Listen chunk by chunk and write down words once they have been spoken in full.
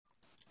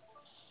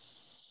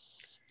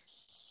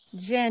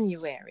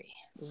January,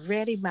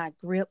 ready my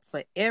grip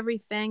for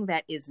everything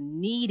that is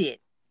needed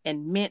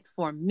and meant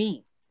for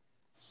me.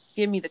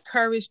 Give me the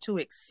courage to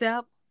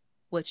accept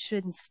what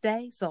shouldn't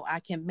stay so I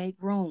can make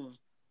room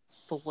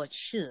for what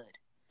should.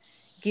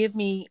 Give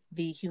me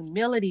the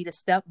humility to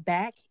step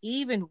back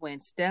even when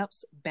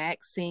steps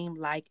back seem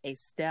like a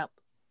step.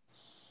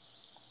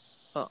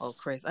 Uh-oh,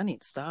 Chris, I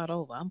need to start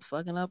over. I'm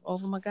fucking up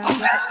over my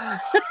goddamn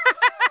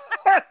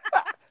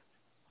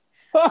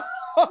phone.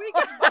 We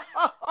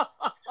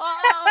got-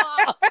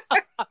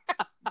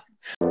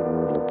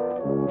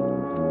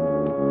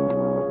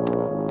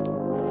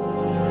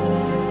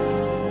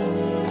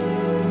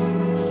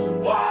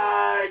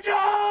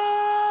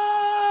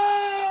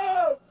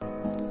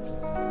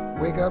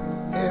 Wake up,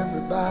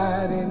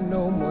 everybody,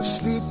 no more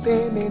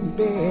sleeping in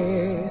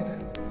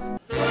bed.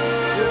 Wake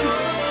up!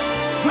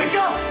 Wake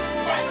up!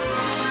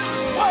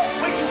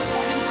 Wake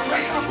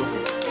up!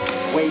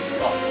 Wake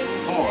up!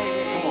 Come on,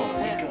 come on,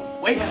 wake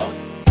up! Wake up!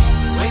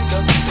 Wake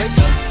up, wake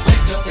up,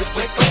 wake up, it's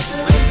wake up,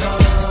 wake up.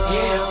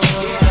 Yeah,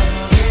 yeah,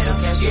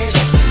 yeah, cash your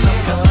checks and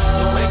wake up.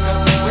 Wake up,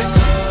 wake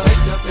up,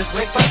 wake up, it's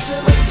wake up,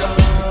 wake up.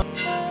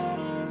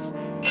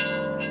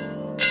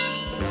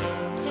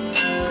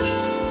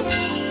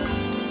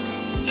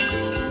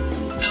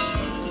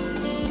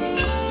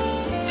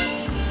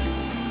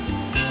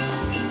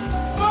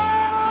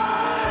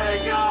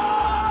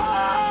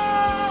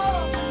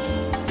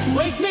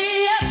 Wake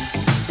me up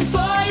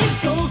before you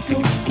go.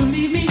 Don't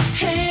leave me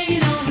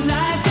hanging on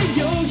like a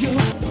yo-yo.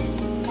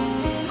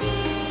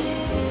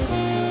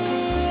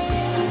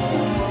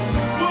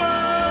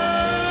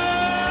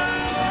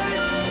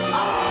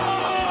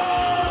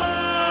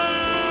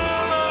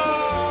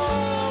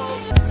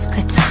 It's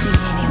good to see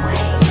you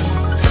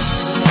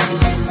anyway.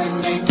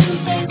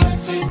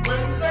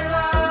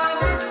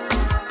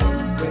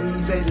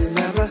 Wednesday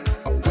lover,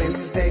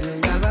 Wednesday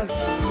lover.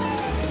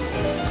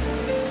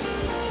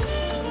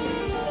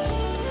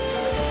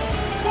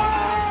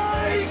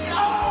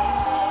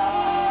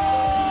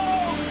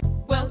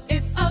 Well,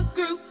 it's a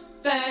group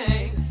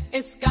thing.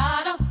 It's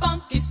got a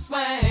funky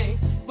swing.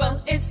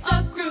 Well, it's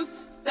a group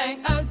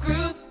thing, a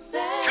group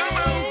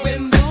thing. We're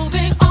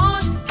moving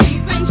on,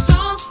 keeping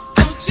strong.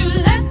 Don't you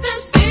let them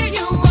steer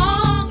you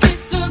wrong.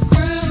 It's a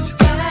group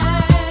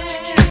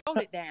thing.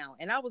 Wrote it down,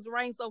 and I was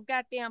writing so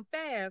goddamn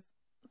fast.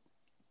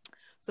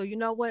 So you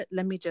know what?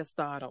 Let me just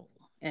start over,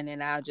 and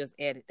then I'll just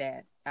edit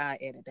that. I'll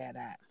edit that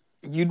out.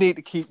 You need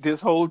to keep this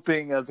whole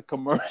thing as a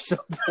commercial.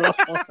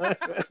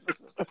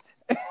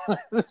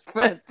 It's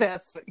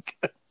fantastic.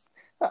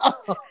 Oh,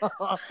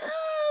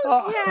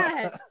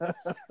 God.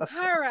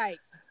 All right.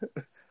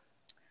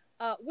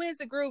 When's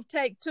the groove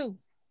take 2?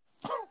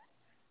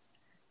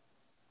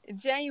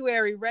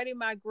 January, ready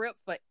my grip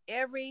for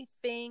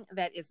everything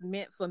that is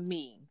meant for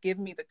me. Give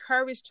me the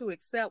courage to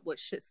accept what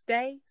should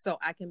stay so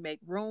I can make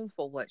room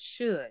for what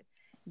should.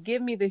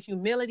 Give me the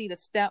humility to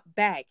step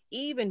back,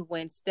 even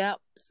when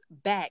steps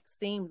back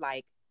seem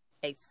like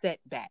a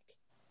setback.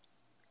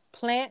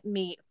 Plant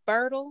me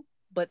fertile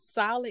but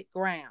solid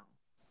ground.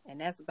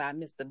 And that's by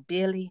Mr.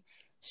 Billy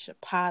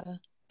Chapata,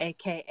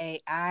 aka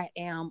I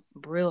Am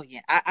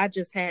Brilliant. I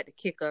just had to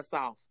kick us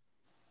off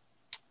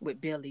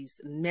with Billy's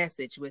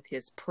message with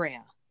his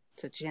prayer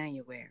to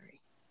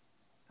January.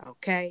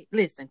 Okay,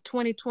 listen,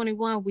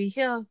 2021, we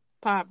here,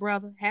 Pop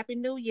Brother. Happy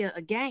New Year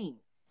again.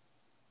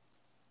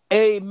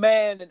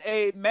 Amen and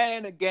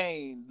amen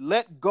again.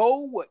 Let go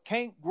what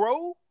can't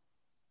grow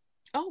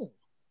Oh,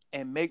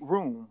 and make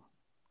room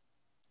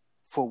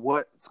for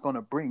what's going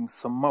to bring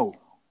some more.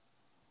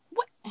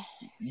 what?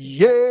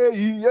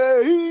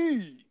 Yeah.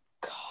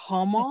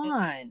 Come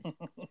on.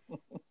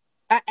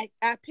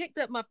 I picked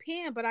up my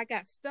pen, but I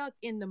got stuck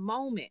in the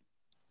moment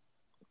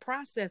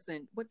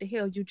processing what the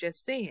hell you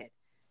just said.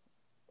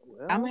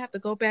 Well, I'm going to have to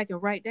go back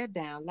and write that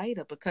down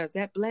later because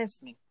that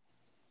blessed me.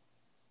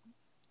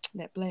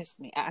 That blessed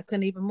me. I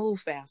couldn't even move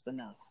fast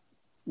enough.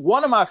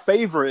 one of my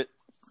favorite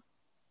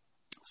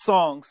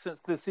songs,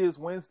 since this is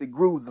Wednesday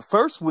Groove, the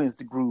first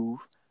Wednesday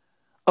Groove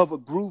of a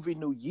groovy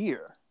new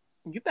year,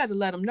 You better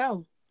let them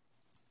know.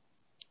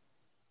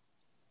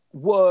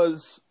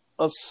 was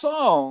a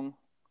song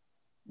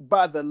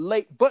by the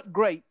late but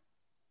great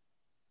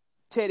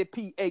Teddy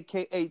P,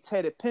 a.k.a.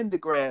 Teddy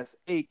Pendergrass,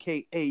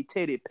 a.k.a.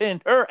 Teddy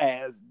Pinned Her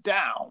Ass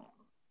Down.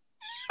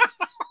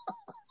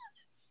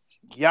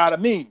 You know what I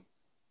mean?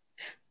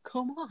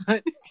 Come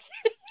on.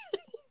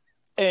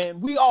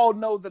 And we all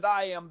know that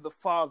I am the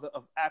father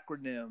of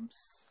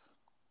acronyms.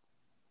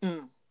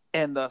 Mm.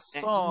 And the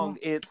song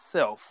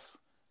itself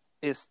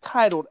is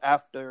titled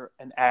after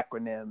an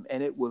acronym,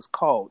 and it was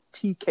called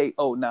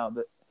TKO. Now,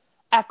 the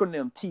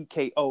acronym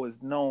TKO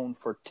is known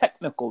for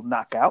technical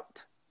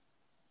knockout,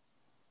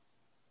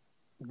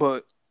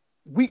 but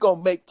we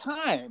gonna make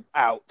time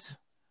out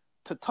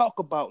to talk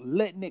about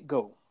letting it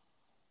go.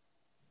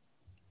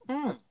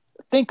 Mm.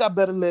 I think I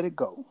better let it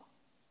go.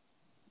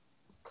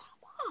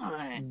 Come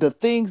on. The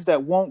things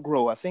that won't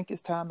grow, I think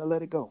it's time to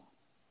let it go.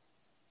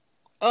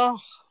 Oh.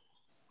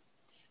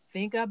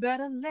 think I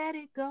better let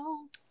it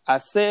go. I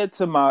said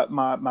to my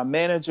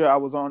manager, I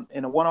was on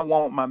in a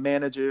one-on-one with my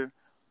manager,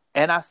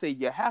 and I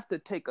said, you have to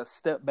take a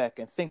step back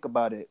and think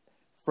about it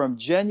from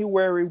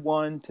January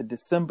 1 to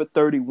December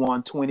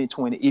 31,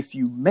 2020. If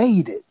you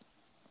made it,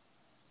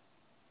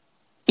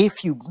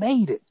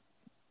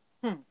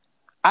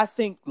 I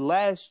think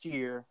last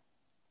year,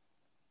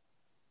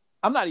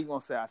 I'm not even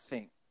going to say I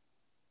think.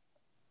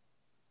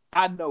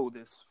 I know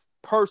this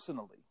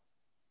personally.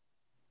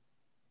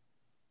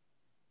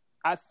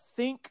 I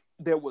think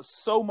there was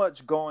so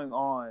much going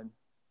on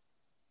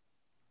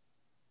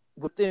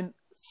within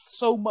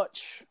so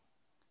much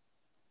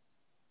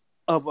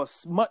of a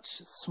much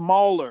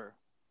smaller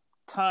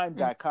time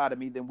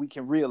dichotomy than we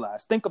can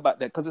realize. Think about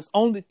that, because it's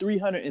only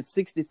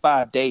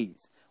 365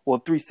 days, or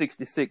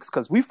 366,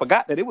 because we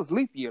forgot that it was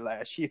leap year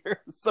last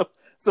year. So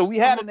we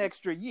had an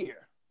extra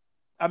year.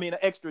 I mean, an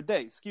extra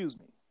day, excuse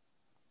me.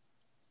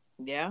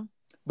 Yeah.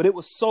 But it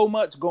was so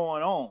much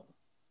going on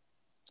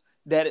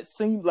that it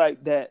seemed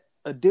like that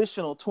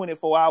additional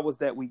 24 hours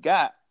that we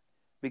got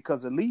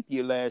because of leap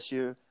year last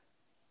year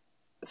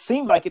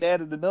seemed like it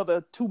added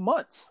another 2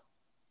 months.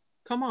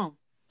 Come on.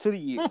 To the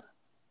year.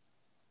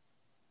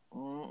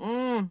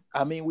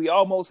 I mean, we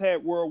almost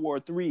had World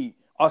War III.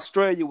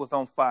 Australia was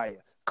on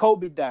fire.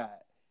 Kobe died.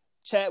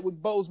 Chadwick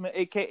Boseman,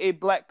 a.k.a.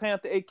 Black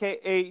Panther,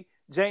 a.k.a.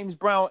 James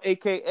Brown,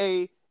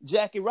 a.k.a.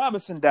 Jackie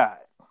Robinson died.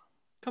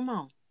 Come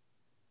on.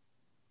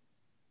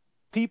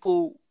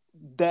 People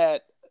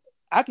that,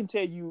 I can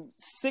tell you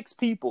 6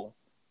 people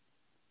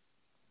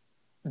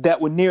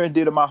that were near and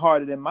dear to my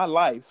heart and in my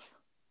life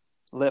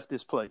left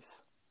this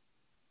place.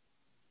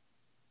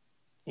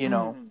 You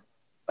know,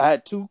 I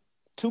had two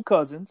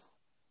cousins,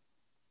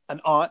 an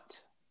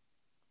aunt,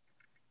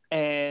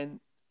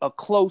 and a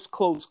close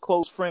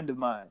friend of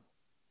mine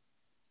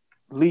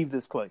leave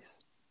this place.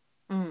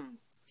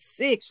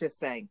 6, you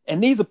say.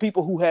 And these are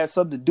people who had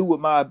something to do with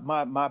my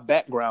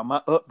background,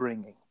 my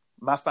upbringing,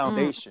 my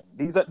foundation.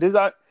 These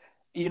are,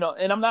 you know,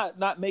 and I'm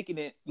not making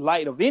it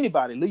light of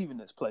anybody leaving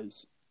this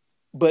place,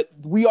 but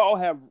we all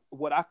have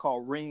what I call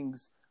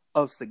rings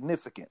of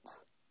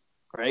significance,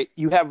 right?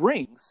 You have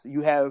rings.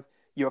 You have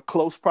your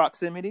close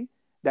proximity.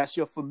 That's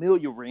your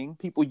familiar ring.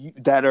 People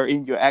that are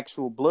in your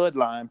actual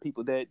bloodline,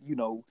 people that, you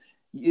know,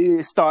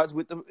 it starts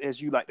with,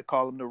 as you like to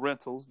call them, the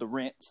rentals, the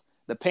rents,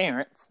 the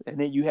parents, and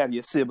then you have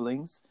your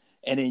siblings,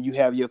 and then you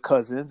have your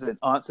cousins and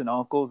aunts and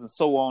uncles and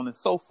so on and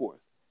so forth.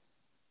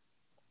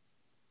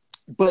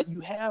 But you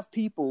have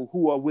people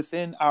who are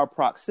within our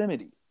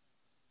proximity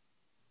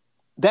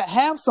that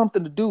have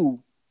something to do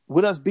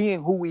with us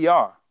being who we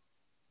are.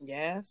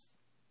 Yes.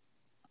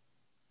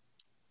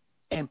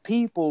 And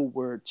people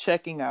were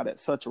checking out at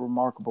such a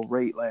remarkable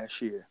rate last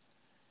year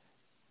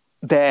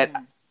that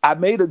I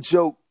made a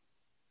joke,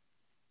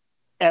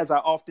 as I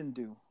often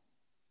do.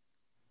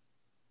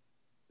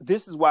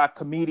 This is why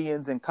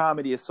comedians and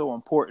comedy is so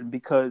important,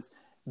 because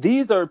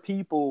these are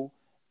people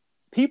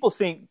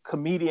think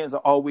comedians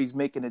are always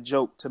making a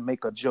joke to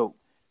make a joke.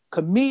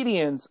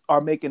 Comedians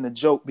are making a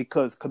joke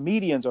because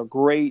comedians are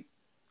great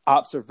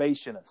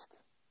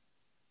observationists.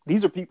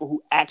 These are people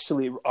who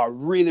actually are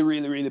really,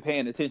 really, really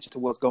paying attention to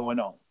what's going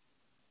on.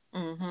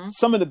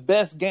 Some of the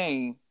best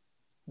game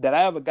that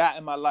I ever got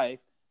in my life,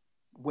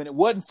 when it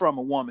wasn't from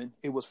a woman,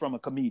 it was from a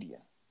comedian.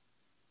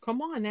 Come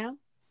on now.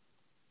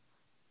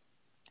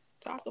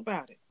 Talk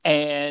about it.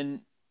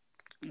 And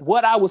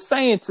what I was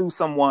saying to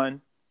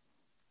someone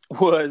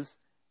was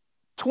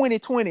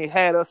 2020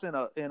 had us in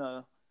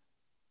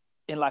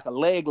like a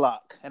leg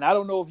lock. And I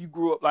don't know if you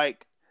grew up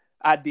like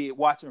I did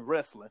watching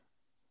wrestling.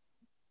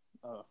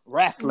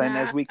 Wrestling,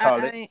 as we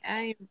call it.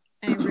 I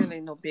ain't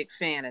really no big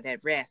fan of that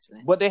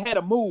wrestling. But they had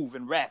a move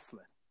in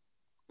wrestling.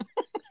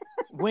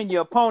 When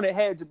your opponent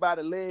had you by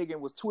the leg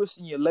and was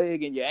twisting your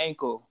leg and your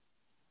ankle,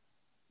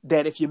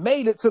 that if you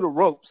made it to the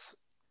ropes,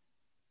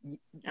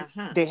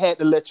 they had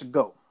to let you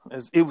go.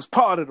 It was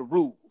part of the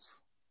rules.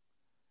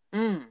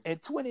 And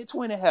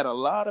 2020 had a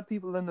lot of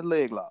people in the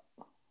leg lock.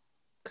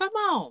 Come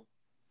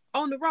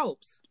on the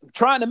ropes.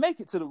 Trying to make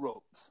it to the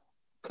ropes.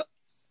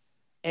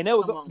 And there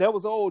was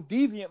an old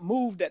deviant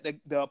move that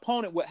the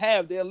opponent would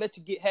have. They'll let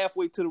you get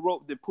halfway to the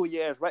rope, then pull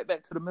your ass right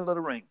back to the middle of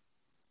the ring.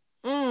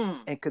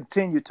 And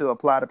continue to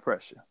apply the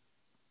pressure.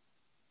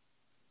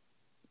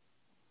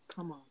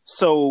 Come on.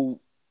 So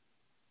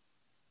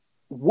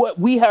what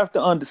we have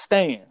to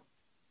understand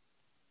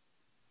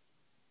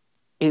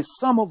is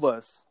some of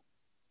us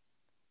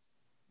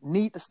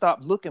need to stop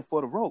looking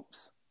for the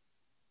ropes.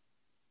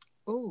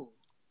 Ooh.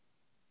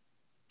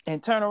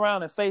 And turn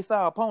around and face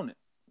our opponent.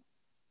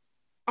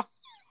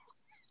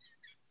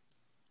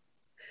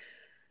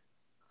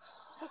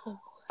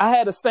 I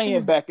had a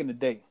saying back in the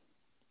day.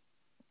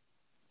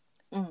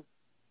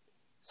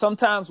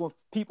 Sometimes when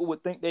people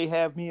would think they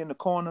have me in the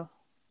corner,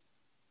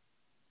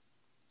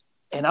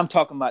 and I'm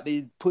talking about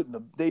they putting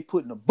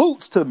the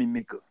boots to me,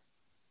 Mika.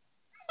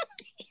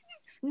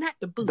 Not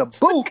the boots. The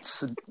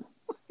boots.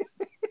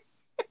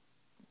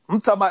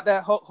 I'm talking about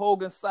that Hulk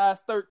Hogan size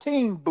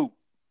 13 boot.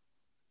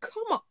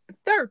 Come on,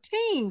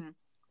 13.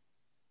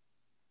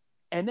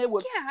 And they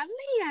would Golly,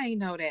 I ain't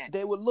know that.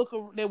 they would look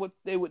they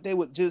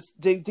would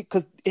just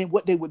because and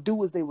what they would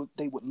do is they would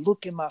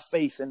look in my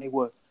face and they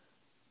were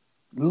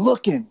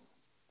looking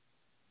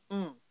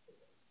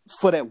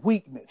for that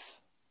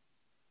weakness.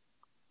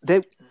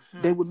 They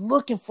were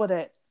looking for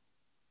that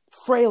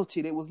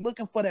frailty. They was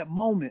looking for that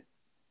moment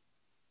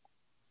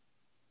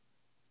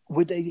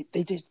where they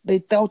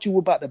thought you were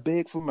about to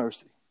beg for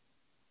mercy.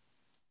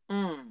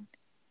 And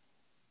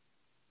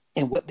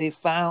what they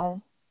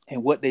found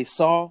and what they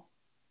saw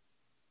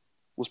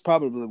was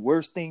probably the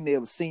worst thing they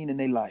ever seen in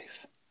their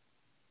life.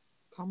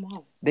 Come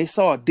on. They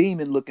saw a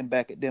demon looking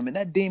back at them, and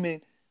that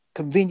demon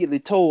conveniently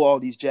told all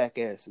these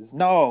jackasses,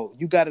 "No,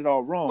 you got it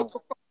all wrong.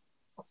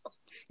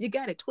 You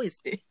got it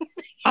twisted."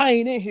 I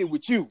ain't in here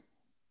with you.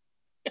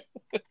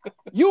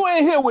 You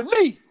ain't here with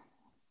me."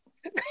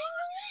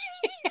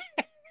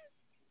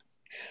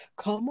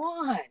 Come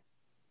on.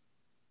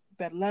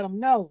 Better let them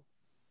know.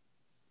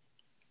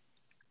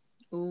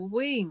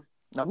 Ooh-wee.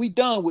 Now we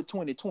done with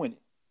 2020.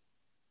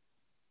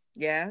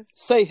 Yes.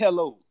 Say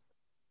hello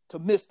to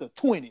Mr.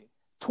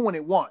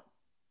 2021.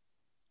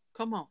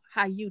 Come on.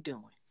 How you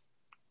doing?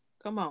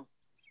 Come on.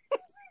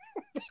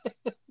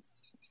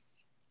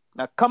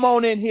 Now come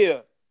on in here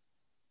and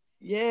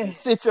Yes.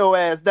 sit your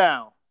ass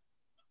down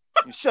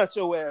and shut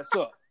your ass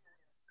up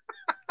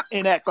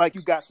and act like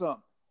you got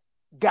some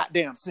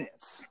goddamn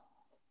sense.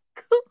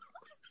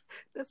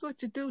 That's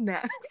what you do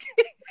now.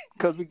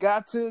 Because we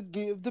got to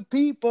give the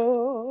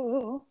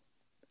people,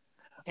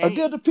 Hey,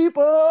 give the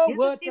people give the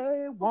what people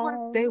they want.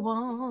 what they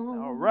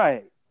want. All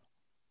right.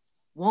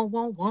 Want.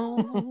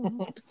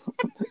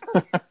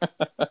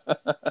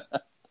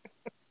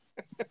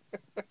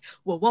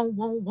 Well,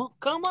 want.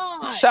 Come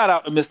on. Shout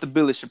out to Mr.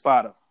 Billy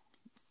Chapada.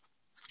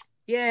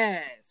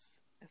 Yes.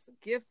 That's a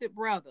gifted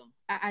brother.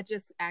 I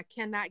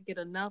cannot get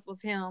enough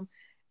of him.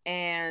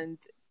 And,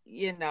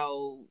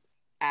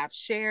 I've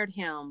shared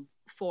him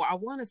for, I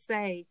want to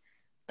say,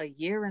 a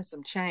year and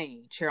some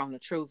change here on the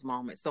Truth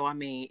Moment. So, I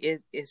mean,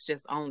 it's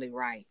just only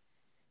right.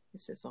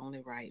 It's just only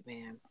right,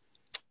 man.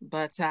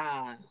 But,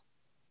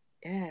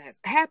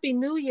 yes. Happy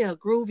New Year,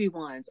 groovy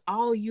ones.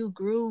 All you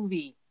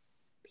groovy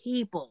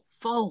people,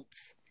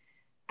 folks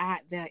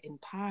out there in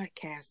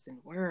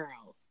podcasting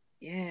world.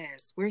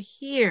 Yes, we're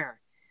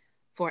here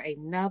for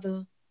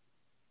another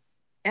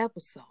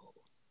episode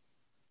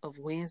of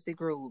Wednesday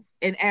Groove.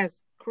 And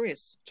as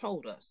Chris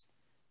told us,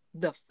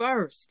 the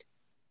first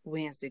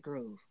Wednesday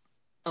Groove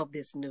of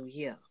this new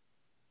year.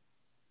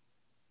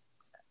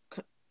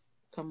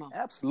 Come on.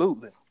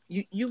 Absolutely.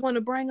 You want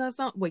to bring us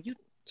on? Well, you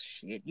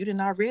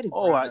didn't already bring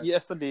Oh, us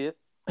yes, I did.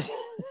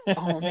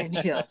 on in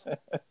here.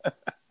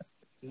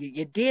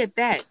 You did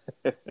that.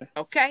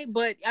 Okay,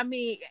 but I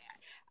mean,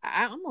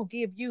 I'm gonna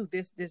give you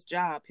this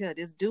job here,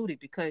 this duty,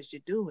 because you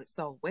do it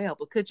so well.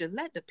 But could you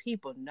let the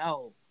people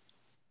know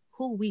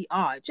who we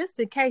are, just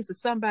in case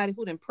it's somebody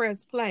who didn't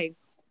press play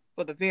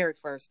for the very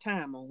first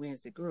time on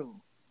Wednesday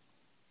Groove?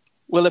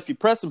 Well, if you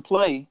press and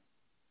play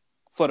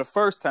for the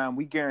first time,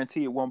 we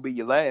guarantee it won't be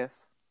your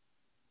last.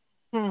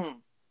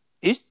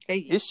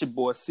 It's your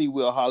boy C.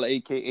 Will Holler,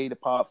 a.k.a. the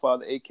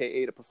Podfather,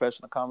 a.k.a. the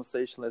Professional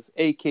Conversationalist,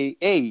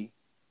 a.k.a.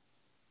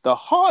 the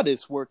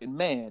hardest working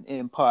man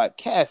in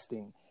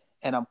podcasting.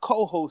 And I'm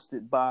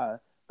co-hosted by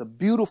the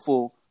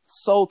beautiful,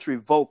 sultry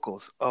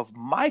vocals of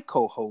my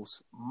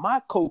co-host,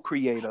 my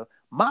co-creator,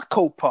 my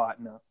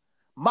co-partner,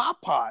 my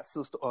pod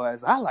sister, or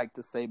as I like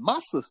to say, my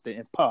sister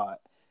in pod.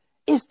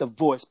 It's the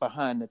voice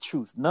behind the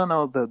truth, none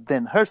other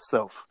than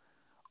herself,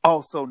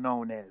 also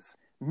known as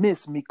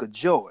Miss Mika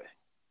Joy.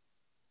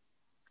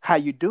 How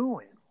you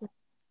doing?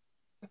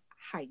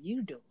 How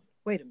you doing?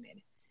 Wait a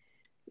minute.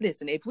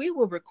 Listen, if we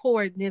were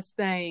recording this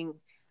thing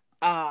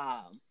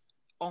on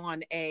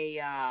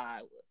a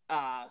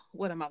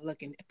what am I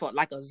looking for?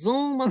 Like a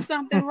Zoom or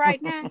something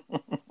right now?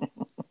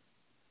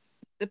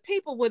 The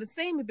people would have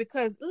seen me,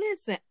 because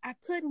listen, I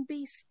couldn't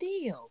be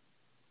still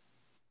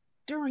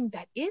during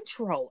that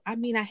intro. I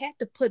mean, I had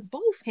to put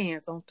both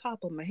hands on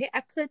top of my head.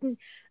 I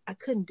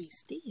couldn't be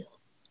still.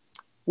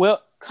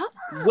 Well, Come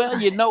on. well,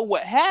 you know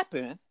what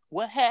happened?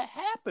 What had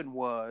happened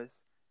was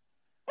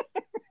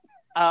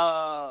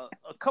a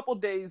couple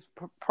days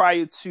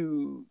prior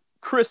to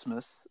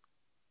Christmas,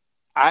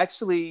 I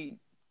actually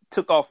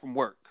took off from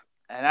work,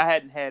 and I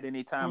hadn't had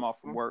any time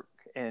off from work,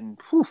 and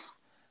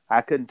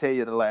I couldn't tell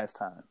you the last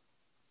time.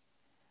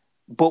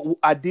 But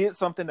I did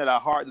something that I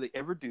hardly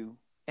ever do,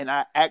 and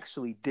I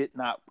actually did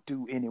not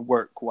do any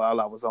work while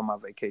I was on my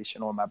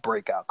vacation, or my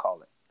break, I'll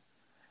call it.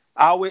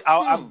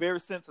 I'm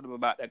very sensitive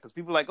about that, because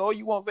people are like, oh,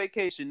 you want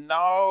vacation?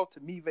 No, to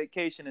me,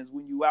 vacation is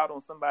when you out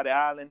on somebody's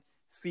island,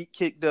 feet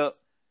kicked up,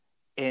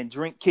 and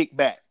drink kicked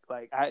back.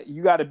 Like,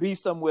 you got to be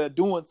somewhere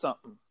doing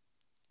something.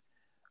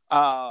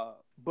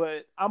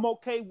 But I'm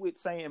okay with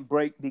saying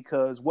break,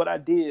 because what I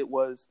did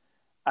was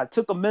I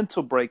took a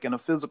mental break and a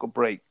physical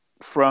break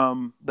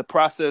from the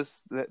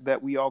process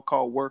that we all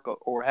call work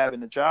or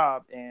having a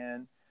job,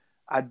 and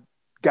I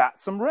got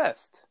some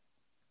rest.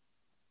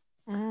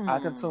 I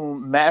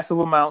consumed massive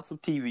amounts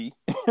of TV.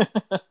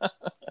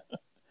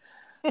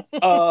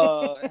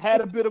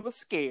 Had a bit of a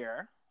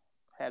scare.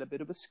 Your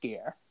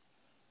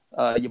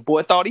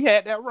boy thought he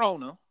had that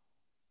Rona.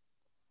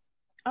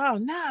 Oh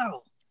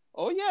no.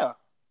 Oh yeah.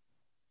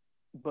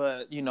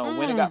 But when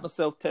I got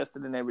myself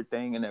tested and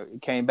everything, and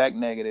it came back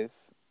negative.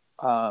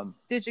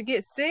 Did you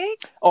get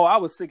sick? Oh, I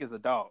was sick as a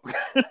dog.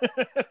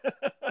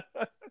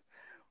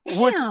 Damn,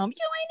 you ain't even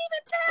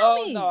tell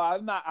me. Oh no,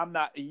 I'm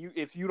not.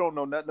 If you don't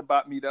know nothing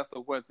about me, that's the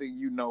one thing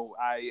you know.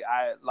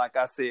 I like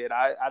I said,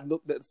 I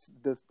looked at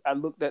this. I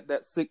looked at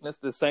that sickness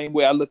the same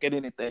way I look at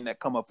anything that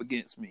come up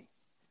against me.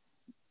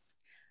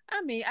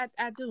 I mean,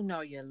 I do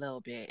know you a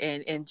little bit,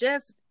 and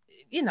just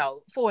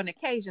for an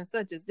occasion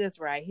such as this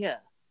right here,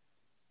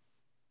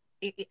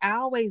 I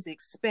always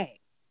expect,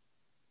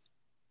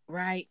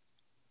 right,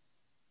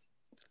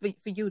 for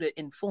you to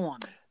inform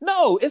me.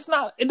 No, it's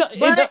not. It's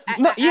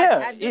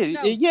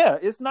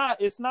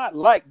not. It's not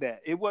like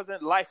that. It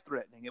wasn't life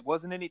threatening. It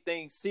wasn't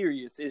anything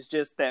serious. It's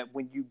just that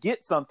when you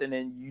get something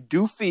and you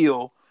do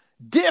feel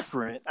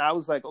different, I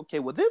was like, okay,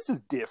 well, this is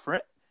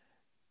different.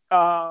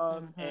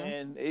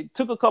 And it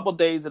took a couple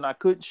days, and I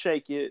couldn't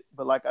shake it.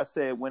 But like I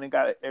said, when it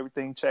got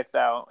everything checked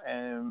out,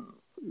 and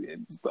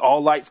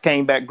all lights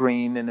came back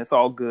green, and it's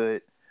all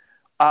good.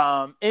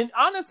 And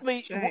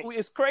honestly,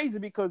 it's crazy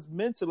because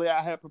mentally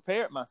I had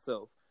prepared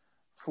myself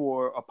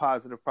for a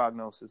positive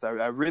prognosis.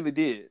 I really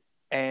did.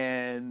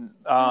 And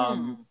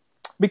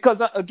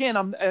because again,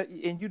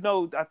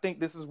 I think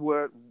this is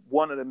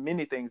one of the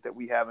many things that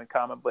we have in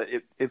common, but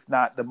if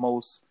not the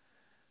most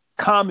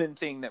common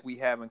thing that we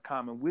have in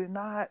common, we're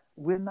not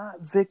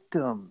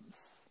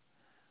victims.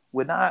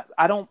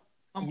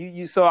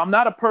 So I'm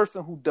not a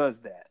person who does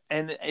that.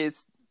 And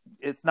it's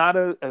not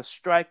a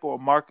strike or a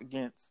mark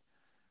against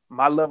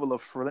my level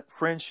of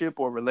friendship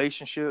or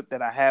relationship that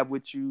I have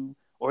with you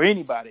or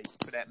anybody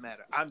for that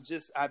matter.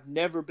 I've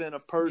never been a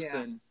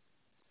person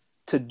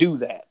to do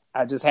that.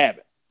 I just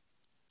haven't.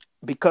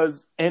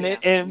 Because,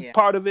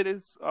 part of it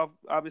is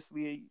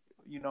obviously,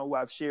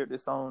 I've shared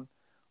this on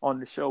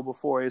the show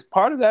before, is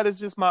part of that is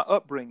just my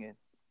upbringing.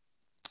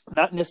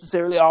 Not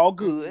necessarily all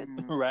good,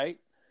 right?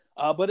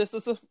 But it's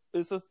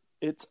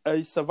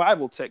a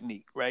survival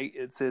technique, right?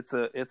 It's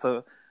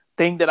a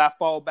thing that I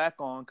fall back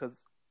on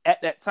because at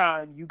that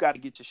time, you got to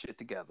get your shit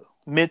together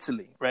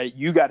mentally, right?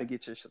 You got to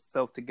get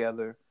yourself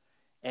together.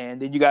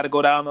 And then you got to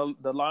go down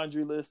the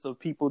laundry list of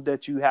people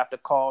that you have to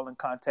call and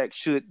contact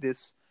should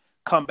this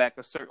come back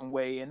a certain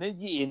way. And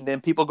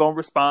then people going to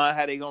respond,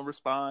 how they going to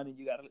respond. And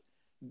you got to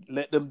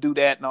let them do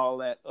that and all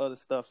that other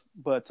stuff.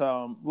 But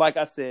like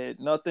I said,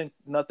 nothing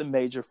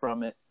major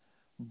from it.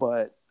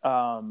 But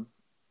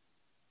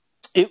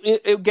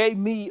it gave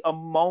me a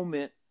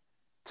moment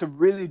to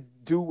really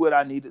do what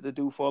I needed to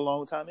do for a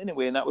long time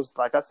anyway. And that was,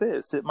 like I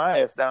said, sit my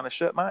ass down and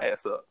shut my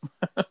ass up.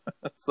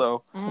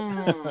 So.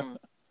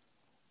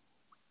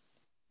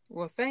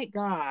 Well, thank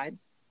God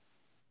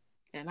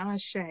and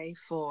Ashe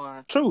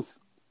for truth,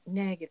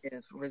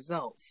 negative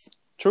results.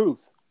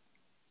 Truth.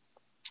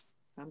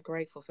 I'm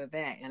grateful for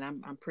that. And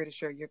I'm pretty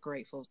sure you're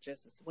grateful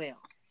just as well.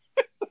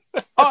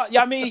 Oh,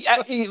 yeah, I mean,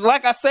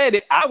 like I said,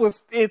 it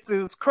was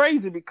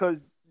crazy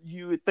because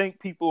you would think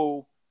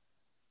people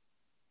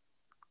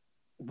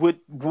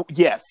would,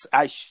 yes,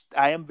 I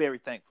am very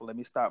thankful. Let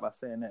me start by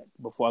saying that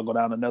before I go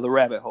down another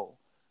rabbit hole.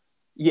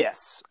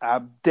 Yes,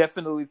 I'm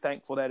definitely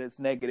thankful that it's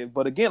negative.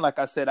 But again, like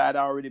I said, I'd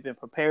already been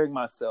preparing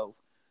myself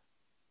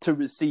to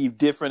receive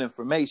different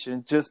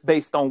information just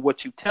based on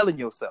what you're telling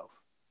yourself.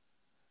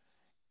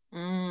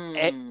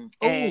 And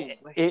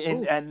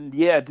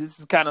this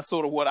is kind of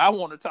sort of what I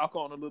want to talk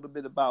on a little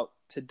bit about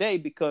today,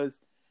 because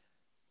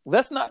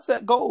let's not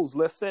set goals,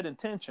 let's set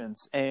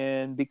intentions.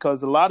 And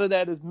because a lot of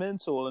that is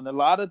mental, and a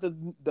lot of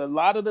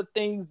the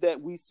things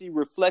that we see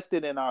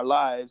reflected in our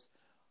lives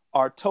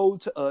are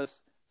told to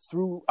us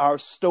through our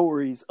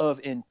stories of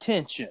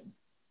intention.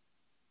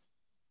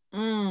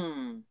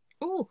 Ooh.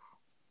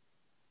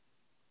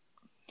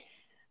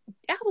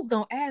 I was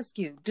going to ask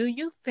you, do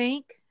you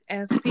think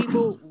as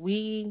people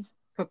we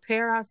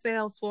prepare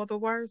ourselves for the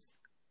worst?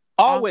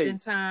 Always.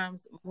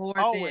 Oftentimes more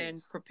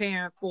than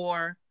preparing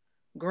for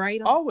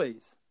greater?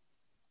 Always.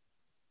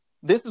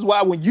 This is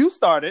why when you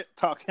started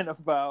talking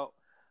about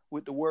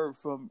with the word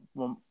from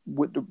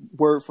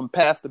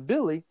Pastor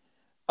Billy,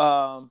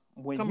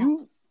 when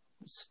you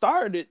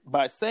started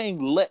by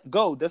saying let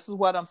go, this is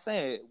what I'm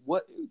saying.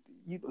 What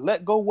you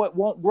let go what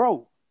won't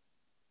grow.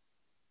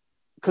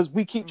 Because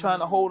we keep trying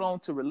to hold on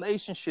to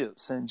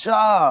relationships and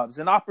jobs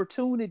and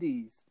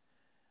opportunities.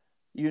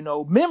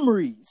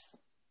 Memories.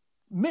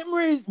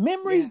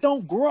 Memories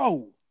don't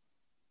grow.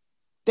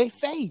 They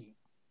fade.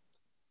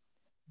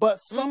 But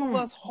some of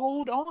us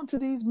hold on to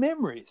these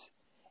memories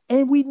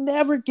and we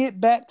never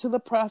get back to the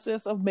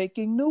process of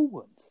making new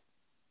ones.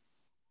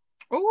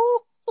 Ooh.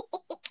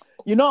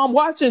 I'm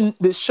watching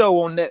this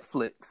show on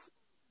Netflix,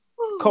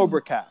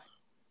 Cobra Kai.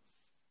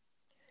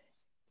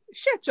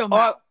 Shut your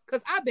mouth,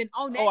 because I've been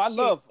on that. I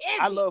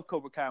love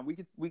Cobra Kai.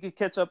 We could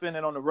catch up in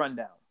it on the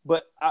rundown,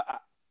 but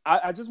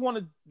I just want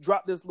to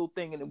drop this little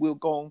thing and then we'll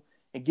go on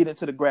and get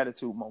into the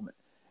gratitude moment.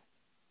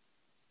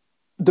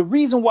 the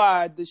reason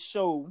why this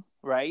show,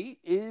 right,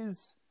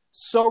 is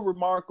so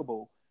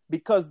remarkable,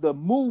 because the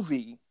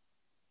movie,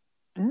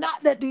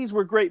 not that these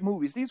were great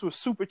movies, these were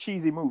super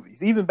cheesy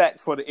movies. Even back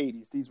for the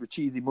 80s, these were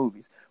cheesy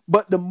movies.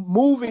 But the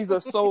movies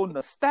are so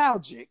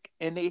nostalgic,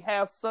 and they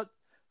have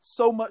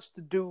so much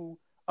to do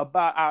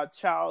about our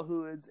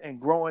childhoods and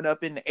growing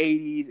up in the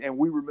 80s, and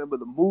we remember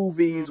the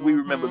movies, we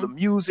remember the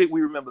music,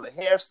 we remember the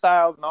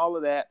hairstyles and all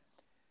of that.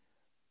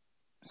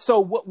 So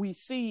what we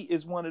see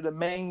is one of the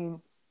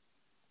main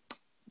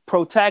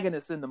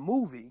protagonists in the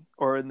movie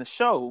or in the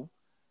show,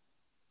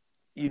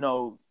 you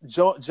know,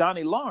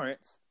 Johnny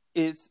Lawrence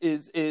is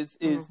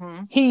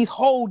he's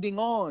holding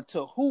on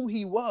to who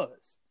he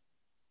was.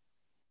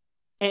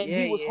 And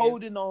he was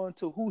holding on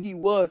to who he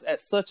was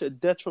at such a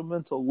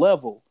detrimental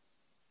level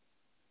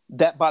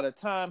that by the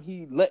time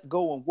he let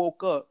go and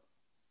woke up,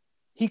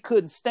 he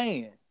couldn't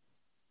stand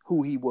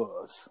who he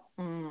was.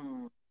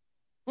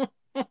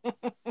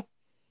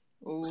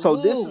 So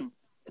this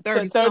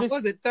 30,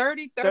 was it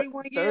 30,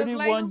 31 years 31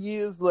 later?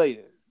 years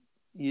later.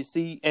 You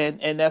see,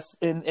 and that's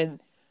and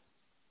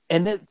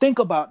then think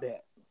about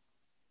that.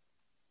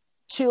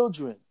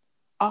 Children,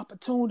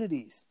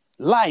 opportunities,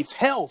 life,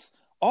 health,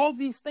 all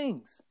these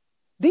things.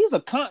 These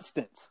are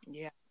constants.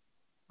 Yeah.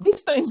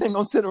 These things ain't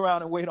gonna sit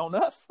around and wait on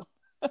us.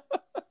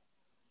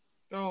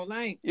 Oh,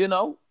 like, You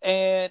know,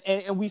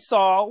 and we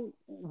saw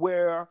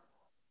where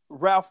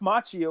Ralph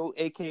Macchio,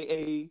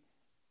 aka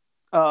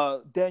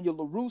Daniel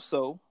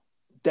LaRusso,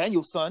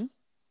 Daniel's son,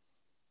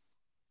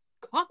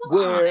 come on.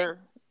 where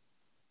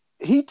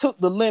he took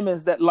the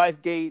lemons that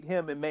life gave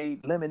him and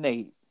made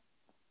lemonade.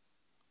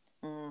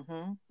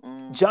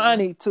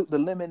 Johnny took the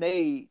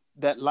lemonade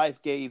that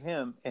life gave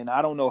him, and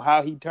I don't know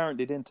how he turned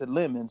it into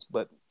lemons,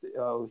 but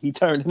he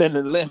turned it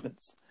into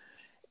lemons.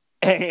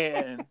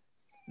 And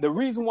the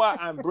reason why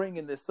I'm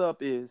bringing this up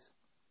is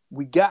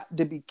we got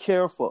to be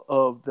careful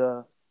of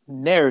the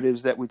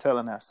narratives that we're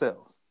telling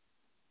ourselves.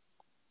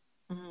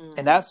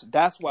 And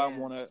that's why I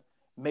want to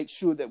make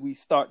sure that we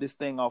start this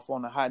thing off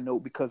on a high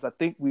note, because I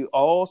think we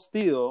all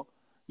still,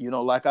 you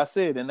know, like I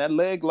said, in that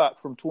leg lock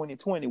from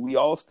 2020, we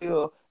all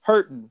still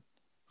hurting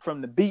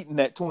from the beating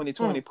that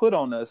 2020 put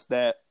on us,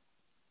 that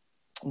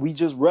we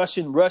just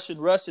rushing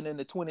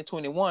into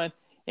 2021,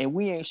 and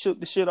we ain't shook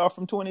the shit off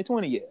from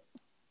 2020 yet.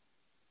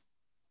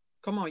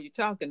 Come on, you're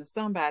talking to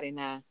somebody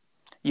now.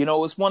 You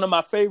know, it's one of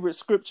my favorite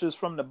scriptures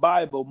from the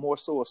Bible, more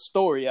so a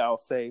story, I'll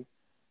say,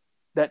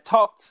 that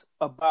talks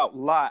about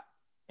Lot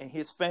and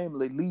his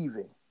family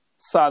leaving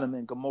Sodom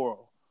and Gomorrah.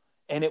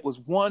 And it was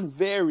one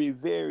very,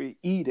 very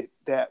edict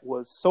that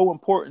was so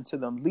important to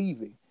them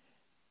leaving,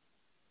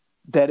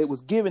 that it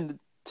was given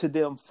to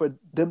them for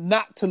them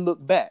not to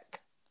look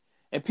back.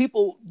 And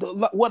people,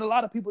 what a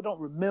lot of people don't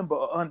remember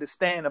or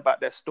understand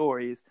about that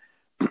story is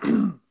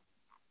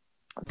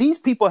these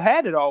people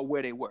had it all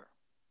where they were.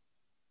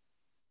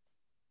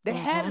 They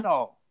had it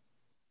all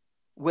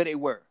where they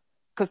were.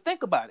 Because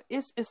think about it.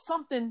 It's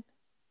something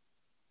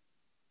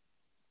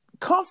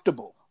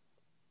comfortable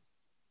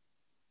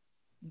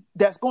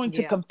that's going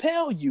to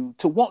compel you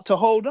to want to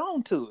hold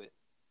on to it.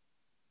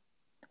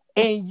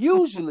 And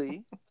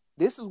usually,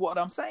 this is what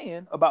I'm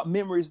saying about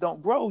memories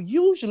don't grow.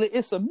 Usually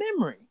it's a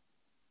memory.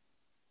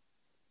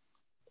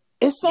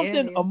 It's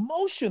something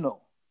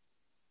emotional.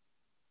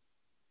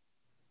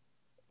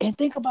 And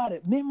think about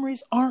it.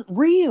 Memories aren't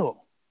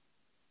real.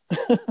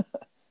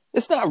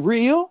 It's not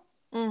real.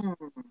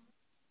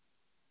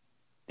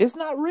 It's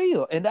not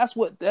real. And that's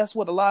what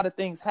a lot of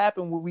things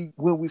happen when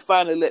we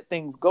finally let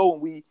things go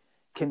and we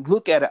can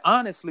look at it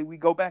honestly. We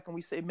go back and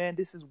we say, man,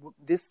 this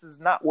is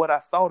not what I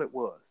thought it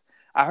was.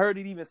 I heard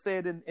it even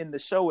said in the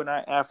show, and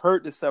I've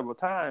heard this several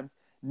times,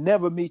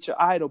 never meet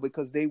your idol,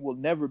 because they will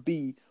never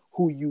be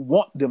who you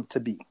want them to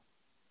be.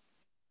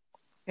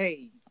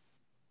 Hey.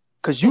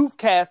 Because you've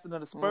cast an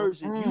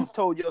aspersion. You've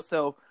told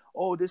yourself,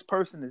 oh, this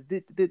person is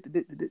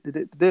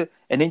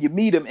and then you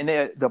meet them and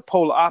they're the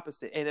polar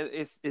opposite. And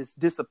it's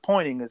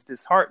disappointing. It's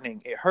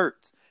disheartening. It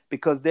hurts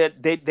because they're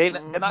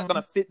not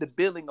going to fit the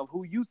billing of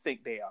who you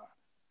think they are.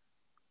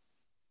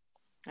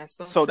 That's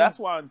so true. That's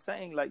why I'm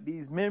saying, like,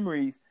 these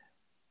memories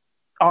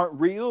aren't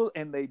real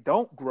and they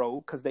don't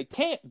grow because they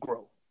can't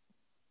grow.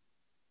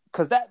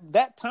 Because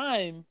that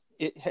time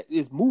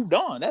is moved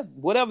on. That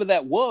whatever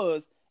that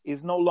was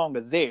is no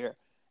longer there.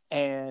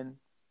 And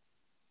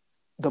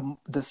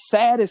the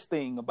saddest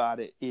thing about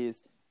it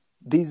is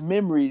these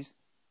memories,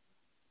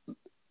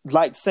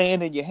 like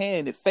sand in your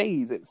hand, it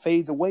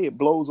fades away, it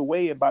blows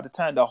away. And by the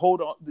time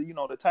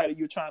the tighter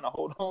you're trying to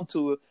hold on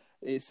to it,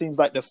 it seems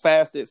like the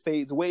faster it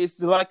fades away. It's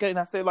like, and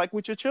I say, like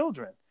with your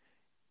children,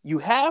 you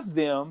have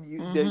them,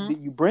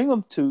 you bring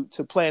them to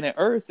planet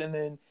Earth, and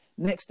then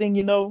next thing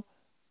you know,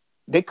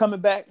 they coming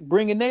back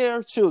bringing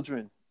their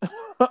children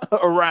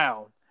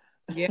around.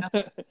 Yeah.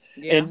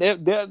 And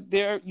they're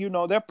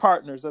their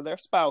partners or their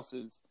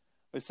spouses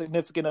or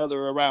significant other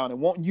around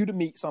and wanting you to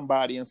meet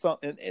somebody and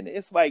something. And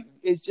it's like,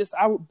 it's just,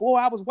 I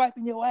was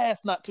wiping your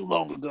ass not too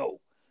long ago.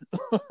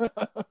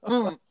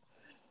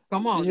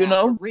 Come on, you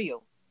know, for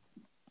real.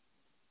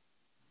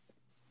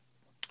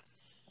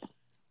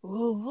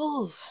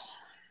 Ooh, ooh.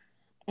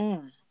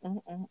 Mm,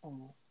 mm, mm,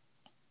 mm.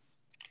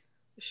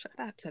 Shout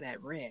out to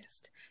that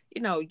rest.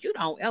 You know, you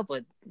don't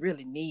ever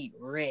really need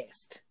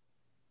rest.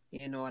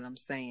 You know what I'm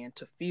saying?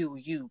 To fuel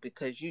you,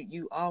 because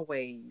you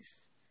always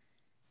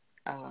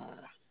uh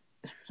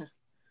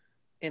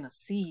in a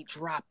seed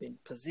dropping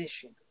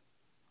position.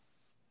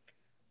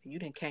 You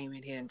done came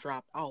in here and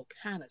dropped all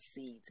kind of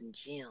seeds and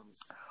gems.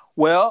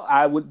 Well,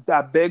 I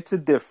beg to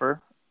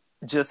differ,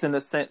 just in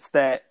the sense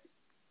that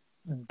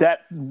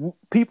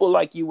people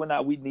like you and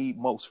I, we need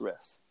most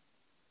rest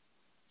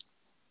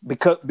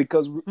because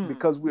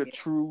we're Yeah.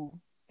 true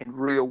and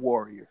real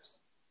warriors.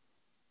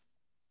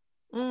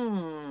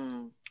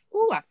 Ooh,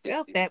 I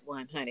felt that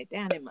one, honey,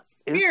 down in my It's,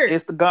 spirit.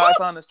 it's the God's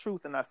honest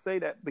truth, and I say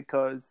that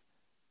because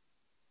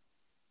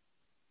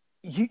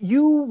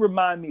you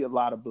remind me a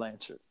lot of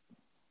Blanchard.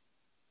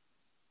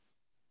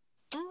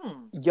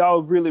 Mm.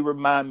 Y'all really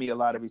remind me a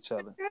lot of each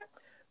other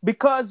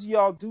because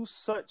y'all do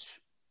such.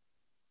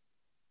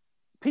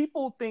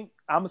 People think,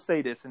 I'm gonna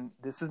say this, and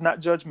this is not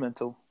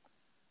judgmental.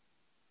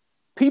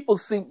 People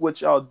think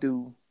what y'all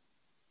do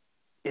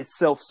is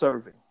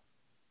self-serving,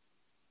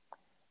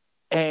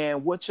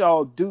 and what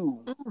y'all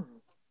do Mm.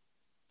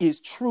 is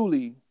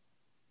truly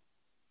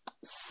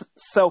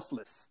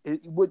selfless.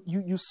 What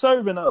you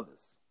serving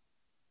others.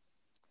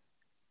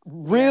 Yeah.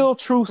 Real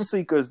truth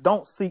seekers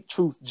don't seek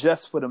truth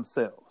just for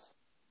themselves.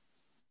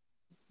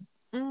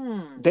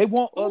 Mm. They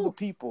want other Ooh.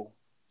 people,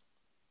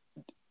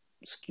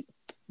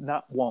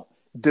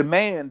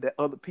 demand that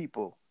other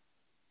people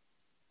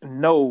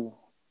know,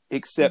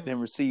 accept, and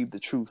receive the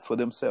truth for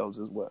themselves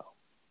as well.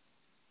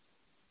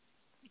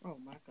 Oh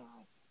my God.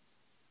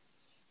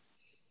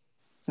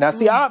 Now,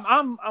 see,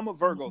 I'm a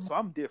Virgo, so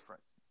I'm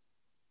different.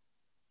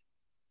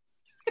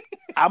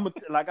 I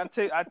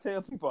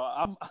tell people,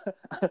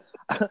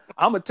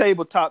 I'm a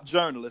tabletop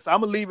journalist.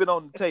 I'm gonna leave it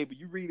on the table.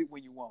 You read it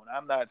when you want.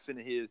 I'm not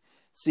finna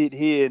sit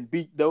here and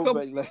beat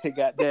nobody. Like,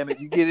 God damn it,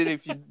 you get it.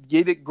 If you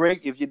get it,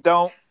 great. If you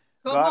don't,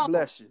 Come God on.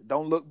 bless you.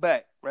 Don't look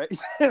back. Right?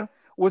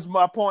 Was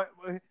my point.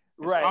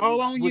 Right. all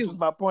on Which you. was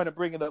my point of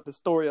bringing up the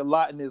story of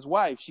Lot and his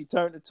wife. She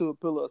turned into a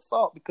pillar of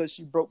salt because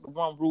she broke the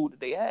one rule that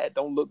they had: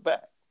 don't look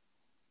back.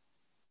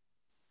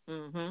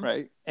 Mm-hmm.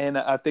 Right. And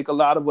I think a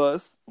lot of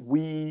us,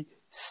 we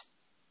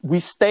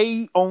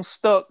stay on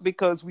stuck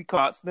because we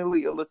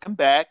constantly are looking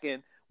back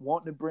and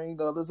wanting to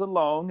bring others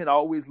along and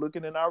always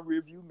looking in our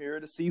rearview mirror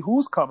to see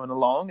who's coming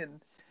along.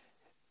 And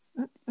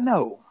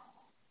no,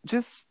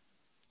 just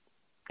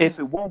if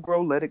it won't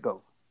grow, let it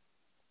go.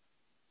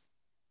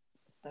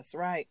 That's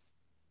right.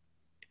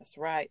 That's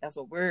right. That's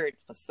a word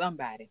for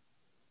somebody.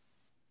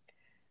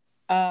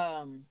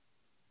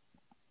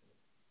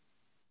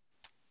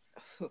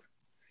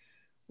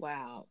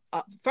 Wow.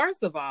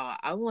 First of all,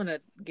 I want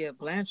to give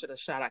Blanchard a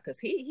shout out because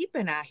he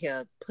been out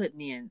here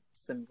putting in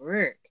some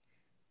work.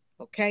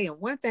 Okay, and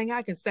one thing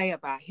I can say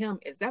about him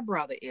is that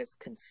brother is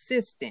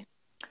consistent.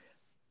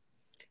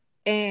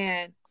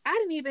 And I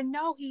didn't even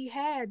know he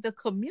had the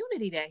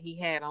community that he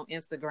had on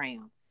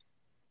Instagram.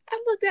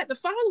 I looked at the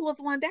followers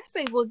one day. I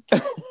say, well,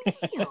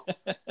 damn.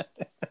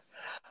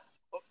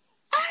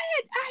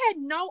 I had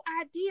no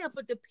idea,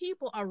 but the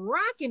people are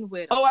rocking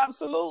with him. Oh,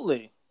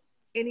 absolutely.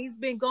 And he's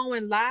been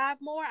going live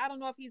more. I don't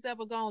know if he's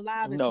ever gone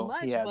live as No, he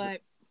much,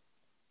 hasn't.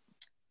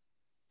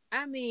 but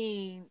I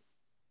mean,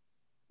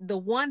 the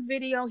one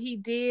video he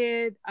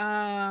did,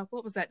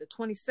 what was that, the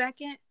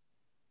 22nd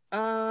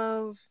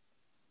of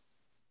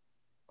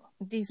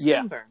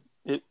December?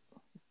 Yeah.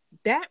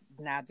 That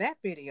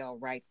video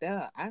right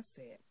there, I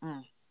said,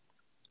 yeah,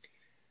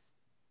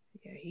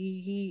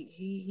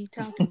 he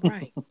talking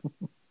right.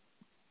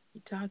 He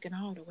talking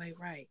all the way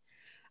right.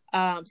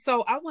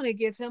 So I want to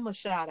give him a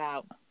shout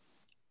out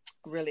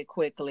really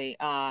quickly.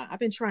 I've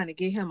been trying to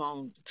get him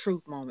on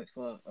Truth Moment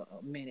for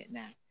a minute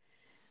now.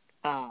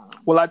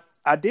 Well,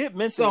 I did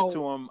mention it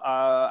to him.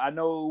 I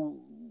know,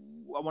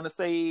 I want to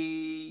say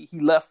he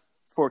left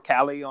for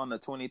Cali on the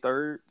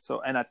 23rd.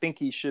 So, and I think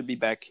he should be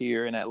back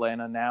here in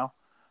Atlanta now.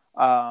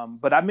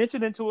 But I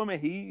mentioned it to him,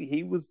 and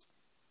he was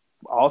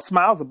all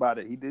smiles about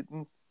it. He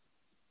didn't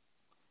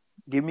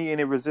give me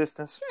any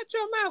resistance. Shut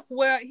your mouth.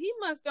 Well, he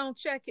must don't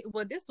check it.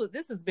 Well, this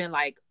has been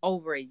like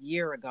over a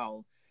year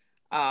ago,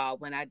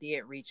 when I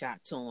did reach out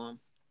to him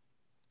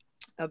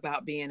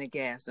about being a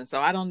guest. And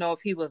so I don't know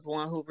if he was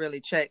one who really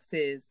checks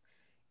his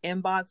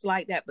inbox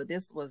like that, but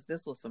this was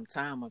some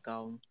time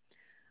ago.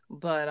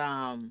 But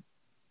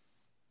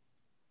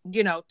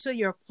you know, to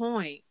your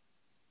point,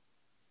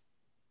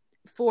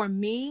 for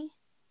me,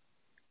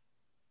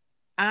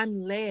 I'm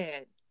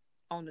led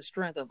on the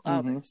strength of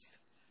others.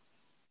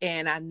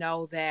 And I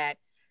now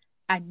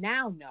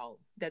know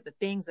that the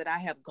things that I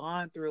have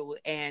gone through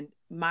and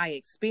my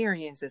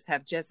experiences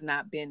have just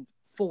not been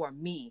for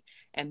me.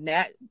 And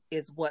that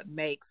is what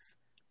makes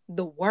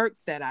the work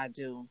that I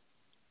do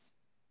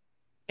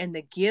and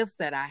the gifts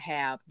that I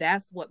have,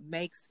 that's what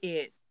makes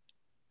it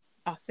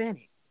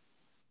authentic.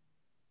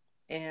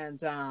 And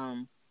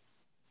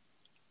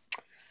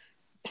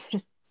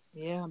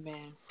yeah,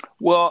 man.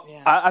 Well,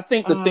 Yeah. I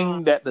think the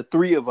thing that the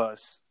three of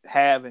us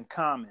have in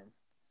common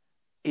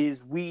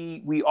is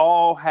we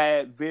all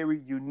had very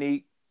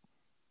unique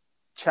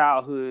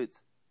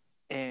childhoods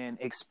and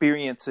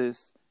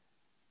experiences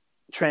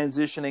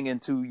transitioning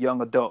into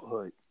young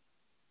adulthood.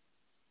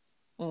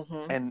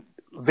 Mm-hmm. And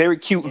very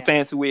cute and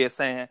fancy way of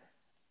saying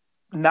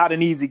not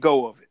an easy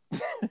go of it.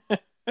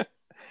 Come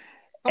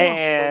on,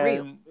 for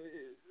real.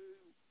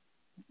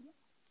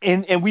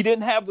 And we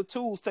didn't have the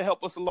tools to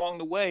help us along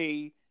the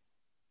way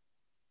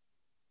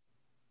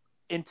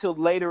until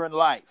later in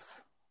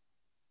life.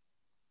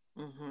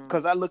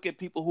 Because I look at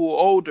people who are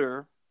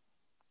older,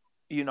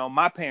 you know,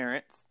 my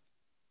parents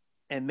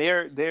and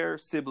their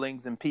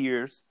siblings and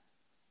peers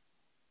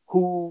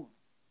who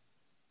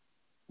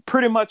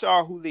pretty much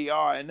are who they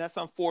are. And that's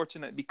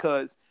unfortunate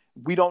because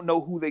we don't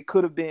know who they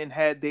could have been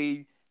had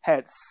they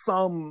had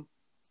some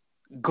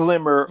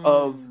glimmer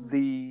of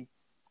the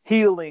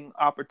healing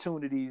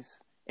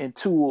opportunities and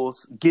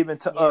tools given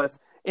to us.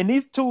 And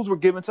these tools were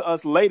given to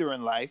us later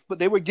in life, but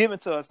they were given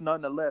to us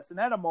nonetheless. And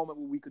at a moment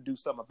where we could do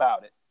something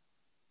about it.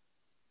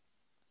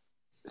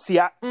 See,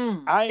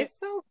 it's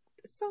so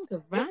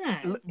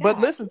divine. But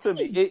listen to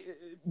me.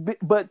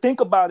 But think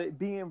about it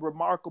being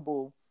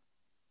remarkable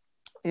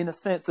in a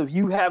sense of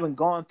you having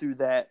gone through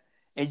that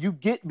and you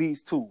get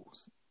these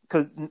tools.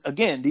 Because,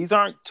 again, these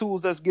aren't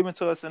tools that's given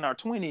to us in our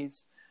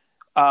 20s.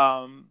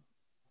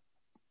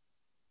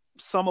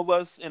 Some of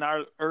us in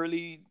our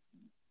early,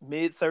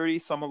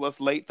 mid-30s, some of us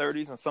late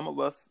 30s, and some of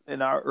us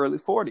in our early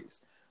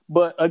 40s.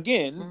 But,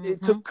 again,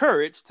 it took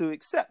courage to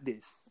accept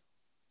this.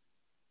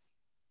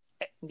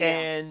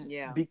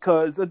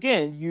 Because,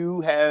 again,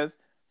 you have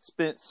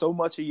spent so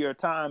much of your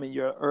time in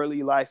your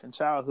early life and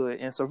childhood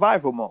in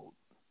survival mode.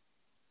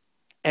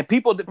 And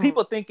people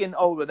thinking,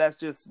 oh, well, that's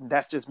just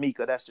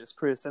Mika, that's just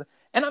Chris, and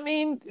I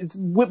mean, it's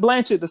with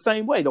Blanchard the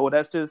same way though.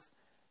 That's just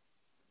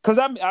because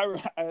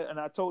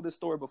I told this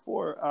story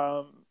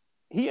before.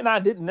 He and I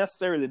didn't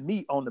necessarily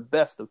meet on the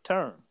best of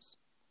terms,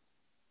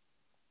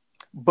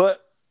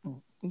 but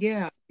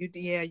you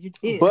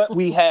did. But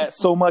we had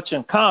so much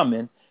in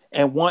common,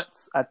 and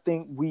once I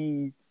think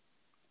we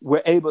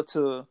were able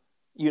to,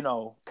 you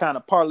know, kind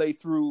of parlay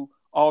through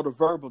all the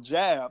verbal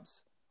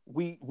jabs.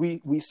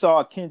 We saw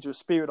a kindred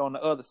spirit on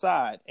the other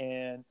side,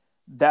 and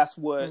that's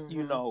what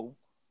you know,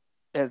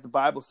 as the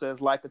Bible says,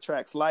 like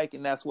attracts like,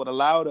 and that's what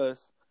allowed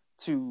us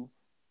to,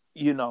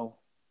 you know,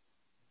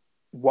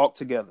 walk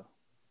together.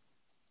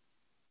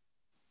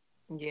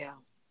 Yeah.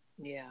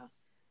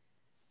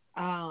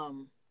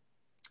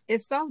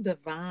 It's so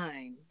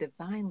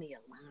divinely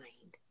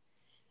aligned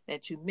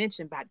that you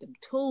mentioned about them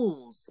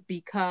tools,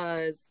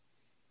 because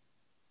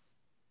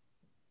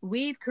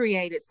we've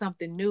created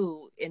something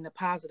new in the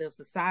Positive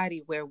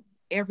Society where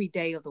every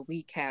day of the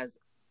week has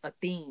a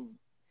theme.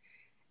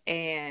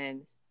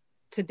 And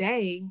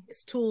today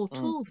is Tool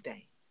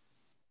Tuesday.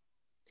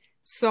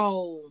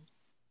 So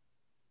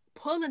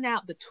pulling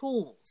out the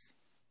tools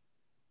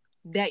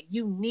that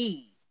you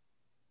need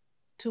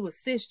to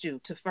assist you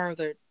to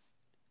further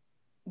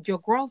your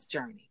growth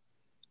journey,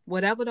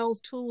 whatever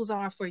those tools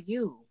are for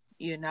you,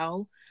 you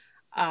know,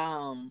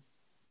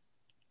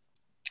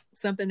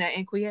 something that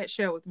Inquiet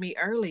shared with me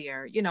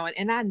earlier, you know,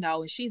 and I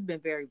know, and she's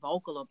been very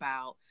vocal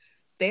about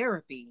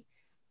therapy,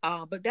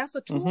 but that's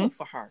a tool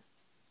for her.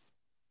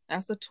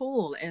 That's a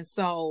tool. And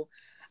so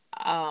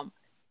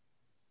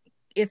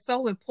it's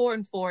so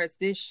important for us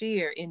this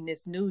year, in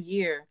this new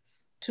year,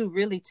 to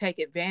really take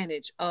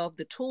advantage of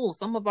the tools.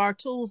 Some of our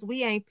tools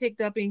we ain't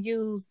picked up and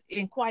used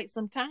in quite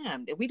some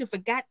time. We done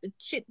forgot the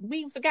shit.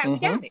 We forgot we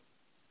got it.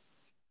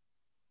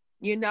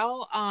 You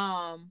know,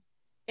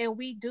 and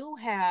we do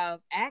have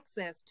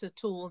access to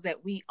tools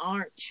that we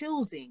aren't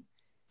choosing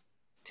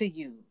to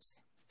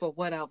use for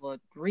whatever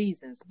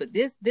reasons. But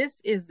this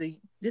is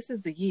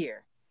the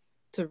year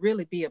to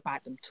really be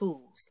about them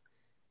tools.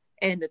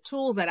 And the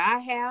tools that I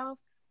have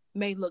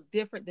may look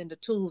different than the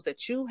tools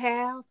that you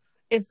have.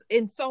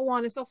 And so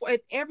on and so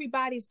forth.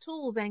 Everybody's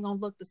tools ain't gonna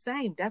look the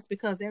same. That's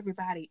because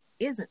everybody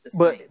isn't the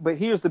same. But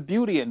here's the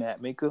beauty in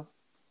that, Mika.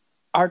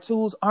 Our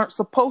tools aren't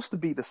supposed to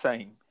be the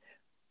same.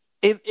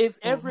 If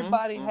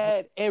everybody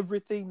had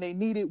everything they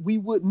needed, we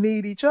wouldn't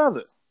need each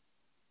other.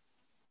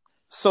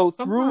 So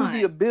through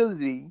the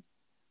ability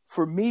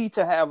for me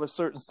to have a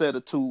certain set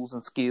of tools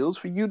and skills,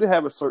 for you to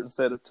have a certain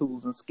set of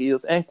tools and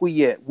skills,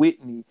 Inquiet,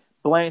 Whitney,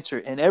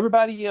 Blanchard, and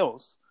everybody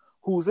else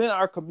who's in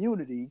our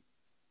community,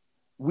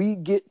 we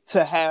get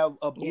to have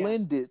a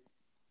blended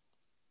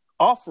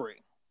offering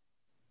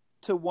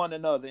to one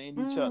another and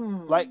each other.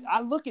 Like,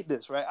 I look at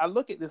this, right? I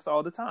look at this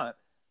all the time.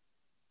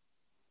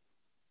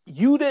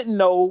 You didn't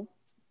know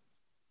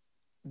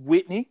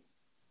Whitney,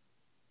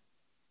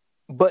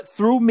 but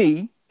through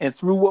me and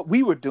through what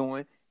we were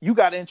doing, you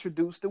got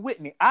introduced to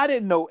Whitney. I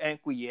didn't know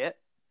Inquiet,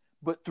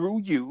 but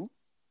through you,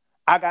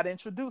 I got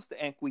introduced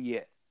to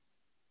Inquiet.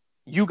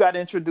 You got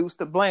introduced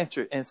to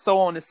Blanchard, and so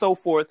on and so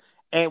forth.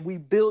 And we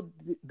built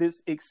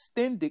this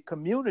extended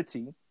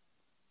community.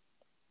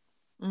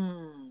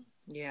 To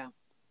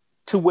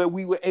where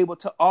we were able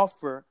to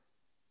offer,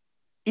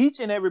 each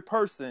and every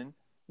person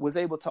was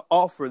able to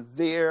offer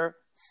their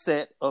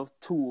set of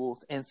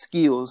tools and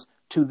skills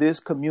to this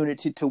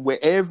community to where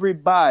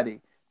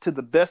everybody, to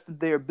the best of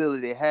their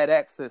ability, had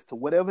access to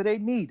whatever they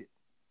needed.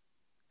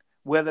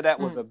 Whether that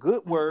was a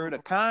good word, a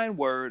kind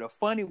word, a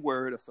funny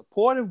word, a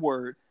supportive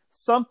word,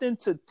 something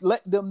to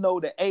let them know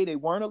that, A, they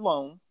weren't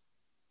alone,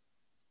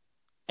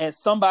 and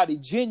somebody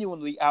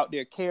genuinely out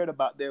there cared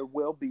about their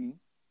well-being,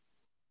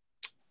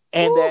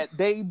 and that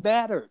they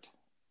mattered.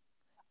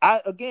 I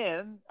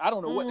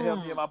don't know what the hell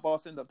me and my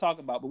boss ended up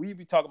talking about, but we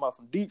be talking about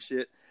some deep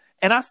shit.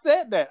 And I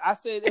said that. I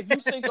said, if you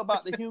think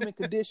about the human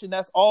condition,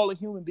 that's all a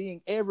human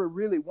being ever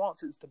really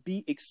wants, is to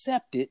be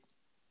accepted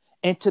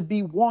and to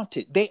be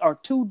wanted. They are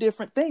two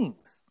different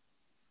things.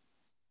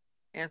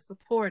 And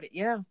support it.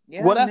 Yeah.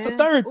 Well, that's man.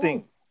 the third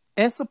thing.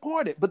 And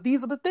support it. But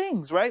these are the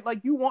things, right?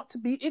 Like, you want to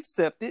be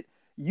accepted,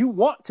 you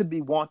want to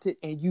be wanted,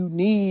 and you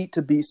need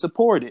to be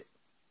supported.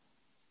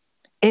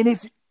 And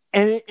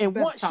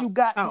once you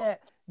got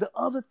that, the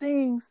other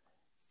things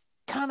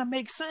kind of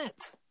make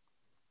sense.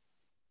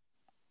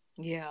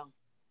 Yeah.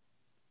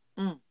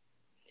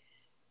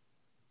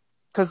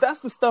 Because that's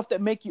the stuff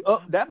that make you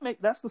up.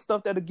 That's the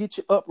stuff that'll get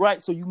you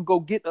upright, so you can go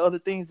get the other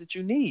things that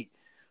you need.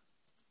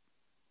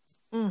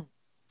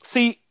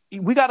 See,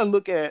 we got to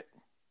look at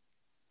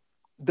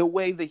the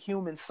way the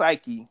human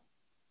psyche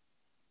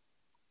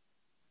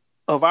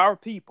of our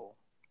people,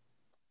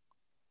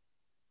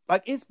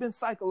 like, it's been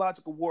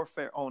psychological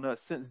warfare on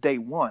us since day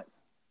one.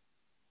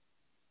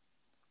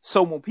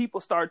 So when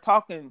people start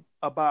talking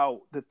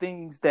about the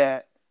things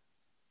that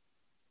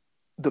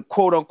the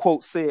quote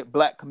unquote said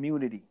Black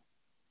community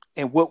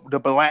and what the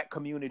Black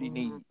community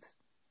needs,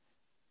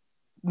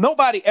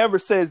 nobody ever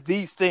says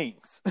these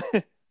things.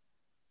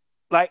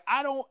 Like,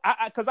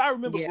 because I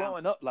remember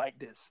growing up like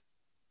this.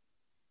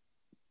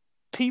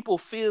 People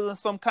feeling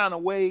some kind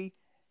of way,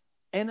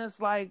 and it's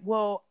like,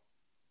 well,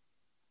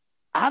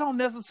 I don't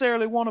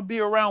necessarily want to be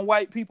around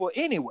white people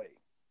anyway.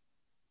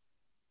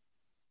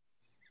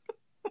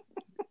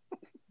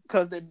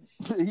 Because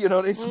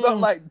they smell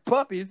like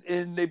puppies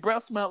and their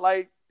breath smell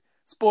like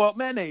spoiled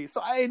mayonnaise.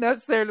 So I ain't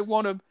necessarily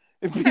want to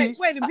be... Hey,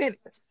 wait a minute.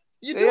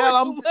 You do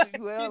I'm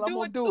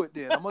going to do it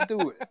then. I'm going to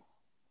do it.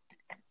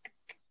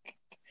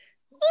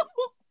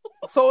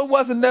 So it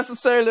wasn't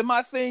necessarily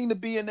my thing to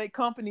be in their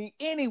company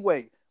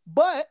anyway.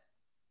 But,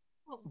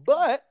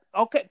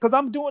 okay, because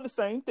I'm doing the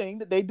same thing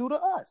that they do to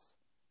us.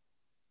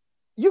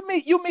 You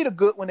meet a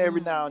good one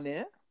every now and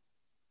then.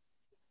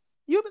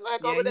 You be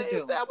like, over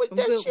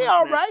there, she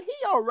all right. He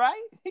all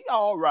right. He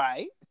all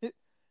right.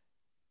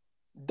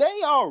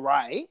 They all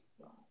right.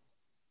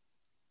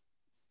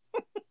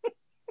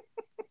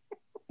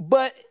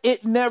 But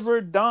it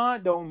never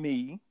dawned on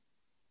me,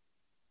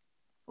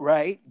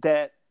 right,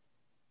 that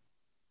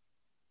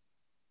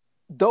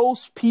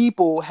those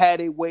people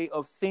had a way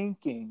of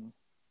thinking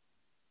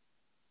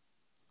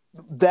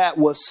that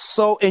was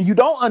so, and you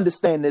don't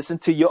understand this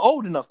until you're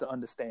old enough to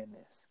understand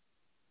this.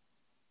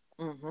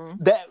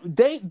 That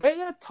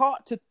they are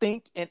taught to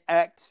think and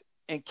act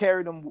and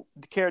carry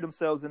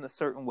themselves in a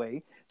certain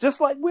way, just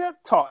like we're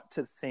taught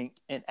to think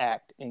and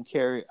act and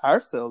carry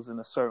ourselves in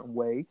a certain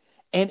way.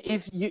 And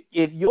if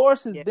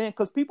yours has been,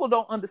 because people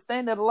don't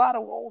understand that a lot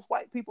of those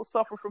white people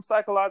suffer from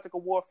psychological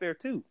warfare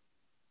too.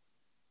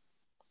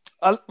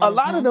 A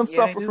lot of them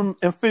suffer from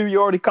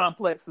inferiority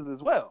complexes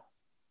as well.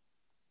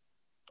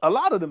 A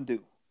lot of them do.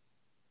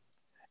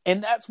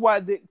 And that's why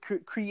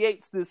that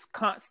creates this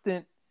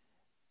constant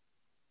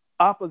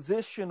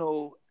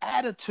oppositional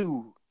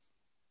attitude.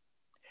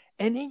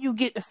 And then you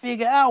get to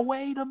figure out,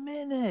 wait a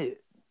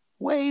minute.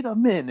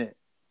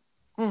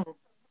 And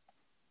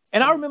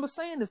I remember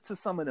saying this to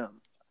some of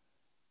them.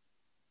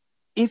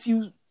 If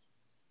you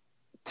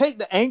take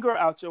the anger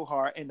out your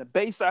heart and the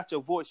bass out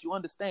your voice, you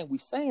understand we're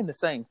saying the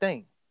same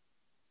thing.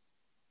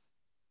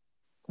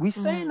 We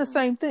saying the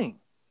same thing.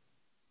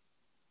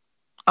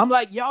 I'm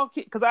like, y'all,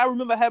 because I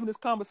remember having this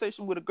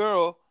conversation with a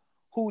girl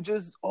who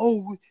just,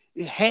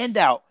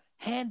 handout.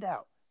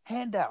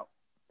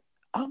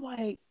 I'm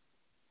like,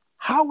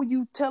 how are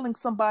you telling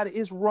somebody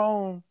it's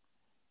wrong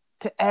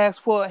to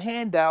ask for a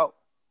handout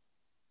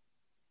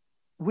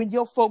when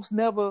your folks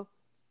never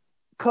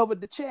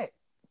covered the check?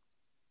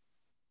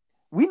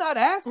 We're not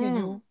asking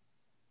you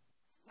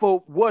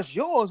for what's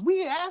yours.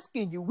 We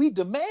asking you, we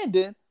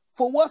demanding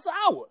for what's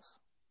ours.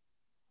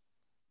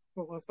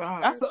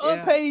 That's an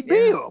unpaid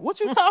bill. What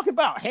you talking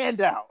about?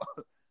 Handout.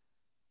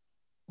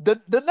 The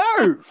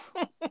nerve.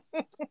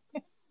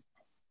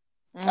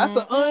 That's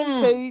an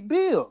unpaid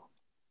bill.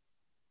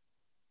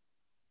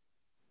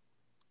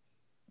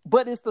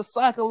 But it's the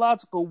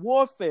psychological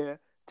warfare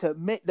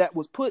that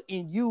was put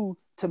in you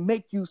to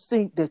make you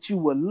think that you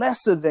were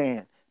lesser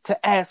than,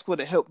 to ask for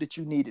the help that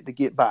you needed to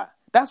get by.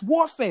 That's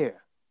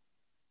warfare.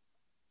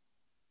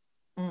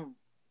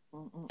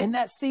 And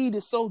that seed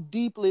is so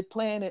deeply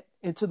planted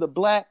into the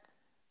Black,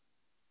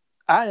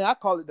 I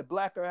call it the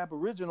Black or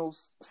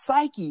Aboriginals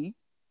psyche,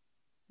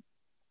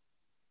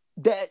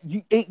 that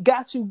it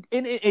got you,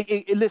 and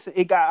listen,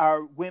 it got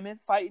our women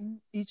fighting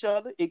each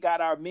other, it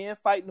got our men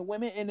fighting the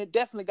women, and it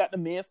definitely got the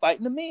men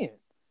fighting the men.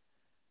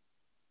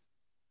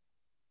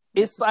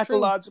 It's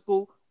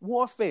psychological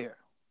warfare.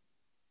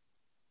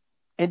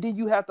 And then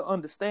you have to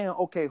understand,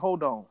 okay,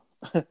 hold on.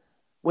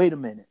 Wait a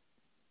minute.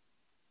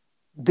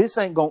 This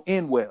ain't going to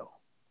end well.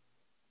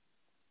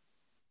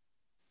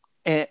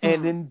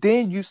 And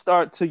then you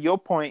start, to your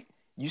point,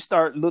 you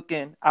start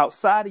looking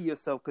outside of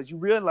yourself because you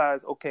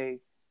realize, okay,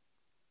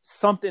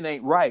 something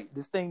ain't right.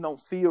 This thing don't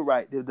feel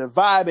right. The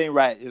vibe ain't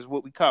right is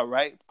what we call,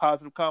 right?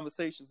 Positive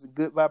conversations and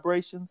good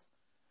vibrations.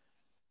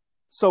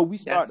 So we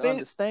start to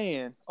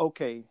understand,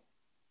 okay,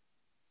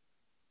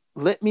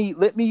 let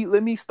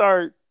me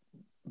start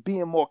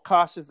being more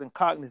cautious and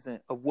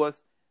cognizant of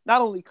what's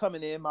not only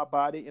coming in my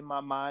body, in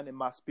my mind, in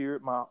my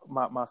spirit,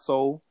 my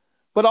soul,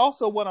 but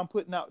also what I'm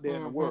putting out there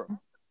in the world.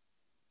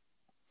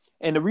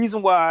 And the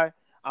reason why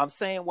I'm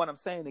saying what I'm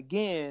saying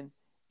again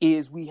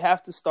is we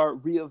have to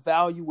start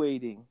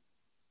reevaluating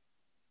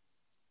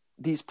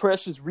these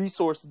precious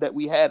resources that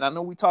we had. I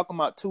know we're talking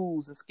about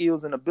tools and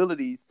skills and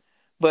abilities,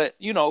 but,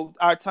 you know,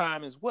 our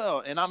time as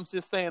well. And I'm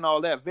just saying all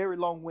that very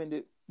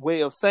long-winded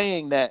way of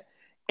saying that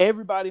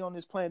everybody on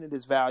this planet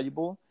is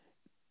valuable,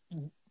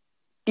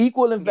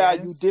 equal in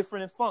value,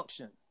 different in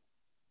function,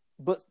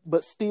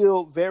 but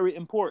still very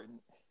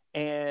important.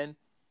 And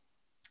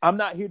I'm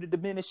not here to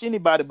diminish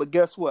anybody, but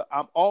guess what?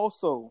 I'm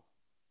also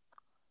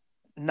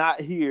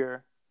not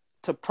here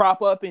to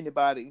prop up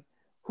anybody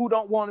who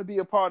don't want to be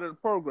a part of the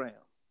program.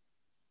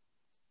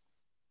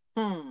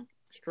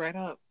 Straight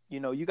up. You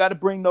know, you got to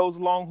bring those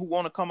along who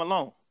want to come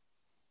along.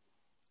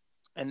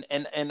 And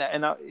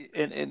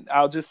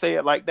I'll just say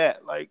it like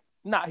that. Like,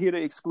 not here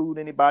to exclude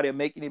anybody or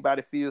make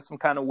anybody feel some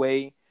kind of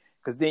way.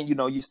 Because then, you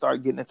know, you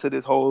start getting into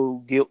this whole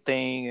guilt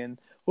thing and,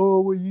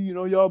 oh, well, you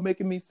know, y'all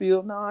making me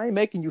feel. No, I ain't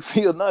making you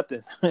feel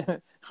nothing.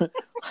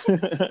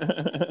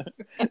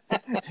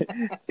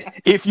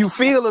 If you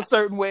feel a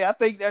certain way, I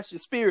think that's your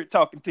spirit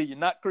talking to you,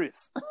 not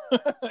Chris.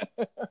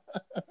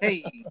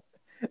 Hey,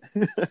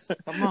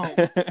 come on,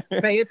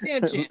 pay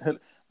attention.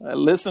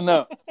 Listen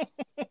up.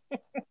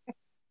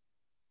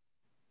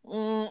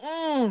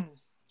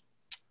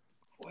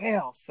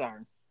 Well,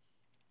 sir,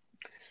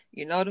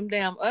 you know them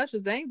damn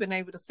ushers, they ain't been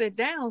able to sit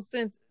down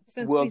since.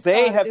 Well,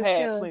 they have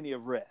had plenty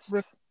of rest.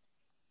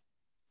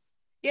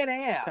 Yeah,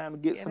 they have. It's time to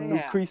get some new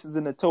creases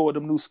in the toe of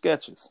them new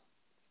sketches.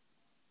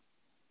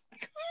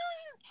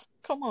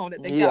 Come on,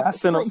 I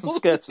sent them some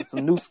sketches,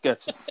 some new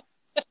sketches.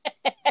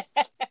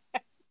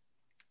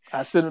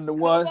 I sent them the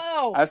one.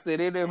 I said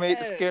they done made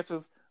the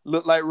sketches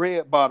look like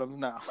red bottoms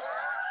now.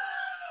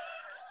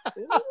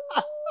 Woo.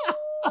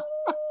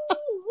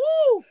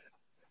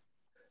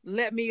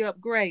 Let me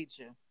upgrade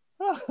you.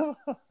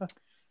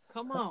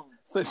 Come on.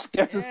 So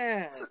sketches,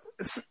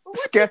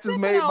 sketches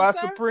made by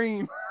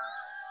Supreme.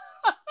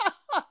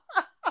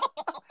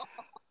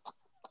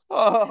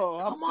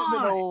 I'm sipping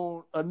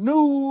on a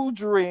new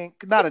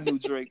drink. Not a new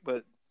drink,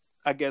 but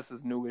I guess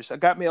it's newish. I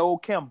got me an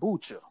old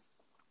kombucha.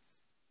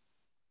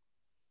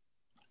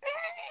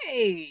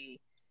 Hey,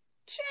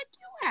 check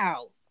you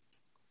out.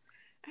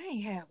 I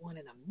ain't had one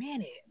in a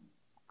minute.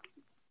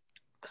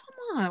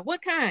 Come on,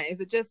 what kind? Is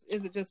it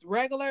just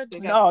regular?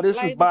 No,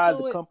 this is by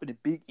the company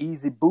Big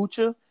Easy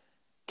Bucha.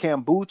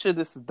 Kombucha.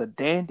 This is the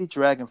Dandy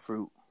Dragon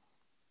Fruit.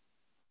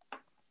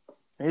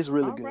 It's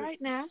really good. All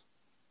right now.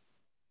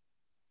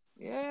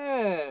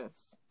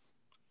 Yes.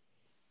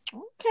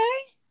 Okay.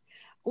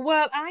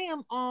 Well, I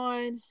am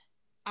on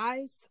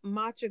iced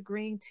matcha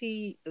green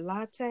tea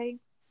latte.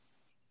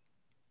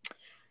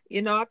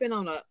 You know, I've been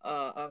on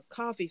a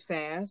coffee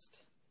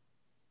fast.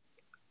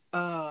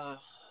 Oh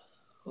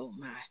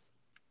my.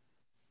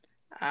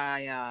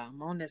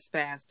 I'm on this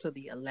fast till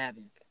the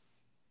 11th.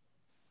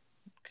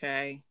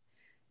 Okay.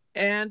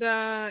 And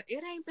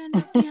it ain't been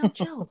no damn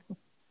joke.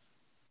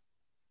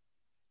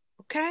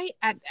 Okay.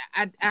 I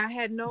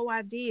had no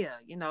idea.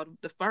 You know,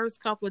 the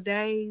first couple of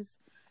days,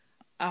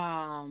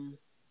 I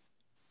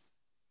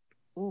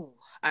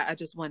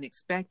just wasn't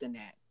expecting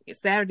that.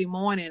 Saturday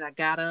morning, I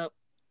got up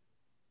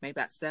maybe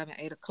about 7,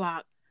 8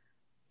 o'clock.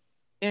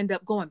 End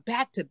up going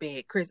back to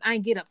bed, Chris. I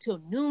ain't get up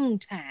till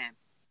noontime.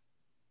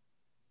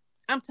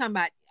 I'm talking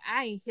about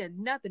I ain't hear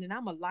nothing, and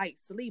I'm a light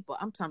sleeper.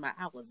 I'm talking about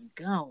I was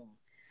gone.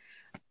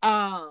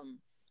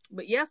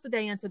 But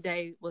yesterday and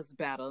today was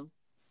better,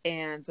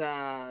 and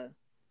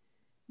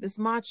this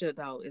matcha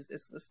though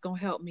it's gonna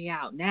help me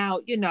out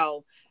now. You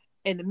know,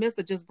 and the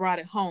mister just brought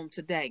it home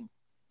today,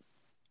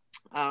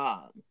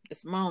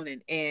 this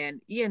morning,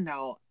 and you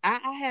know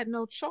I had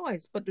no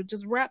choice but to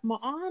just wrap my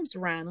arms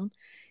around him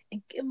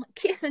and give him a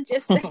kiss and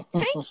just say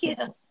thank you.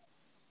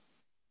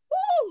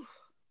 Woo!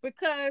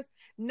 Because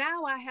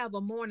now I have a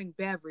morning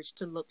beverage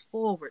to look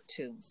forward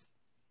to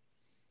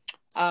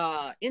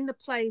in the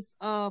place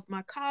of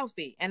my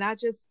coffee. And I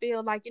just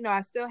feel like, you know,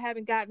 I still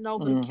haven't gotten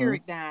over the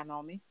Keurig dying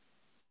on me.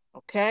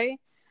 Okay.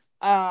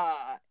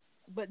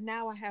 But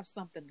now I have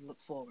something to look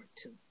forward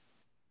to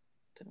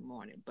the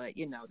morning. But,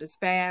 you know, this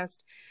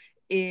fast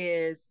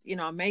is, you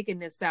know, I'm making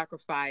this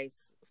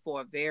sacrifice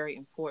for a very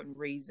important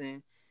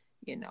reason.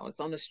 You know, it's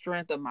on the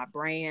strength of my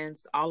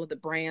brands, all of the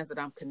brands that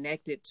I'm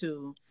connected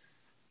to.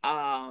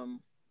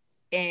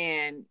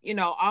 And, you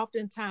know,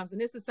 oftentimes,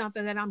 and this is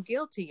something that I'm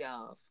guilty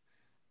of,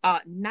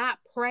 not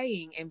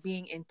praying and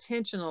being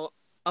intentional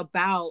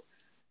about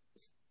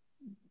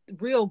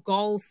real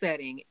goal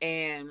setting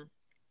and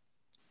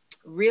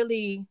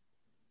really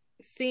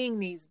seeing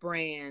these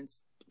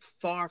brands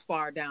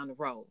far down the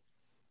road.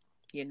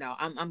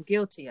 I'm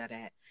guilty of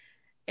that.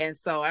 And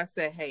so I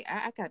said, hey,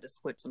 I got to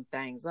switch some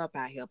things up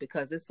out here,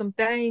 because it's some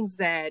things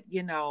that,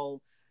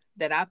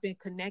 that I've been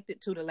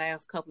connected to the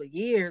last couple of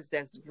years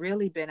that's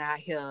really been out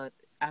here.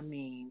 I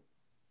mean,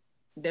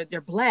 they're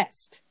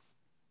blessed.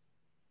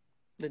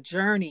 The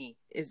journey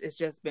is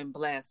just been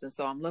blessed. And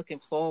so I'm looking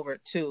forward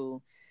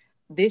to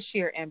this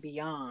year and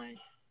beyond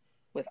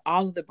with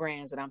all of the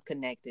brands that I'm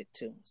connected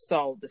to.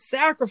 So the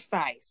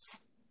sacrifice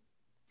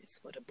is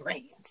for the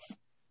brands.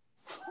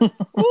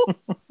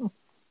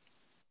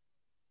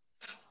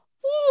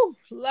 Woo,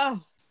 Lord.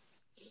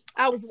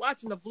 I was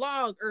watching a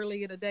vlog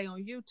earlier today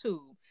on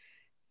YouTube,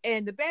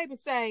 and the baby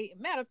say,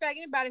 matter of fact,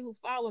 anybody who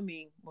follow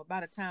me, well, by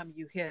the time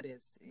you hear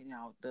this,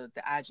 the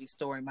IG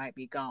story might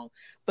be gone.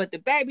 But the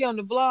baby on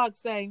the vlog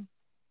say,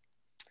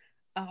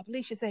 I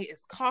believe she say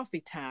it's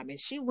coffee time, and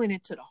she went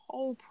into the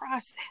whole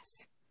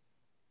process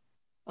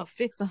of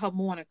fixing her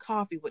morning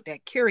coffee with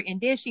that Keurig,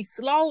 and then she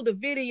slowed the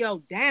video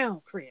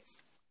down, Chris,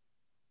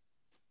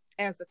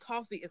 as the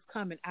coffee is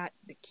coming out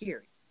the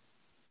Keurig.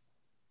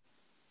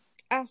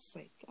 I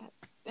say, God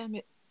damn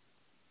it.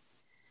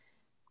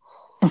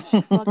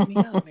 She fucked me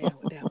up, man,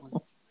 with that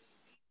one.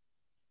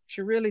 She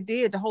really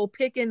did. The whole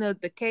picking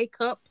of the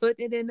K-cup,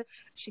 putting it in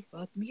she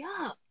fucked me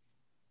up.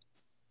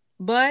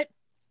 But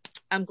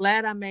I'm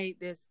glad I made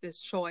this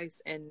choice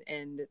and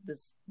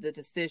the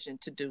decision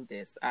to do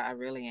this. I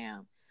really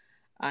am.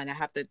 And I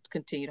have to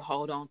continue to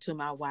hold on to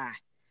my why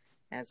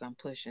as I'm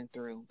pushing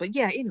through. But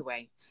yeah,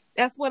 anyway,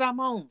 that's what I'm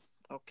on.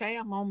 Okay,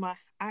 I'm on my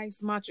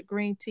iced matcha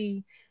green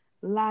tea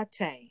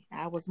latte.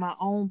 I was my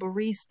own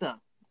barista.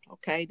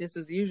 Okay, this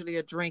is usually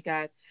a drink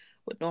I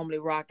would normally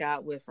rock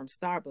out with from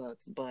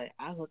Starbucks, but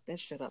I hooked that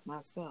shit up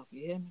myself.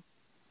 You hear me?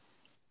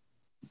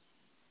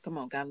 Come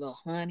on, got a little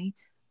honey,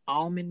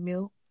 almond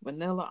milk,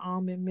 vanilla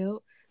almond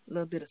milk, a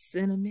little bit of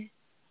cinnamon.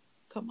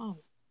 Come on,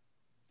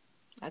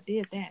 I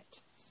did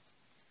that.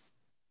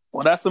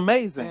 Well, that's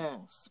amazing.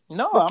 Yes.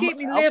 No, Well, keep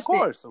me lifted. Of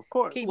course.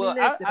 Keep well,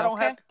 me lifted, I don't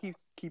okay? have to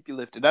keep you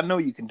lifted. I know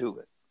you can do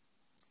it.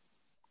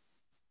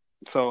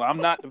 So I'm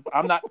not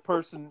the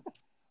person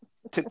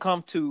to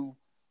come to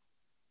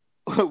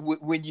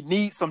when you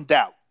need some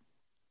doubt,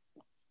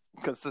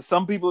 because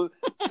some people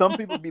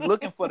be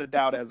looking for the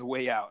doubt as a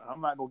way out.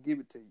 I'm not gonna give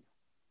it to you.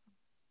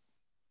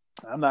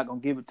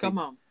 Come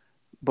on.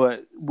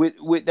 But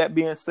with that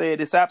being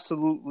said, it's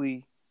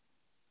absolutely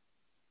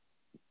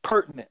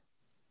pertinent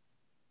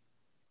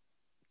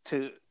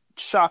to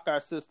shock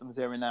our systems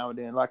every now and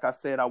then. Like I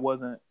said, I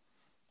wasn't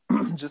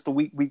just a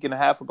week and a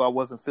half ago. I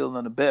wasn't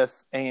feeling the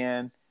best,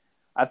 and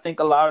I think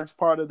a large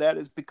part of that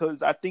is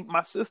because I think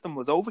my system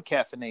was over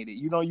caffeinated.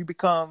 You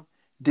become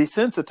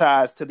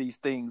desensitized to these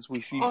things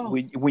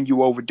when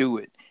you overdo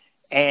it,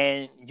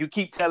 and you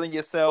keep telling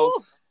yourself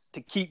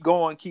to keep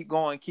going,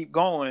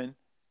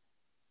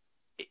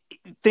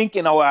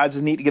 thinking, "Oh, I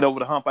just need to get over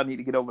the hump. I need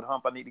to get over the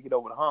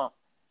hump,"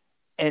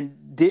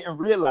 and didn't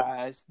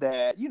realize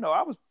that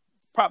I was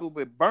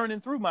probably burning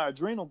through my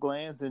adrenal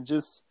glands and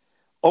just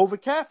over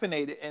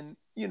caffeinated, and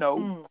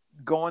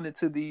going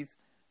into these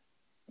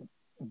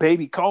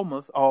baby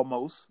comas,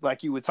 almost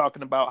like you were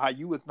talking about how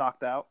you was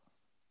knocked out.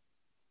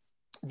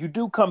 You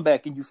do come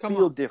back and you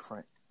feel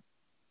different.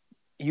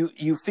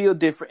 You feel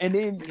different, and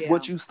then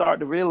what you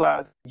start to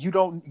realize, you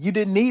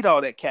didn't need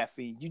all that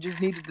caffeine. You just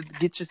needed to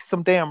get you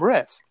some damn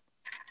rest.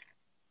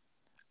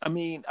 I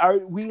mean,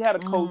 we had a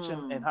coach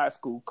in high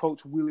school,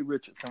 Coach Willie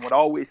Richardson, would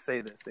always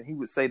say this, and he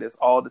would say this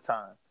all the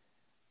time: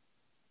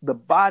 the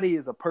body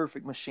is a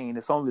perfect machine.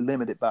 It's only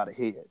limited by the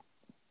head.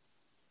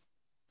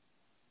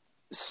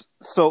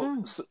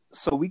 So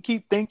we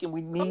keep thinking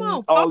we need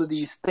all of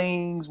these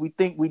things. We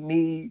think we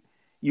need,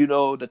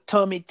 the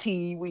tummy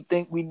tea. We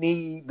think we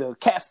need the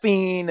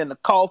caffeine and the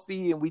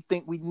coffee, and we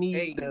think we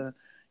need the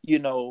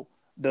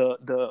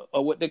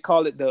what they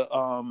call it,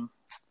 the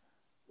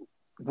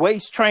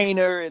waist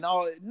trainer and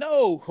all.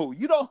 No,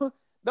 you don't,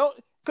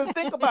 because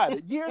think about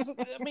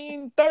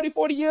it. 30,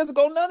 40 years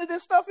ago, none of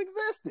this stuff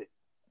existed.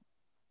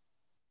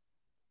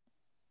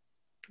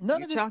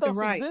 None of this stuff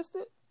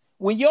existed.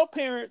 When your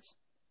parents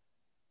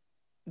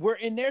were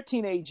in their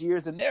teenage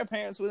years and their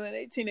parents were in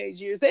their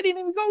teenage years, they didn't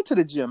even go to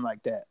the gym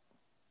like that.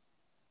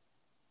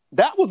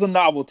 That was a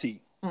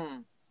novelty.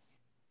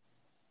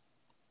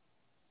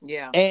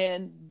 Yeah.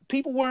 And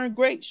people were in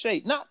great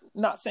shape.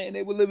 Not saying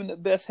they were living the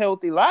best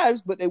healthy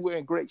lives, but they were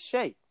in great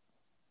shape.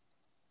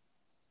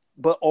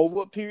 But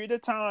over a period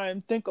of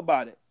time, think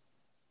about it.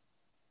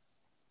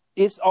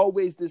 It's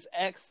always this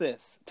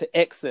access to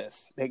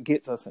excess that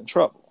gets us in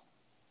trouble.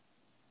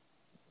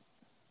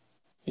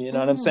 You know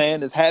what I'm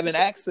saying? It's having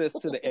access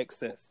to the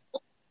excess.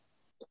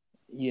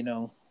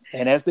 And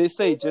as they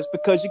say, just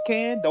because you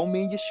can, don't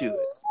mean you should.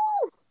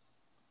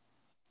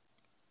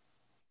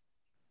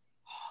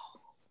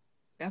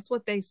 That's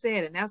what they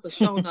said, and that's a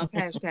show enough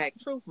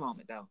 #truth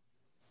moment, though.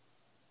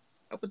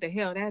 What the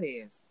hell that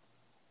is?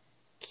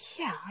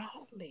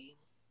 Golly.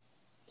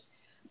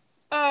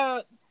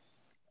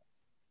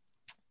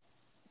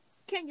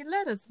 Can you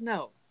let us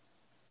know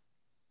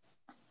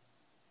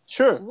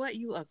Sure. what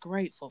you are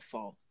grateful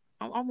for?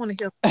 I want to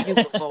hear from you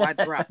before I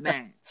drop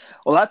mine.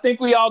 Well, I think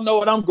we all know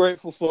what I'm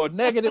grateful for.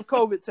 Negative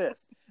COVID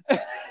test.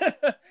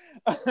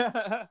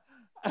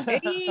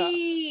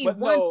 Hey, But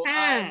one no,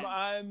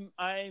 time.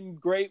 I'm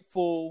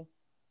grateful,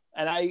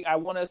 and I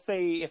want to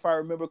say, if I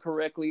remember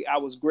correctly, I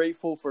was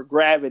grateful for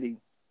gravity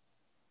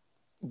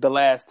the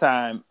last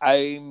time.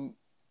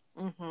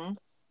 Mm-hmm.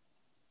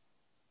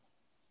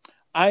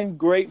 I'm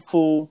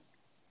grateful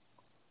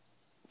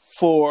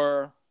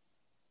for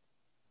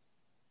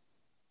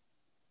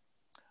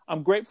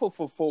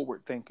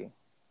forward thinking.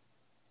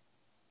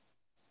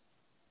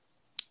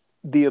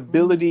 The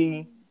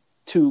ability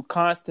to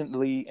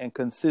constantly and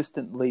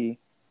consistently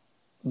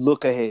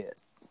look ahead.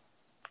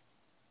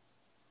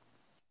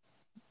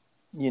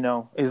 You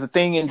know, there's a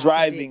thing in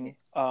driving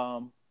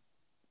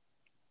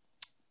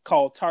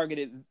called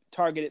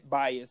targeted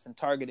bias and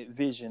targeted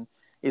vision.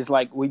 Is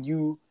like when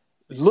you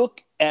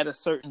look at a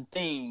certain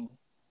thing,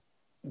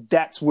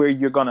 that's where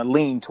you're going to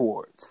lean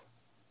towards.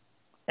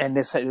 And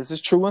this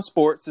is true in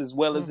sports as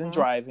well as in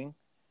driving.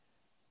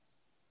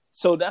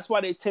 So that's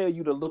why they tell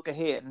you to look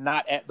ahead,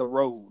 not at the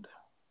road.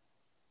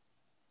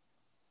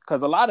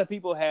 Because a lot of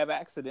people have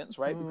accidents,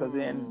 right? Because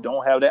they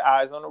don't have their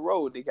eyes on the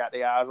road. They got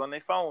their eyes on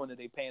their phone and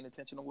they're paying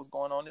attention to what's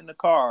going on in the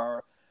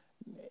car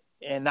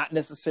and not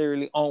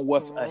necessarily on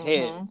what's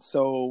ahead.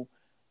 So,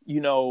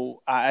 you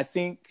know, I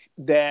think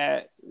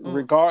that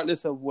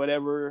regardless of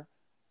whatever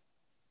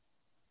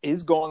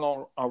is going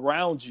on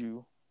around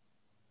you,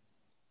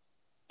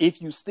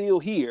 if you still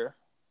here,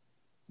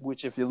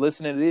 which if you're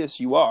listening to this,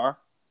 you are,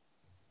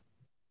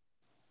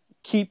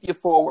 keep your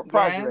forward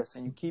progress.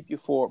 And you keep your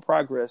forward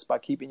progress by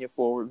keeping your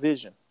forward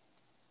vision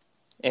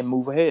and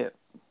move ahead.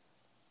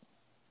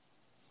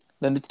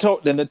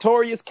 The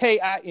notorious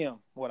KIM,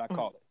 what I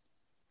call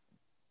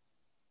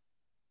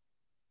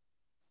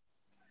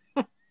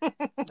it.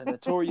 The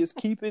notorious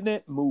keeping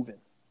it moving.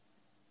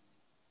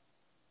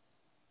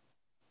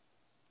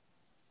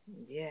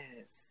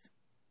 Yes.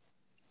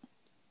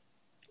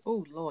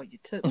 Oh Lord, you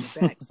took me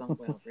back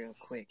somewhere real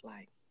quick.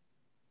 Like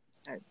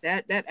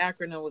that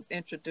acronym was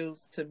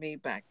introduced to me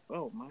back.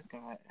 Oh my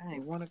God, I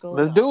ain't want to go.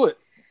 Let's do it.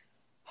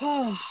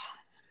 Oh,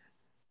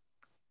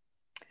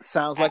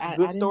 sounds like a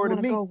good story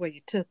to me. Go where you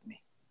took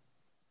me.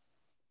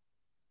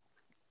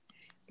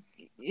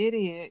 It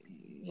is,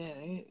 yeah,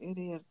 it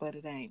is, but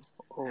it ain't.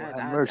 Oh, have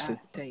mercy.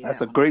 That's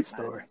a great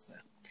story.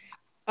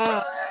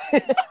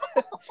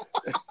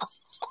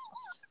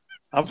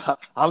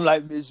 I'm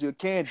like Monsieur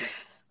Candy.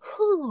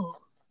 Whew.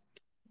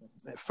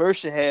 At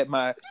first you had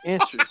my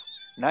interest.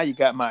 Now you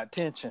got my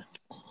attention.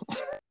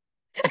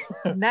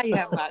 Now you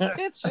have my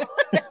attention.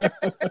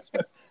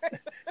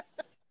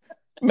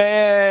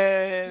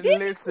 Man,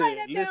 listen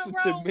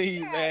to me,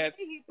 man.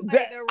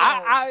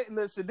 I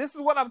listen. This is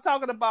what I'm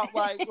talking about.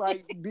 Like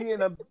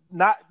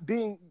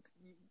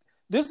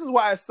This is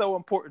why it's so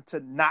important to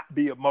not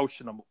be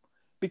emotional,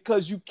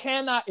 because you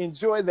cannot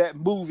enjoy that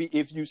movie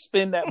if you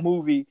spend that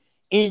movie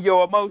in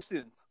your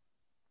emotions.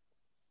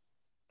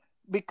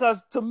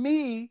 Because to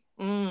me,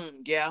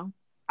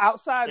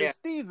 outside of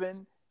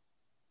Steven,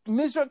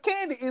 Mr.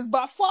 Candy is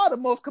by far the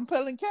most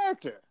compelling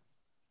character.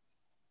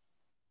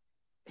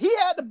 He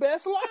had the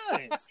best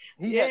lines.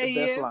 He had the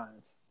best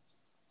lines.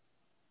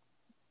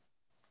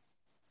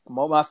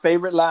 My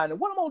favorite line.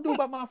 What am I gonna do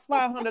about my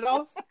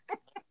 $500?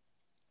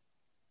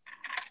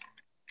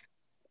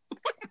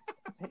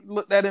 He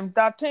looked at him,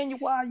 D'Artagnan,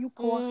 why you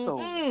poor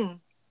soul?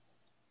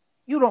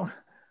 You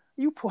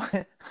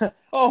poor.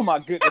 Oh my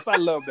goodness, I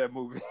love that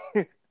movie.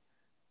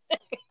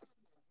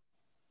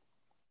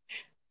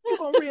 You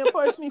gonna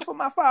reimburse me for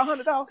my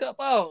 $500? Come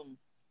on.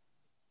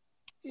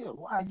 Yeah,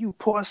 why you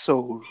poor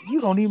soul?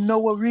 You don't even know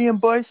what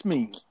reimburse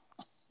means.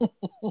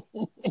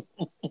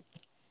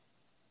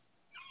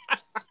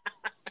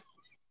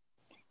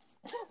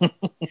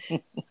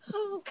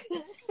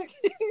 Okay.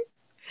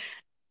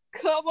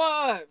 Come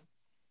on.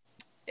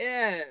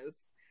 Yes.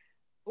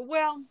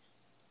 Well,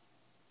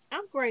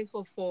 I'm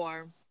grateful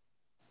for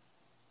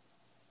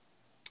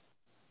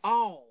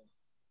all.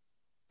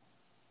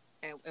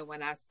 And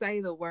when I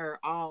say the word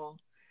all,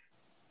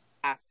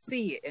 I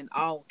see it in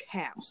all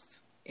caps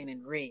and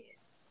in red.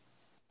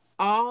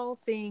 All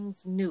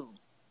things new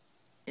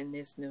in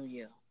this new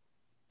year.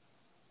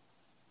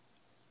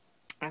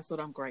 That's what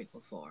I'm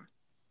grateful for.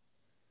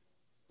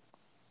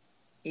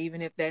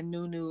 Even if that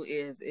new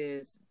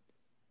is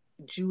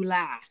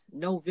July,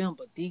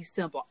 November,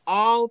 December,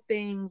 all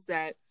things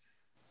that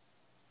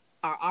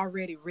are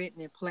already written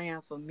and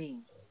planned for me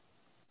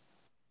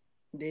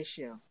this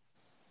year,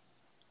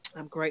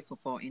 I'm grateful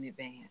for in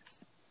advance.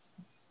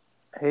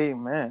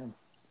 Amen.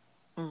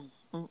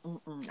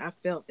 I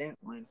felt that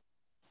one.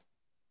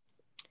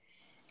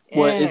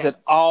 Well, is it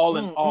all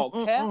in all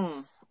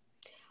caps?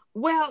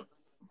 Well,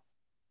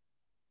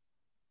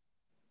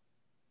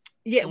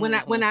 yeah.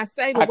 When I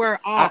say the word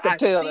all, I can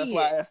tell. see that's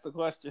why I asked the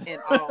question in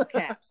all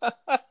caps.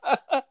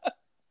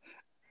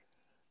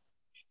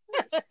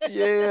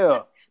 Yeah.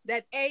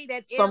 That A,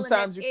 that L, and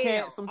Sometimes that you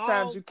can't. L.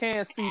 Sometimes all you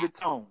can't see the caps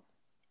tone.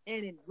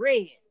 and in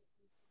red.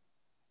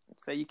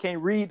 Say you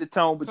can't read the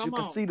tone, but you Come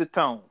can on. see the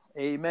tone.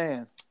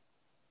 Amen.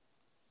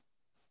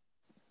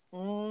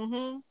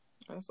 Mm-hmm.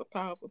 That's a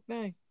powerful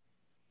thing.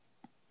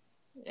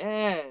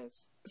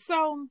 Yes.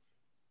 So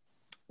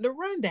the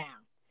rundown.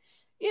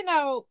 You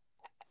know,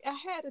 I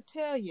had to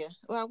tell you.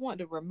 Well, I wanted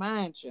to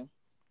remind you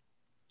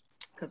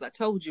because I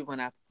told you when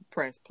I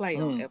pressed play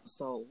on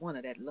episode 1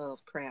 of that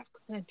Lovecraft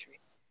Country.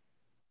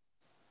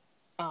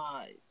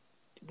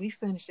 We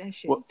finished that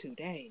shit in 2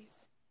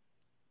 days.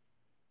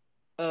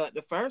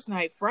 The first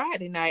night,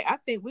 Friday night, I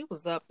think we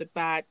was up to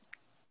about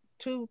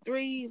 2,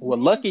 3. Well,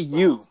 lucky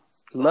you.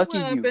 Lucky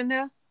Somewhere you. up in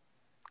there. I'm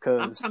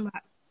Because talking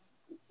about.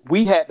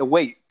 we had to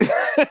wait.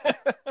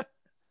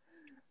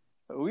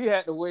 We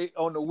had to wait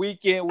on the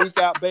week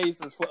out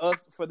basis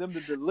for them to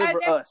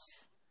deliver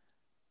us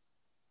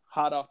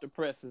hot off the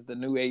presses the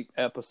new 8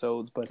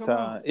 episodes. But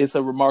it's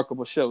a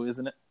remarkable show,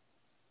 isn't it?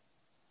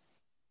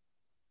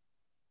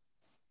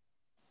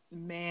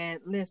 Man,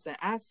 listen,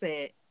 I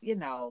said,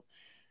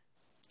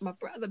 my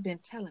brother been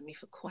telling me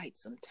for quite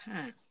some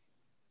time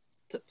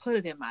to put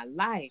it in my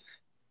life,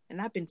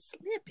 and I've been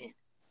slipping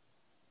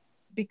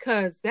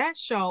because that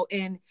show,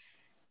 and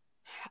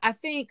I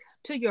think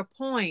to your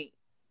point,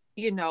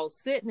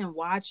 sitting and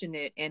watching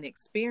it and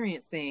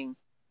experiencing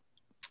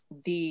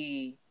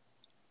the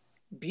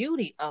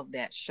beauty of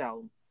that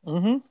show,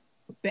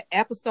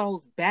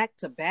 episodes back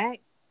to back,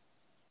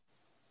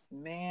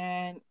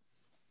 man,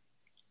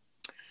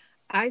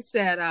 I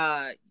said,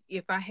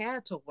 if I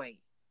had to wait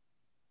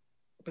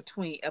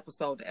between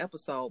episode to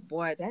episode,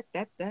 boy, that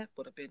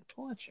would have been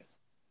torture.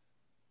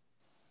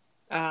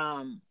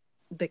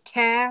 The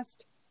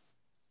cast,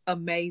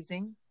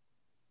 amazing.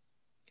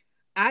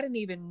 I didn't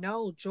even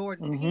know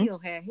Jordan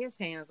Peele had his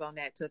hands on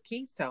that till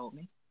Keith told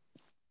me.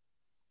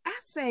 I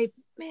say,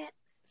 man,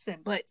 listen,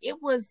 but it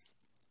was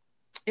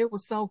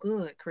so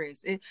good,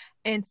 Chris.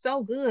 And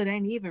so good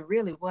ain't even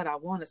really what I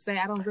want to say.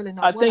 I don't really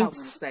know what I want to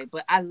say,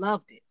 but I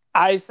loved it.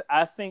 I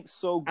think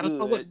so good. I don't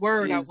know what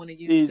word I want to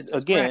use to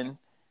describe again,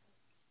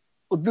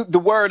 the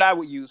word I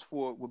would use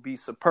for it would be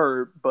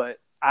superb, but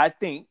I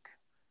think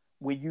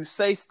when you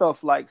say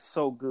stuff like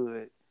so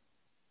good,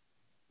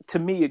 to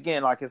me,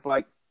 again, like it's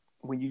like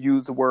when you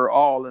use the word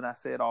all, and I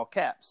said all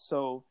caps.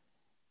 So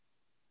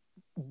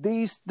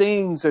these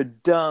things are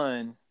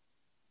done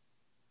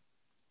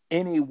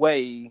in a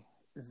way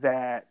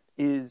that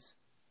is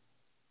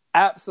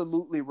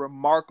absolutely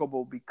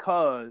remarkable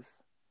because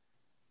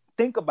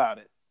think about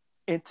it.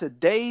 In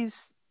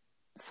today's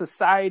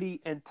society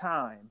and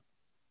time,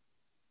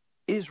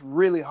 it's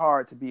really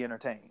hard to be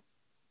entertained.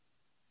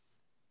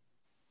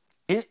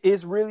 It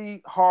is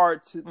really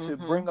hard to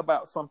bring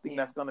about something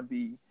that's going to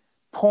be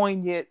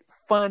poignant,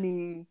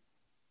 funny,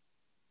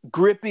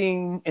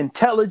 gripping,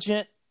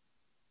 intelligent,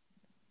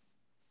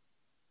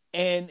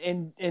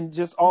 and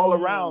just all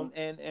around.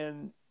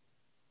 And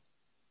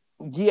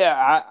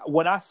yeah,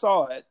 when I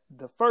saw it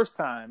the first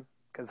time,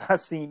 because I've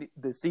seen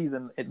the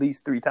season at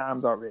least 3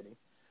 times already.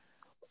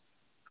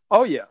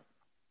 Oh yeah.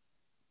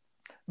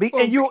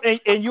 And you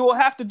will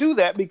have to do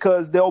that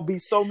because there'll be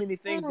so many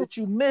things that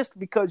you missed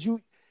because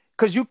you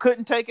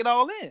couldn't take it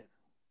all in.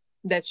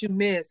 That you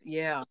missed,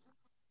 yeah.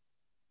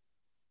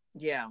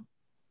 Yeah.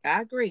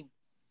 I agree.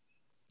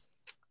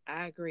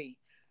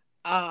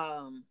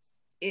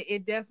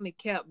 It definitely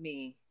kept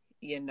me,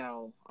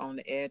 on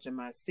the edge of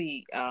my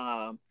seat.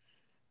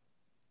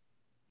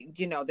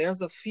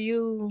 There's a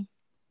few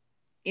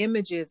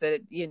images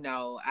that,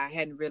 I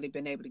hadn't really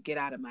been able to get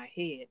out of my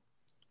head.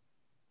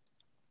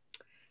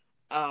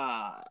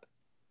 I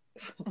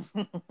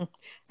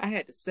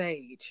had to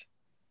sage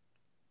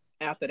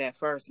after that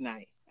first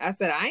night. I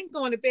said, I ain't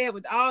going to bed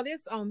with all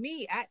this on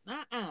me.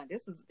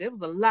 There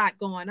was a lot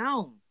going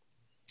on.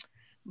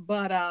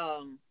 But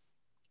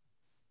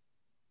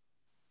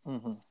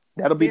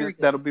that'll be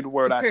the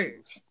word I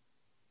choose.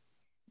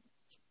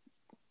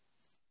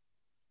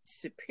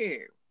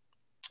 Superb.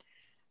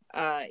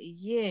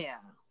 Yeah.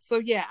 So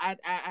yeah,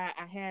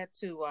 I had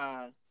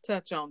to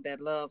touch on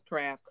that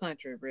Lovecraft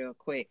Country real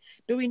quick.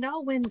 Do we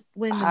know when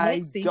the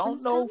next season? I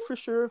don't know for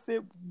sure if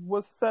it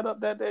was set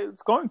up that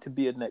it's going to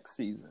be a next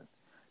season.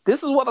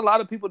 This is what a lot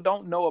of people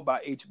don't know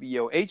about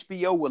HBO.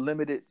 HBO will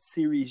limited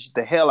series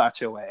the hell out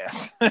your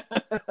ass.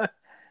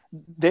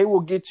 They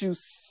will get you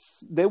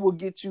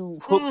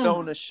hooked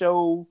on a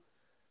show,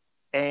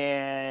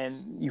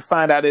 and you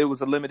find out it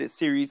was a limited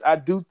series. I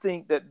do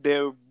think that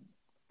there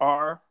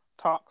are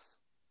talks.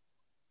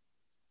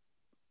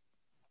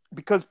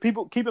 Because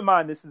people keep in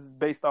mind, this is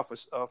based off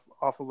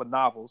of a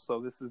novel, so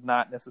this is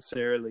not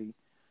necessarily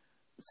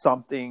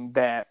something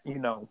that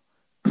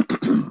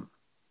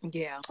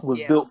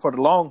was built for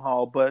the long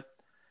haul. But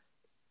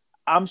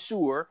I'm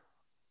sure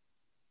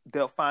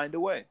they'll find a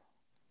way.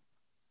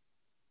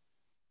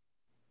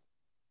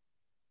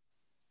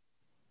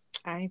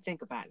 I didn't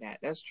think about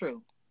that. That's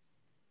true.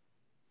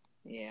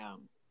 Yeah.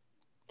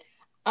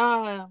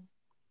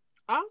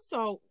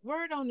 Also,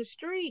 word on the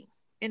street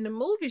in the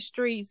movie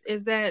streets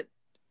is that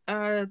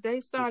They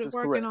This started is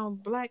working correct. on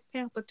Black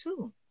Panther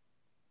 2.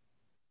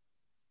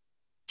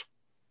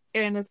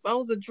 And it's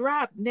supposed to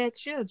drop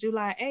next year,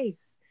 July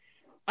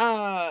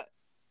 8th.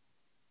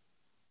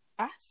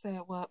 I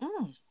said, well,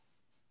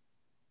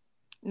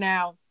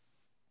 Now,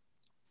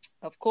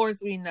 of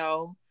course, we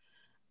know,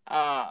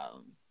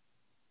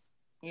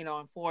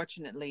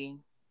 unfortunately,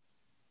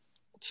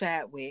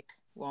 Chadwick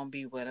won't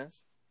be with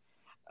us.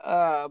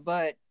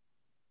 But,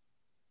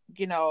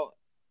 you know,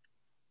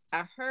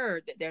 I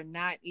heard that they're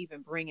not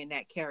even bringing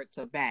that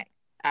character back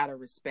out of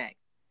respect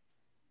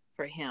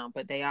for him,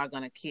 but they are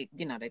going to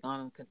they're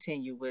going to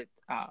continue with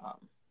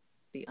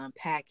the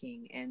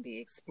unpacking and the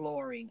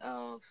exploring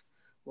of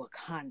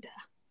Wakanda.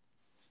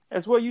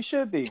 That's where you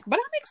should be. But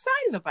I'm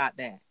excited about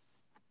that.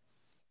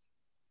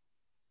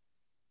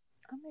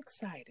 I'm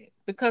excited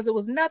because it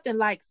was nothing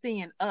like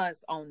seeing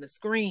us on the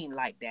screen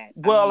like that.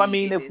 Well, I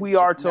mean, if we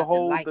are to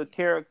hold like the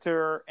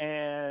character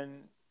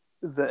and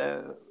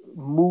the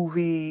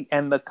movie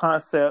and the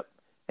concept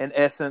and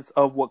essence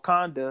of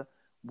Wakanda,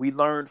 we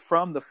learned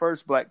from the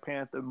first Black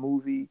Panther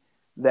movie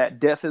that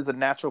death is a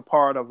natural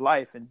part of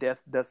life and death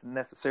doesn't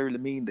necessarily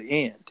mean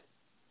the end.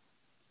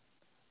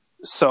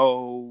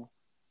 So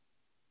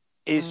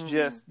it's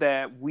just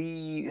that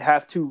we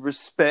have to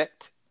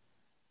respect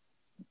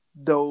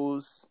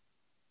those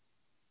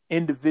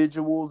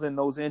individuals and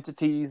those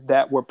entities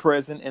that were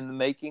present in the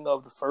making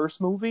of the first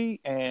movie.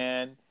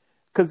 And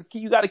because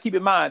you got to keep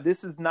in mind,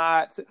 this is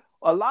not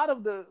a lot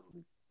of the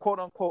quote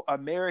unquote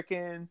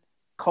American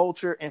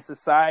culture and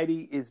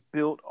society is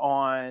built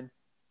on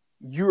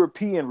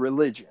European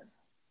religion,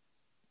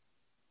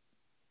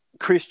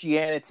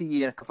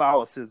 Christianity and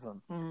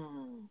Catholicism,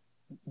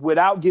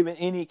 without giving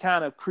any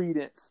kind of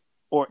credence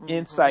or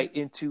insight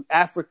into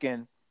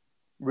African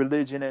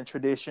religion and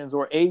traditions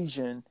or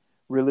Asian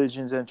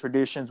religions and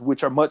traditions,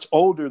 which are much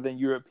older than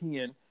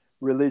European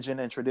religion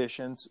and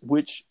traditions,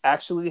 which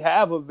actually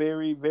have a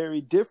very,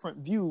 very different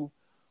view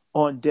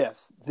on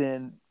death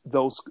than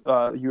those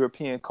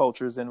European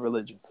cultures and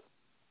religions.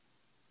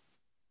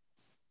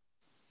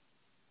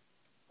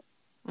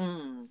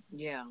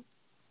 Yeah.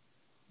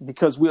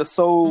 Because we are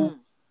so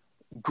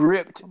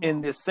gripped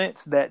in this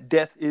sense that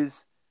death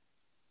is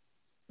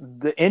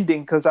the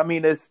ending. Because, I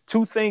mean, there's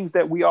two things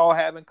that we all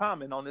have in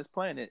common on this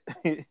planet.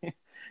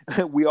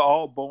 We are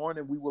all born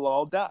and we will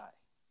all die.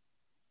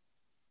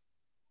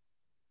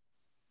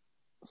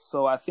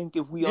 So I think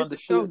if we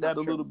understood that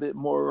a little bit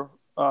more,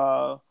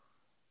 a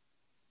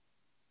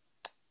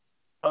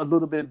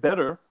little bit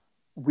better,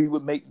 we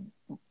would make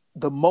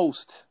the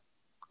most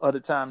of the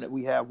time that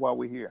we have while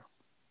we're here,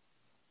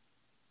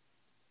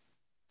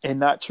 and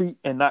not treat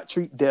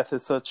death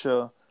as such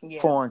a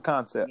foreign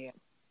concept. Yeah.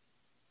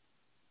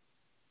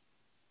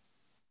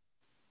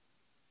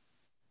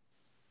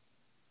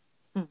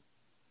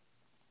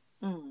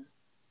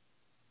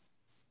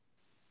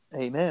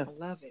 Amen. I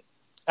love it.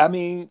 I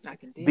mean,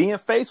 being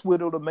faced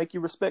with it will make you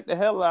respect the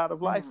hell out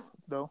of life,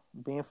 though.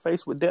 Being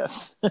faced with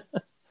death,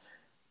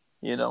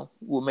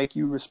 will make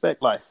you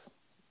respect life.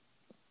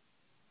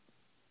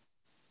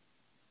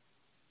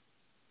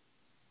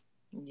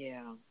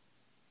 Yeah.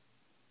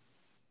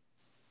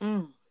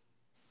 Had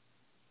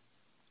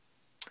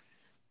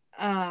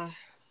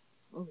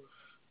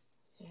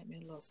me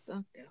a little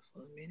stuck there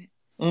for a minute.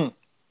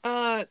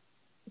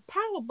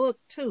 Power Book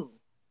 2,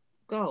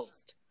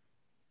 Ghost.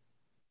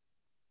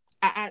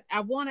 I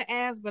want to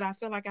ask, but I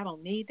feel like I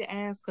don't need to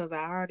ask because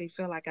I already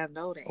feel like I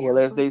know the answer. Well,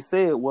 as they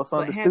said, what's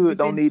understood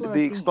don't need to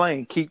be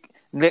explained. Keep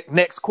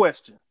next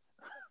question.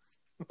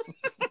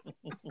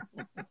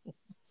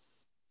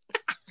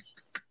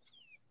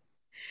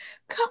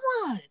 Come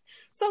on.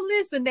 So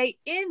listen, they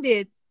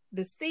ended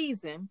the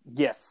season.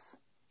 Yes.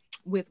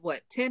 With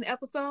what, 10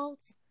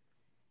 episodes?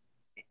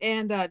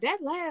 And that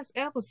last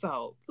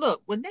episode,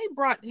 look, when they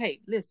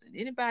hey, listen,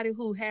 anybody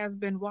who has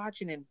been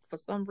watching and for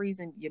some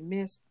reason you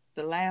missed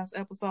the last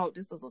episode,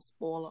 this is a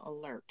spoiler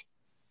alert.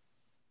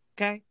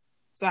 Okay?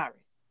 Sorry.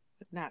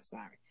 But not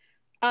sorry.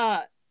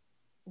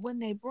 When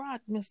they brought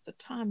Mr.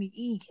 Tommy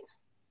Egan.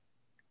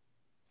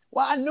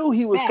 Well, I knew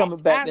he was coming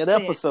back that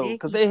episode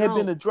because they had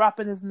been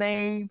dropping his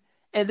name.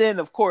 And then,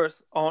 of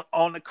course,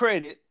 on the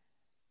credit,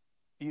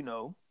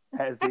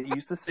 as they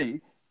used to see,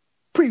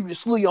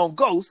 previously on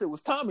Ghost, it was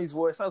Tommy's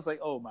voice. I was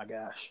like, oh my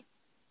gosh.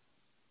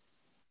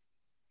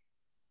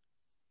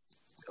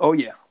 Oh,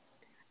 yeah.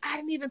 I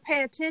didn't even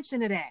pay attention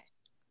to that.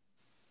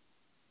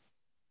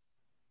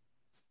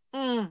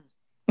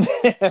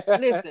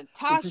 Listen,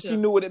 Tasha, she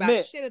knew what it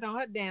meant. Shitted on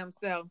her damn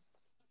self.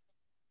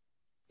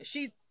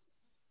 She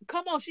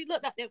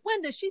looked out that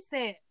window. She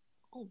said,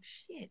 "Oh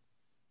shit,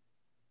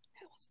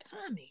 that was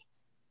Tommy."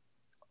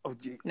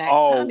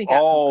 Tommy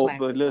got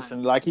but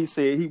listen, like he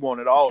said, he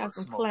wanted all the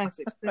some smoke.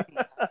 Classic things.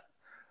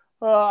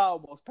 I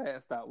almost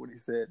passed out when he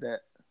said that.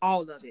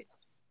 All of it.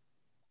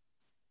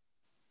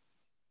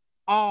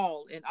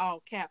 All in all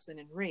caps and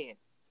in red.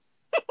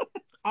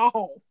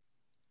 All.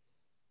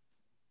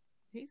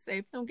 He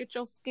said, "Don't get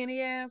your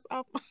skinny ass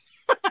off."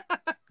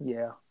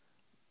 Yeah.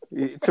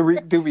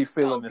 Tariq do be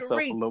feeling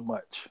himself a little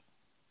much.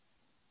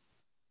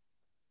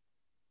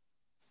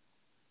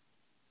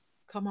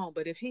 Come on,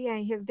 but if he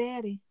ain't his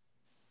daddy,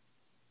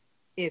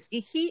 if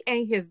he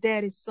ain't his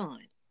daddy's son,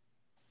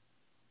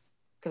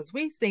 because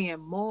we seeing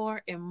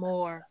more and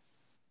more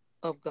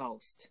of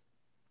Ghost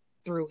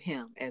through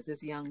him as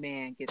this young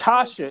man gets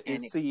Tasha older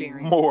and is seeing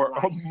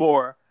experiences life.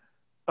 more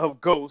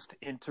of Ghost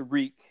in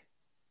Tariq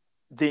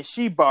than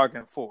she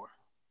bargained for.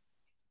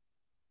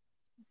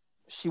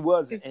 She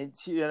wasn't, and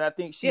I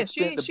think she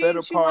spent the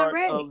better part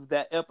of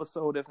that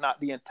episode, if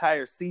not the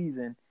entire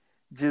season,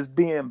 just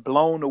being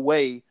blown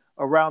away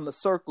around the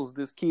circles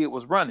this kid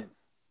was running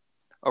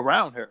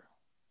around her.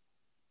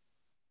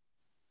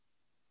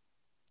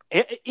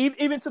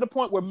 Even to the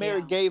point where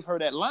Mary gave her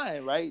that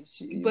line, right?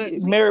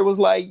 Mary was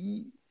like,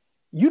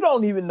 "You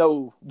don't even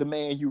know the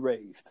man you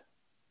raised.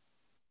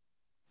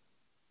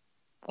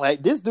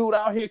 Like, this dude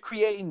out here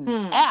creating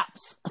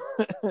apps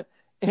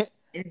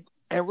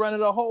and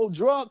running a whole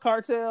drug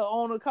cartel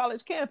on a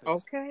college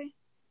campus." Okay.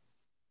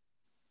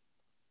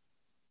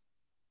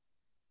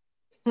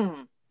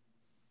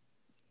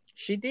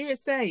 She did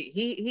say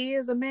he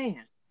is a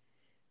man.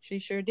 She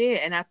sure did.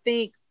 And I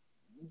think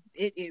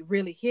it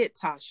really hit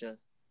Tasha.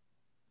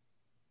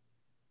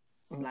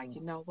 Like,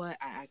 you know what?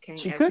 I can't,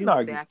 she as couldn't you would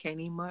argue. say, I can't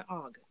even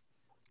argue.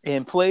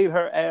 And played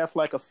her ass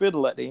like a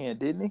fiddle at the end,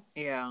 didn't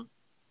he? Yeah.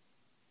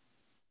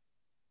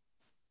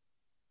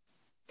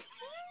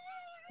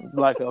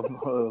 Like a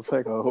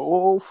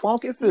old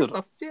funky fiddle.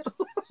 A fiddle.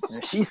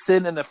 And she's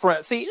sitting in the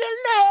front seat.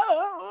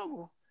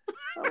 No.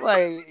 I'm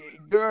like,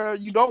 girl,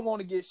 you don't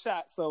want to get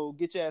shot, so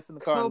get your ass in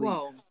the car and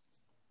leave.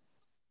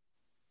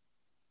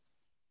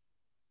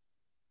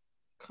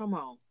 Come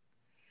on.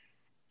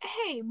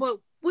 Hey, but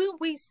will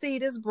we see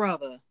this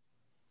brother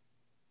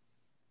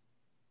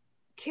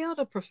kill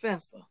the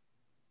professor?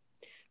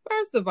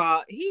 First of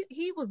all,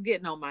 he was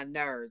getting on my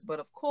nerves, but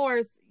of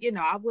course, you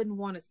know, I wouldn't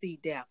want to see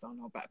death on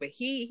nobody. But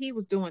he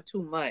was doing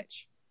too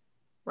much.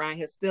 Right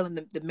here, stealing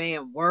the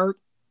man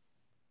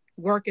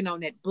working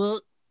on that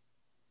book.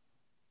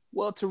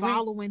 Well,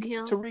 following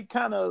him. Tariq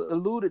kind of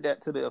alluded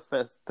that to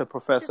the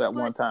professor at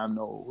one time,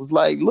 though. It was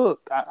like,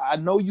 look, I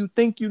know you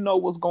think you know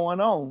what's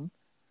going on,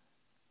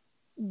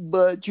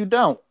 but you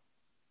don't.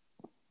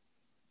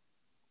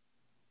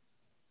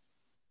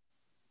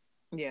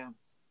 Yeah.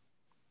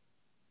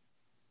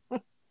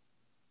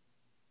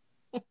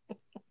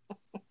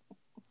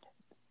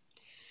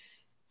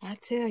 I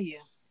tell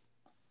you,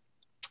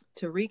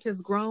 Tariq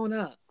has grown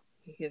up.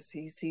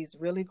 He's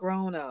really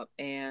grown up,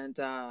 and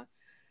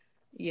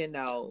you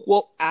know,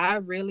 well, I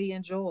really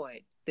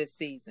enjoyed this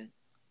season.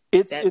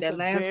 It's a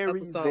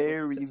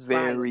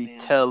very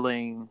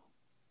telling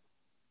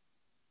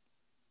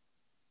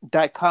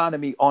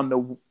dichotomy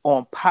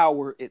on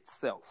power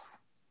itself.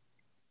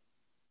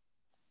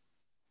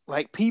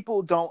 Like,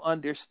 people don't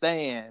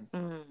understand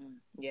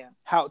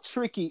how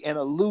tricky and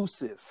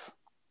elusive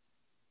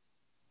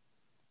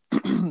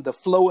the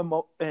flow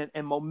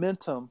and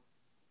momentum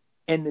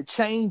and the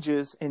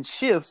changes and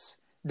shifts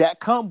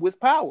that come with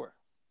power.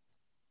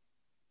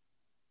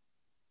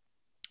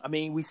 I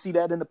mean, we see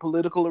that in the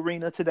political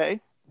arena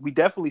today. We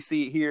definitely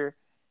see it here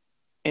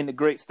in the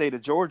great state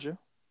of Georgia.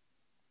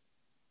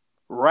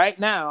 Right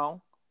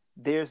now,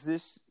 there's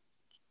this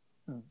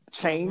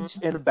change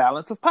in the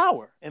balance of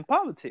power in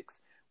politics.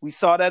 We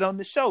saw that on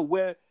the show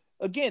where,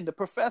 again, the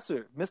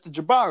professor, Mr.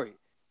 Jabari,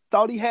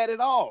 thought he had it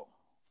all.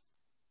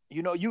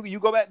 You know, you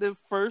go back to the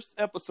first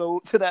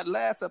episode to that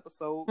last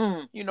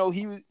episode, you know,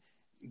 he was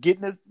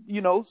getting his,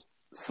 you know,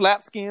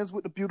 slap skins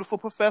with the beautiful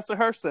professor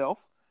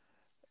herself.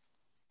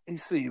 You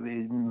see,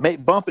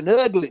 bumping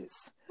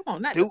uglies. Come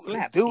on, not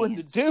doing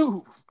the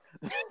do.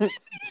 You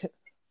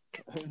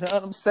know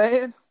what I'm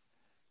saying?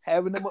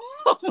 Having them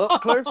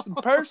up close and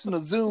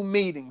personal Zoom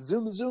meetings.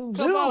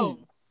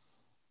 Zoom.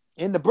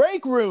 In the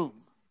break room.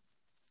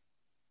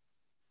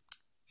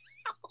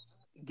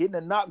 Getting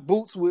to knock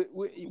boots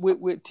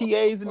with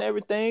TAs and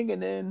everything,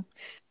 and then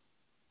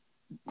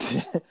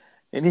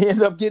and he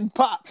ended up getting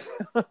popped.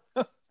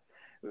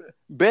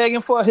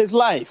 Begging for his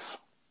life.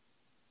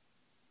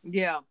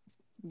 Yeah.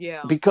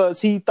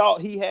 Because he thought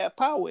he had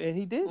power and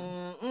he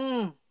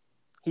didn't.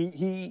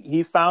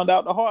 He found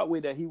out the hard way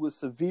that he was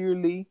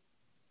severely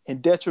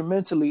and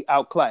detrimentally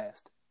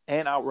outclassed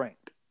and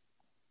outranked.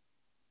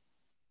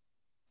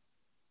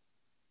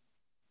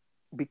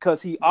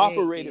 Because he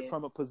operated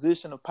from a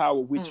position of power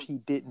which he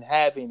didn't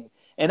have any.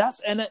 And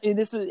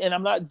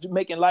I'm not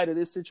making light of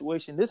this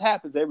situation. This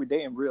happens every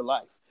day in real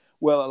life.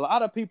 Well, a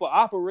lot of people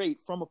operate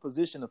from a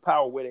position of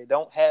power where they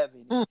don't have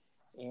any.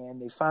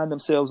 And they find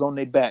themselves on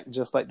their back,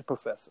 just like the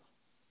professor.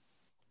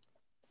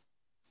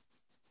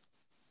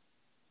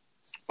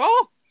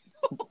 Oh,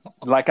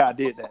 like I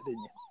did that, didn't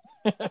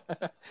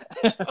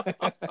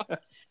you?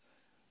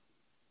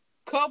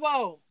 Come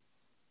on,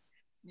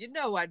 you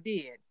know I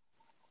did.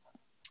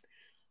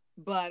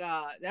 But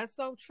that's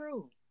so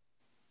true.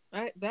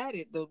 That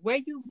is the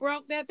way you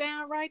broke that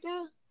down right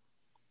there.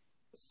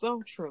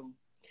 So true.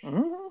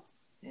 And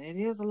it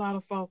is a lot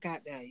of folk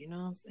out there. You know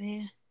what I'm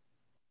saying?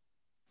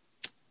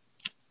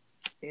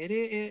 It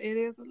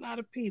is a lot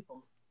of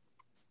people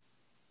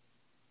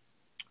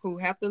who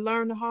have to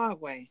learn the hard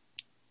way.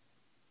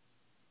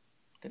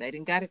 Because they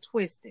didn't got it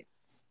twisted.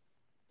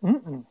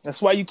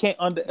 That's why you can't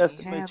You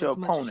underestimate have your as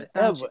much as you opponent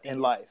thought ever you in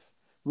did. life.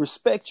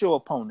 Respect your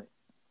opponent.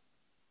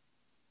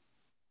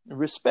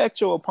 Respect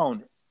your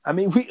opponent. I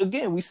mean,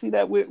 we see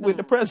that with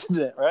the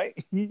president, right?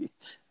 He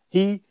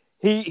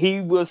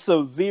was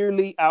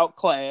severely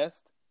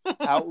outclassed,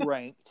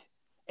 outranked,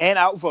 and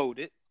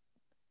outvoted,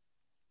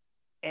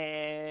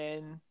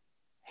 and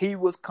he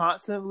was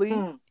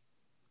constantly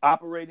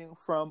operating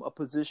from a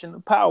position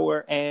of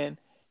power, and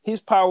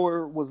his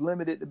power was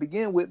limited to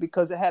begin with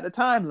because it had a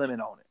time limit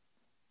on it,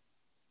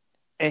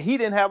 and he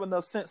didn't have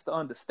enough sense to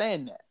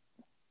understand that.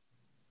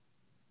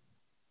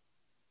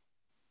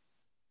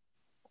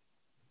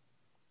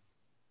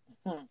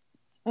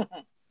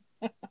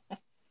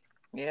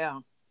 Yeah.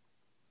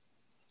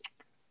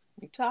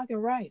 You're talking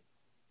right.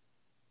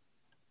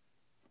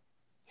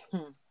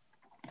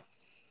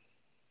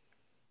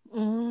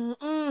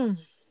 Mm-mm.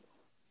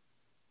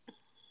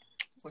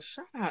 Well,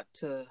 shout out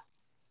to,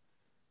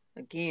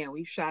 again,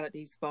 we've shouted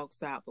these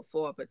folks out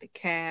before, but the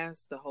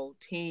cast, the whole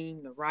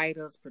team, the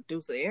writers,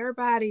 producer,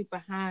 everybody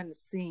behind the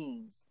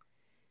scenes,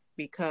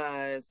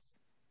 because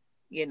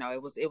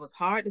it was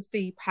hard to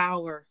see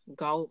Power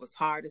go. It was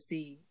hard to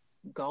see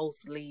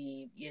Ghost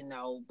leave,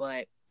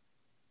 but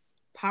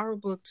Power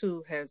Book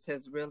 2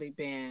 has really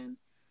been,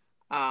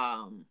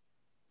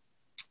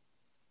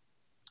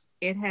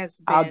 it has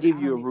been. I'll give I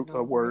you don't even know a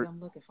the word word. I'm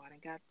looking for. I done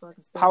got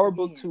fucking stuck Power again.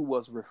 Book 2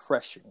 was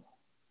refreshing.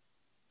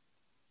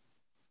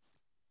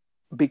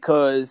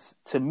 Because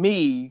to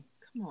me,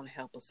 Come on,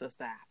 help us,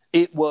 sister.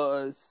 it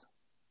was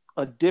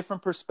a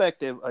different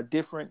perspective, a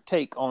different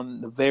take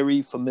on the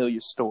very familiar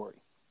story.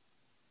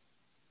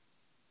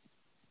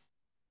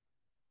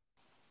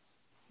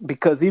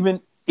 Because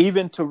even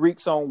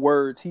Tariq's own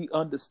words, he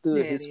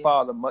understood his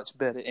father much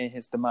better in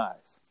his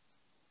demise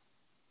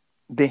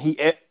than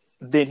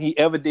he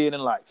ever did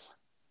in life.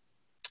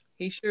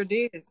 He sure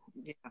did.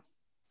 Yeah.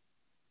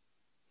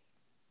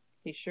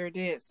 He sure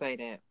did say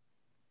that.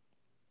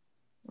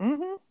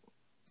 Mm-hmm.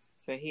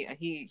 So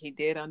he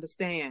did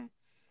understand,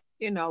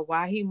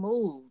 why he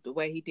moved the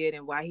way he did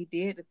and why he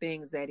did the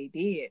things that he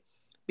did.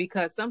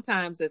 Because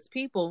sometimes as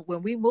people,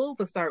 when we move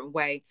a certain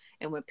way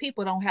and when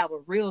people don't have a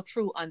real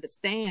true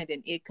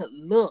understanding, it could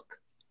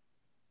look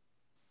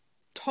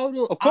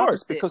total Of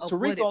course, opposite because of Tariq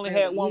what it only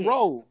really had one is.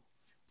 role.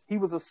 He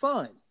was a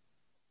son.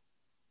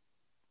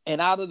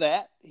 And out of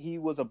that, he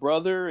was a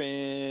brother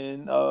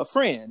and a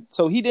friend.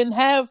 So he didn't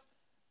have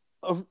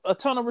a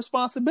ton of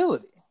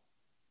responsibility.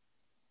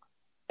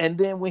 And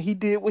then when he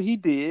did what he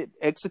did,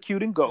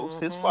 executing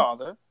Ghost, his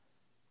father,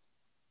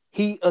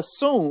 he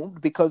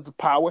assumed, because the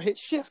power had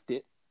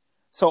shifted.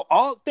 So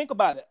think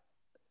about it.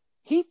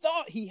 He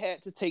thought he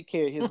had to take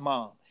care of his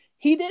mom.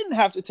 He didn't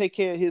have to take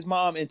care of his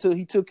mom until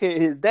he took care of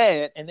his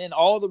dad. And then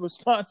all the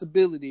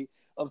responsibility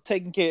of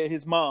taking care of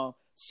his mom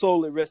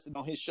solely rested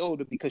on his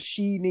shoulder because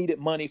she needed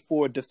money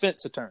for a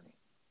defense attorney.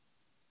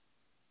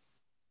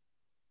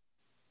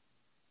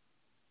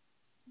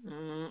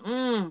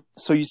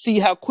 So you see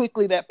how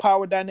quickly that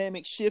power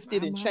dynamic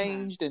shifted and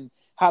changed, and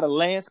how the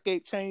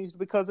landscape changed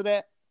because of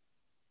that.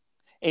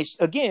 And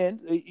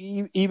again,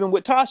 even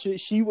with Tasha,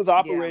 she was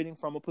operating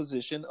from a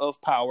position of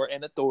power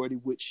and authority,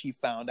 which she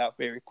found out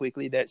very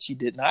quickly that she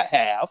did not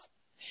have.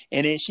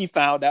 And then she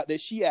found out that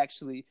she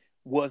actually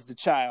was the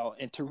child,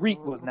 and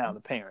Tariq was now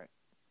the parent.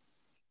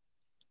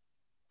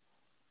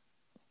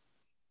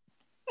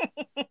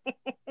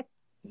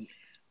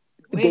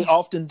 They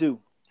often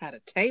do. How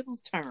the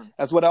tables turn.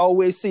 That's what I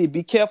always say.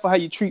 Be careful how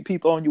you treat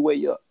people on your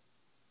way up.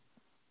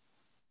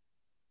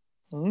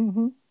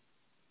 Mm-hmm.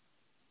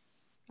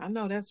 I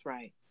know that's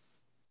right.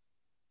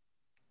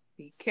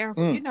 Be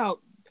careful.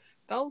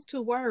 Those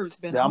two words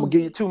been I'm gonna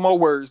give you two more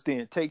words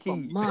then. Take for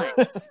heed.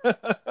 Months.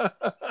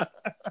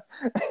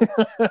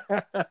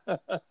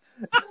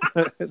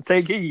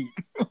 Take heed.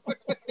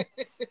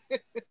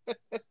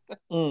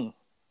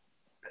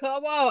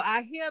 Come on,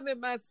 I hear him in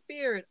my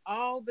spirit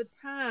all the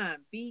time.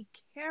 Be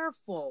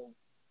careful.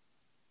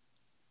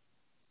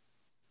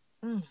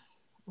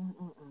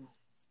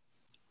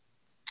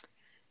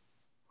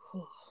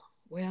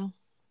 Well,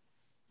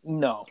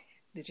 no.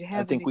 Did you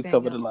have I think we anything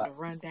covered else a lot. for the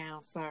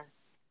rundown, sir?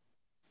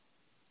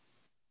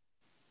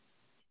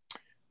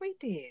 We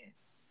did.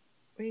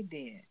 In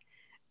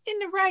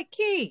the Right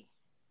Key.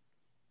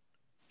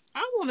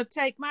 I want to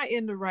take my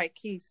In the Right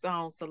Key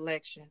song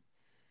selection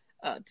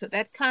to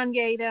that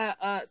Kanye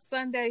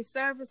Sunday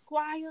Service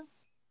Choir.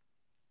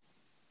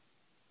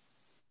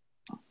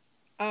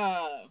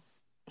 They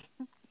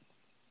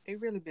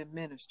really been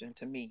ministering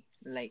to me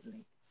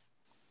lately.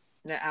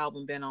 That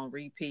album been on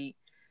repeat.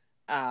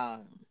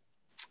 I've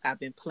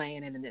been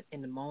playing it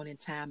in the morning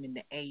time, in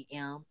the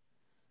AM,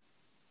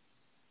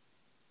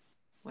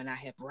 when I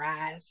have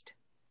rised.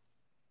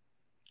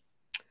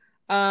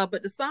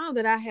 But the song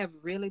that I have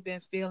really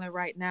been feeling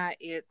right now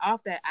is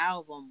off that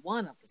album.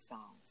 One of the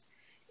songs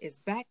is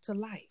Back to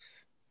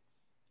Life.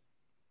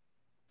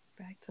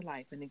 Back to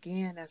Life. And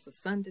again, that's a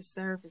Sunday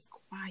Service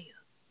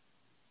Choir.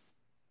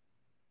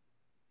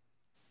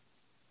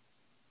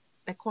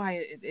 That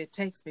choir, it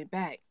takes me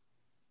back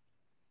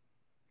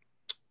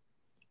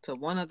to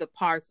one of the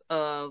parts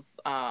of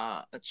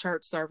a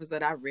church service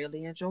that I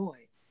really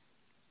enjoyed.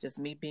 Just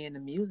me being the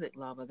music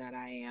lover that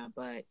I am.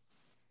 But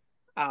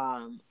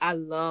I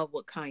love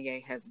what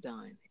Kanye has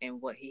done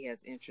and what he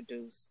has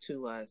introduced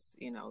to us,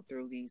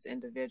 through these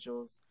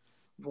individuals'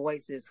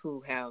 voices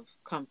who have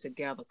come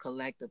together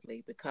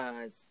collectively,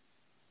 because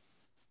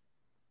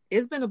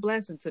it's been a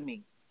blessing to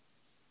me.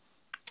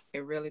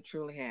 It really,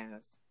 truly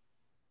has.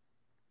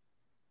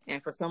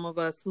 And for some of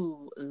us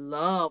who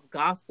love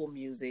gospel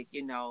music,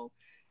 to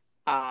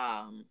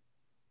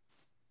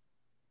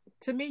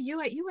me,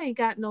 you ain't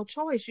got no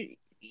choice.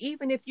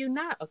 Even if you're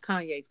not a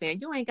Kanye fan,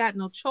 you ain't got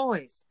no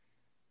choice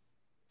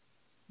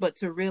but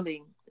to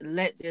really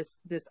let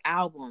this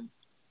album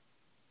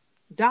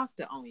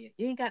doctor on you.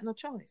 You ain't got no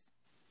choice.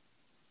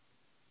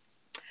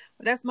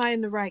 But that's my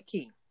In the Right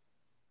Key.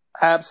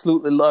 I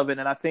absolutely love it,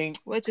 and I think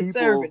what you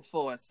serving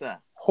for, sir?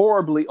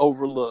 Horribly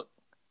overlook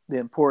the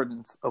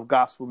importance of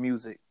gospel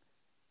music,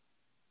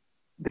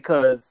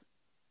 because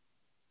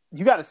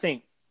you got to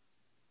think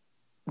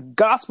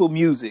gospel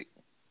music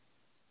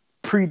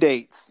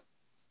predates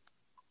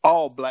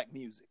all black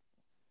music.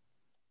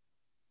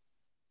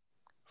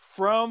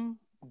 From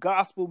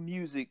gospel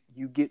music,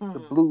 you get the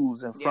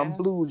blues, and from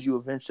blues, you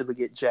eventually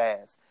get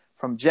jazz.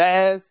 From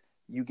jazz,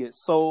 you get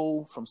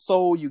soul. From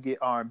soul, you get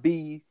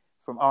R&B.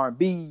 From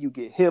R&B, you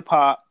get hip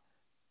hop.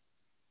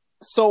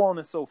 So on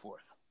and so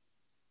forth.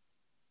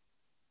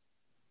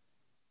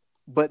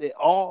 But it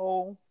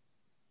all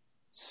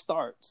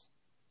starts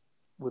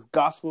with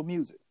gospel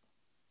music.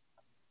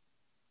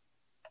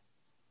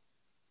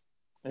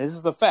 And this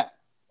is a fact.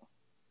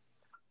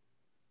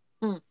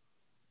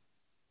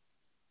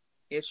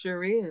 It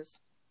sure is.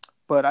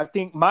 But I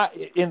think my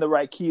In the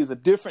Right Key is a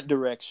different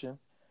direction.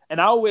 And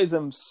I always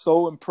am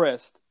so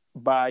impressed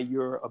by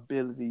your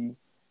ability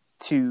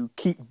to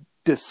keep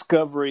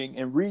discovering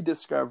and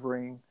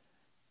rediscovering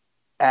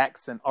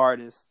acts and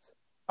artists.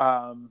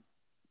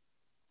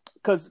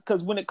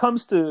 Because when it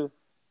comes to,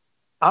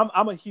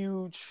 I'm a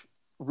huge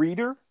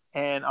reader,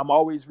 and I'm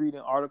always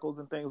reading articles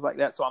and things like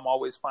that. So I'm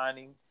always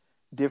finding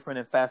different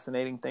and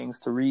fascinating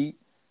things to read.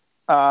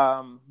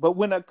 But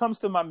when it comes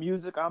to my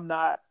music, I'm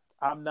not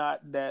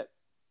that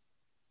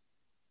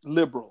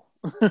liberal.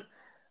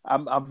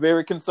 I'm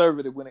very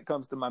conservative when it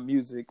comes to my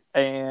music,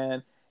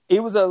 and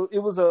it was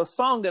a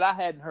song that I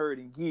hadn't heard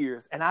in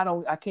years, and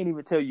I can't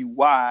even tell you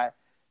why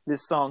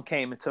this song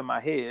came into my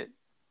head,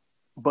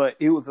 but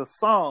it was a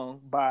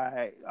song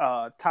by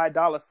Ty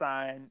Dolla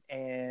 $ign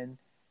and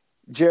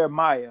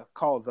Jeremiah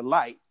called "The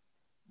Light,"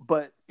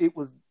 but it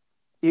was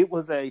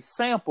a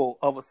sample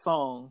of a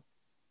song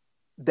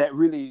that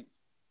really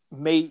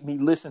made me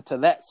listen to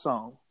that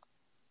song.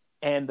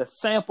 And the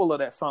sample of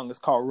that song is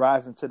called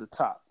 "Rising to the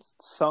Top,"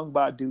 sung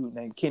by a dude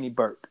named Kenny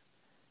Burke.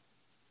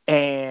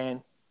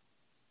 And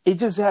it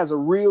just has a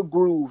real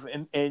groove,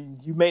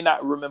 and you may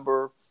not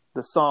remember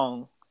the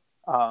song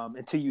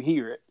until you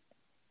hear it.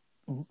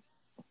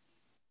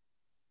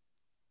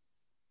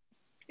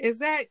 Is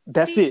that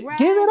that's it?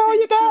 Give it all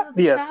you got.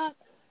 Yes, top?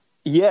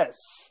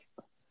 Yes.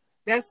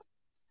 That's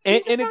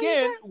and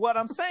again, what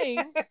I'm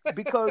saying,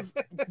 because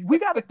we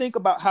got to think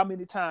about how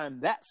many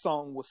times that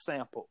song was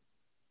sampled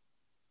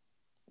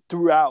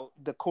throughout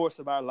the course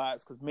of our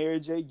lives, because Mary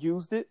J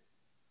used it.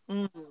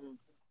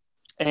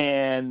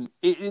 And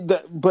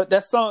but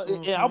that song,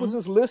 and I was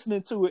just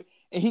listening to it,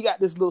 and he got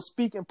this little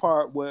speaking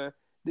part where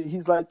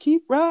he's like,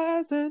 "Keep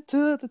rising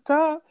to the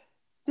top,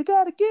 you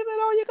gotta give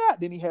it all you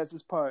got." Then he has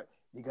this part,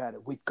 "You gotta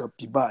wake up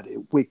your body,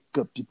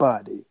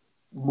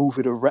 move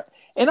it around."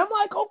 And I'm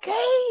like,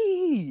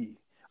 okay.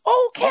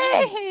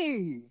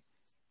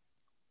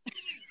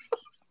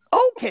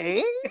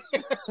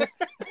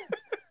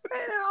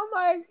 And I'm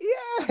like,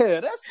 yeah,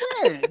 that's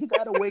it. You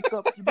gotta wake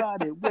up your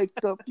body.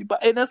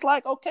 And it's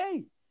like,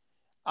 okay,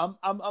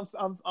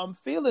 I'm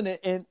feeling it.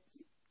 And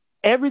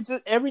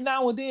every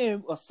now and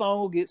then a song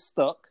will get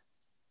stuck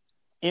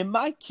in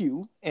my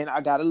queue, and I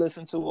gotta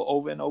listen to it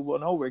over and over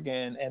and over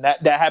again. And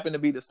that happened to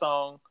be the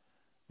song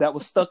that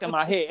was stuck in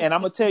my head. And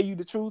I'm gonna tell you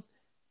the truth,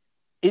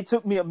 it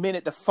took me a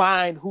minute to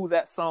find who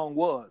that song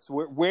was,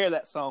 where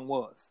that song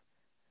was,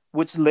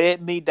 which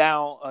led me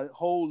down a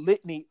whole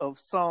litany of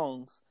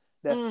songs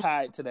that's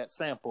tied to that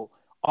sample.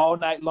 "All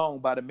Night Long"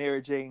 by the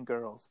Mary Jane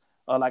Girls.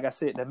 Like I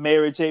said, the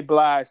Mary J.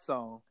 Blige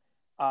song.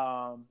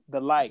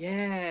 "The Light."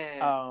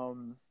 Yeah.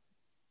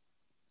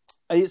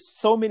 It's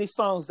so many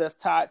songs that's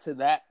tied to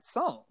that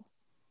song.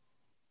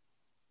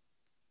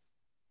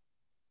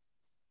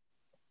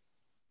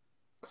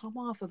 Come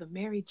on for the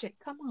Mary J.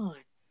 Come on.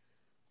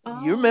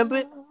 You remember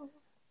it?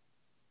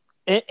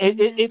 And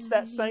it's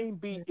that same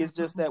beat. It's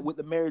just that with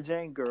the Mary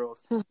Jane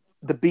Girls,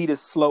 the beat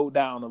is slowed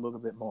down a little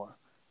bit more.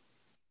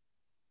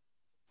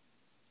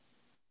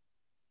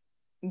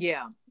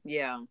 Yeah.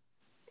 Well,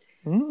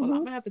 I'm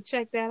gonna have to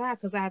check that out,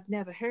 because I've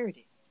never heard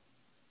it.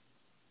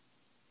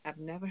 I've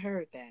never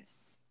heard that.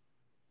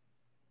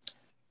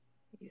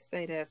 You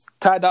say that's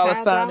Ty Dolla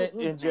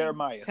 $ign and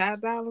Jeremiah. Ty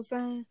Dolla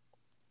 $ign.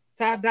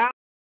 Ty Dolla.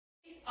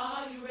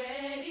 Are you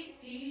ready?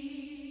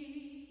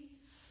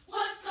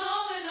 What's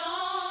going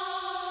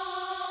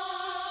on?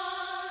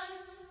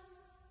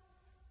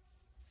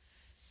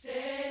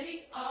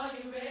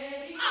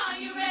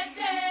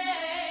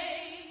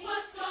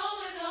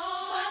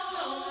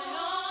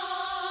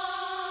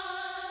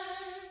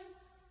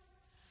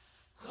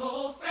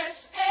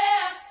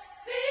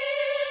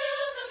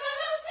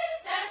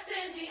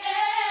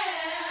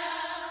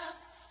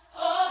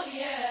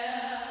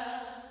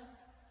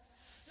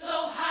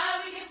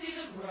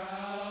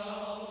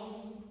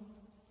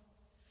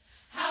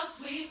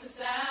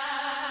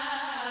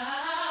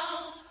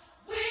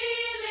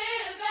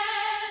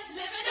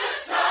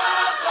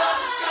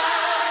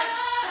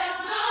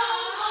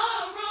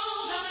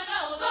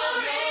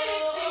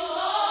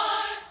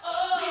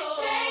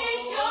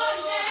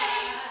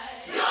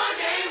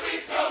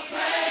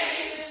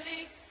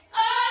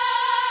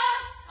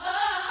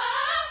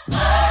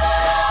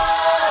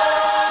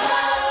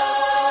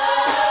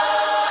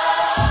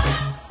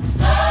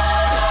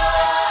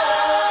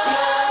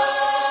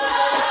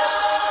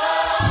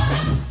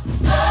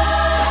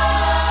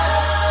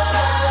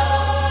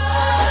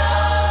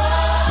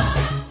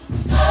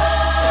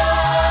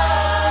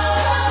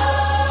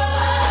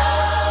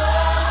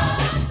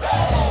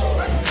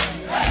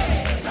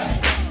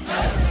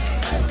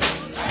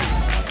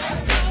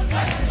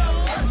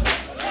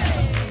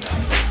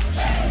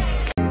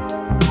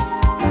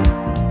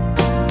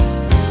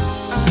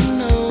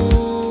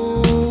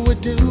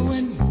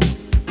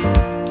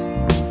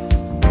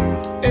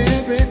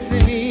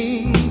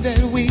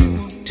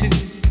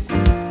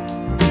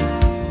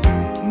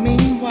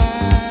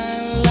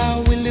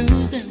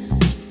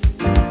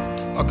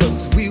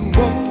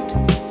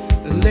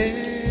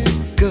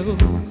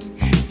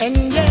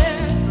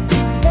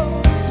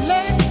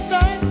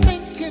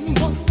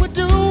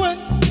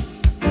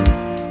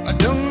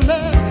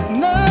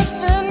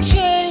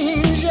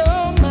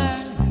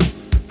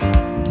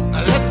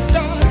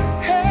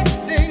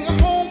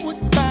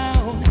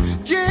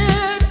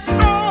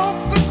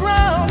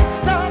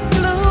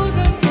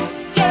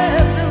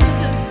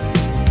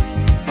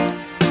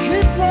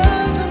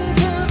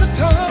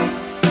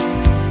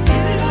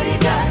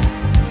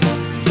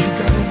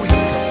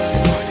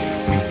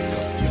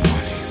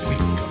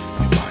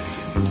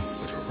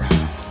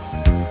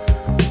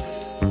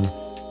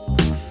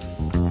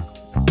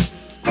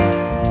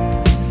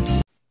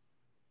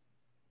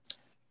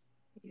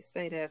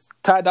 say that's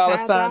Ty Dolla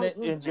Ty Sign Dolla, it what's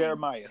and his name?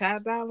 Jeremiah. Ty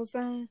Dolla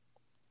Sign?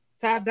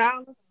 Ty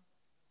Dolla?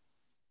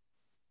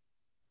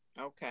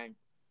 Okay.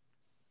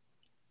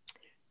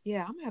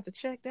 Yeah, I'm gonna have to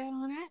check that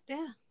on that.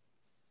 Yeah.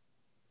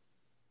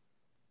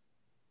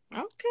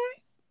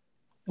 Okay.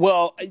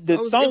 Well, the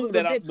So it song was a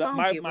that bit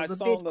funky. It my was a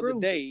song bit of the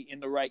groovy. day in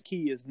the right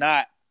key is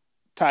not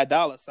Ty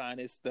Dolla Sign.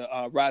 It's the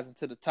Rising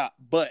to the Top.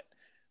 But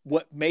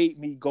what made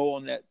me go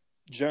on that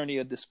journey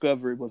of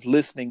discovery was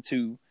listening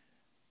to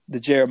the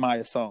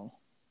Jeremiah song.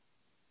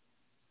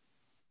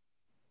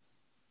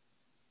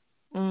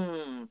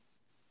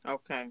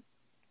 Okay.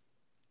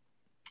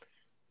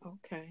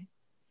 Okay.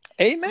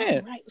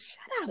 Amen. All right.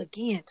 Shout out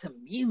again to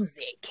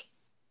music.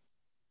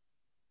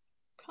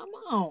 Come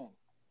on.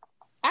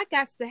 I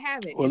got to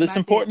have it. Well, in it's my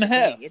important to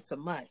day-to-day. have. It's a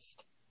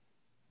must.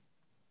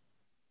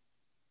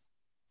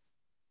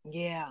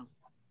 Yeah.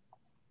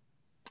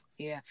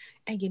 Yeah.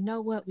 And you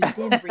know what? We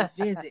didn't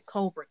revisit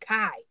Cobra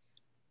Kai.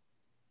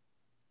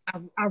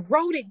 I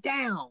wrote it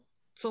down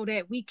so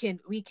that we can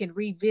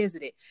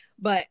revisit it.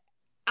 But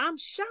I'm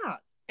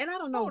shocked. And I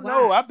don't know why.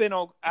 No, I've been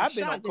on shocked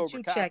that Cobra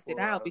you Kai checked for, it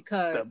out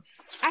because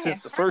I since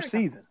had the first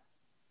heard season.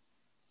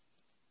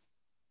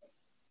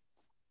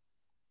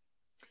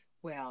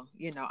 Well,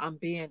 you know, I'm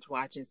binge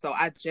watching, so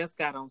I just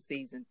got on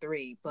season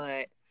 3,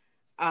 but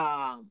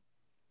I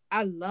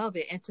love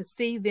it. And to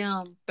see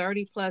them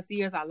 30 plus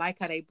years, I like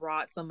how they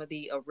brought some of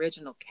the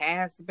original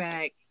cast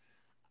back.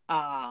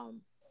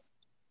 And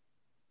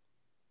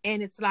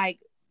it's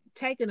like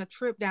taking a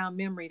trip down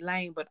memory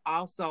lane, but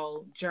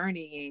also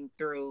journeying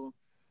through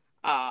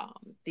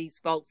these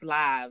folks'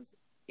 lives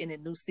in a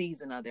new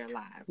season of their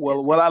lives.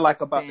 Well, what I like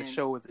about the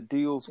show is it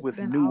deals with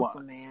nuance,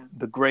 awesome, man.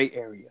 the gray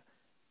area.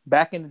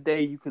 Back in the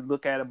day, you could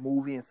look at a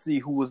movie and see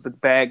who was the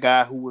bad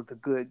guy, who was the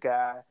good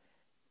guy.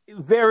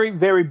 Very,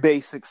 very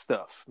basic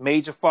stuff.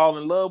 Made you fall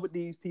in love with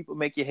these people,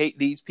 make you hate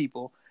these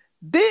people.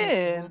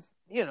 Then,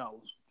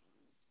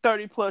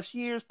 30 plus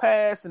years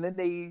pass, and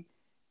then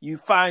you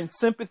find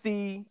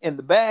sympathy in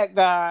the bad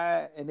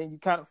guy, and then you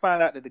kind of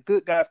find out that the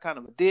good guy's kind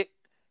of a dick.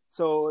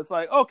 So it's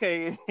like,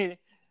 okay,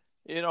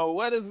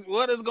 what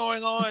is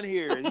going on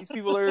here? These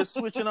people are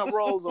switching up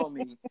roles on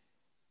me.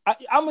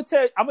 I'm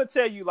gonna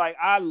tell you, like,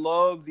 I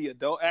love the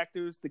adult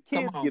actors. The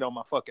kids get on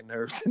my fucking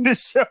nerves in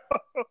this show.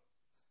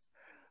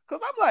 Cause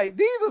I'm like,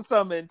 these are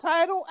some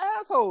entitled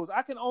assholes.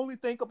 I can only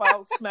think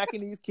about smacking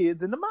these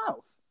kids in the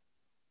mouth.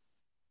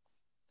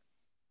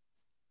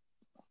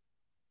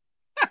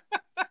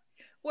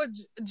 Well,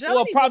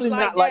 Johnny probably was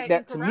not like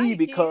that to me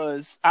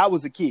because I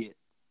was a kid.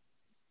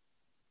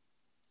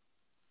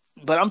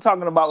 But I'm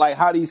talking about like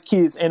how these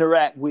kids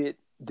interact with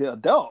the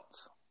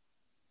adults.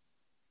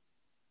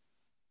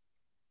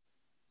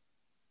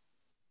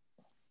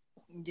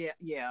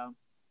 Yeah.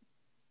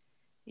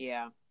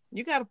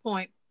 You got a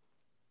point.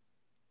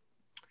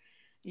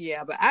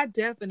 Yeah, but I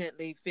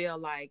definitely feel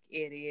like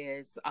it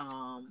is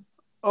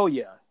oh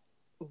yeah,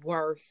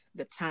 worth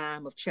the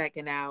time of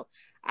checking out.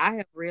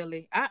 I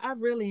really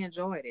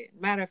enjoyed it.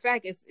 Matter of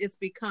fact, it's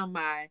become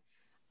my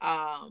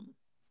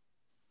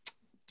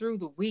through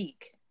the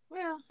week.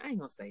 Well, I ain't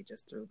gonna say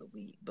just through the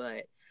week,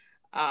 but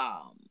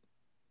I've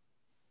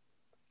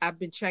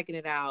been checking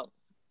it out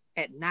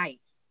at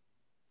night.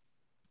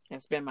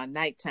 That's been my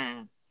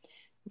nighttime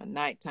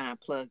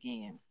plug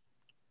in.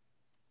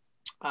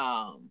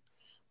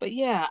 But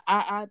yeah,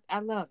 I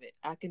love it.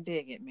 I can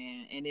dig it,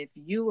 man. And if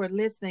you are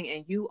listening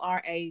and you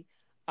are a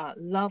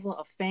lover,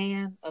 a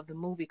fan of the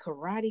movie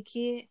Karate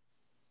Kid,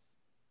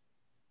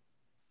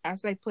 I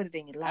say put it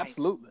in your life.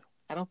 Absolutely.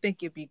 I don't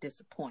think you'll be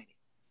disappointed.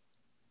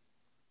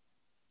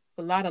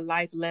 A lot of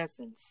life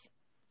lessons,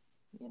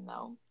 a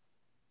lot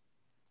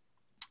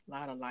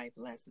of life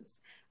lessons.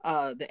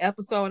 The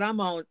episode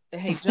I'm on,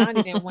 hey,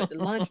 Johnny then went to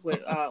lunch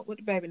with what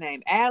the baby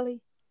name, Allie.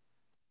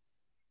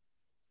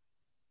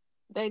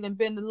 They done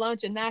been to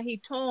lunch and now he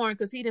torn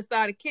because he done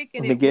started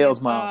kicking Miguel's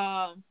it with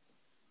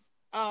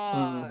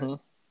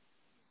mom.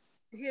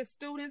 His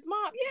student's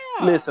mom.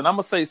 Yeah. Listen, I'm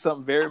gonna say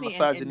something very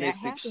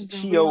misogynistic.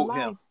 She owed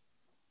him.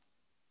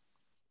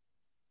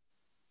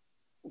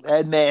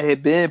 That man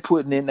had been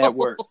putting in that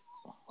work.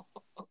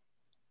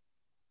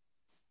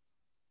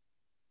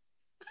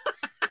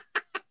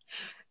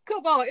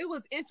 Come on, it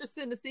was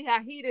interesting to see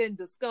how he didn't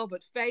discover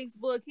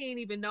Facebook. He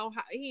didn't even know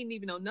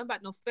nothing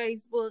about no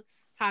Facebook,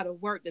 how to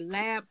work the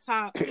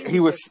laptop. He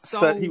was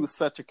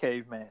such a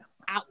caveman.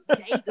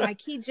 Outdated,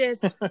 like he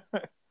just.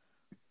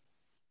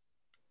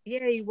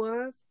 Yeah, he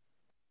was.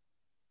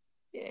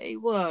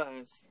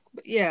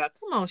 But yeah,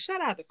 come on,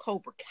 shout out to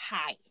Cobra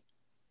Kai.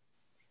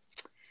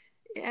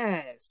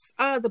 Yes,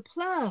 the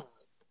plug.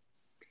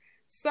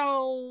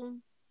 So,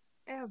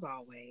 as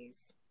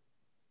always,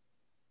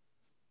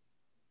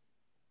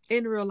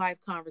 In Real Life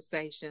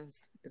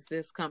Conversations is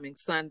this coming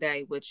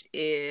Sunday, which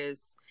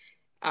is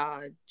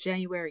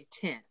January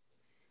 10th.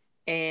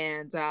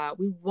 And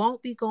we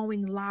won't be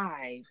going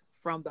live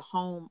from the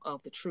home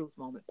of the Truth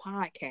Moment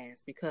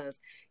podcast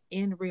because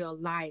In Real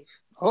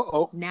Life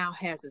now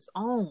has its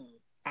own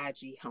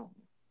IG home.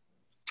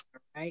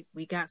 All right.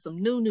 We got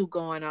some new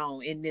going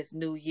on in this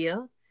new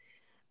year.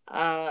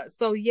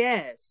 So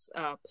yes,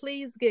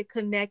 please get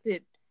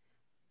connected.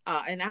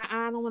 And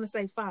I don't want to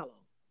say follow.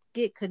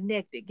 Get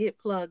connected, get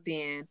plugged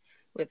in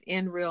with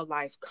In Real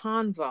Life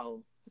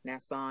Convo.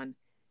 That's on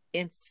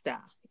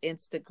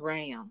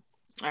Instagram.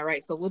 All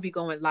right, so we'll be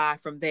going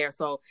live from there.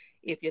 So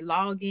if you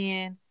log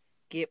in,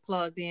 get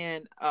plugged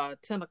in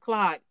 10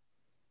 o'clock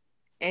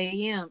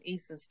a.m.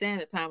 Eastern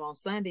Standard Time on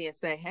Sunday and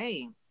say,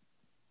 hey,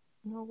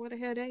 where the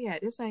hell they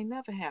at? This ain't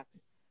never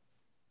happened.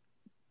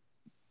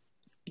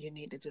 You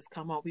need to just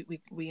come on.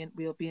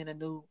 We'll be in a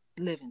new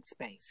living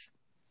space.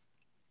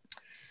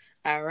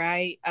 All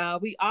right.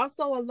 We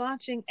also are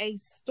launching a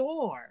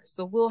store.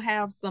 So we'll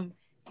have some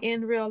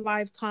In Real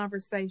Life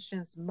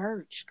Conversations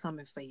merch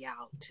coming for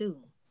y'all too.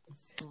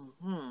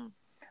 Mm-hmm.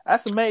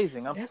 That's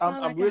amazing. That's all I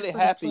I'm got really for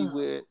the happy plug.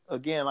 with,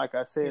 again, like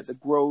I said, Yes. the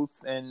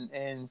growth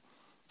and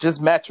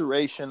just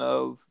maturation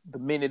of the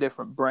many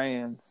different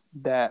brands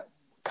that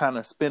kind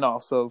of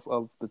spin-offs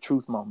of the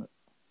Truth Moment.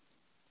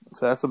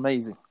 So that's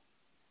amazing.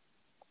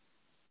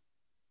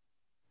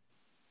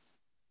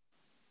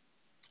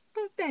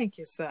 Well, thank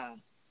you, sir.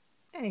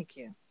 Thank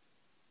you.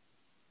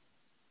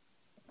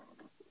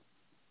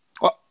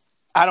 Well,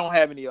 I don't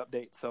have any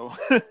updates, so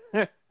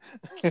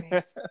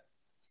Okay.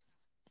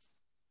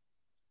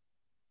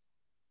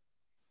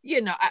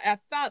 I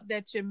thought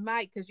that you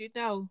might, because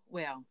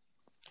well,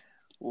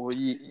 well,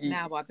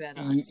 now I better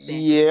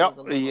understand. yeah, I was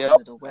a little yeah,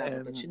 under the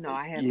weather, but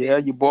I have been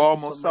your boy looking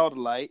almost for saw the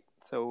light,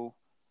 so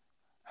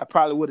I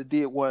probably would have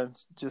did one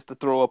just to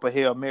throw up a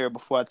Hail Mary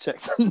before I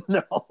checked.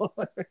 No,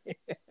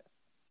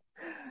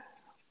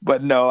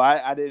 but no,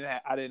 I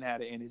didn't have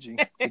the energy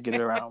to get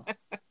it around.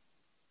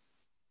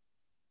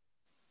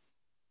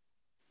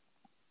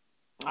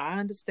 I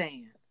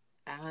understand.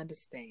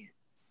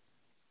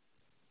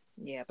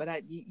 Yeah, but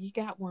you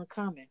got one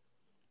coming.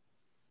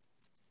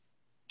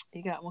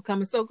 You got one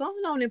coming. So go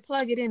on and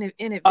plug it in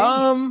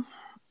advance.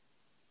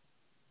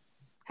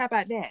 How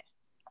about that?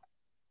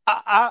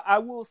 I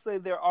will say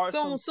there are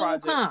Soon some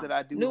projects come. that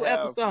I do New have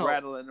episode.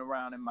 rattling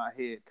around in my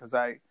head because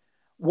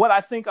what I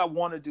think I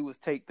want to do is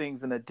take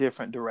things in a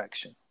different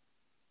direction.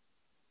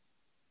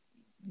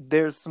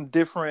 There's some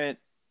different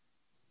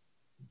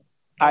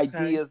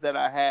ideas that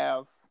I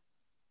have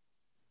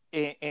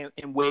in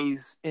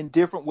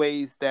different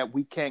ways that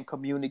we can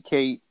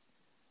communicate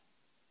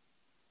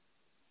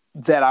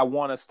that I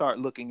want to start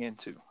looking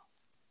into.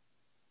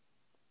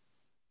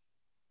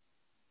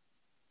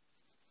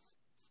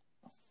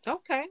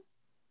 Okay.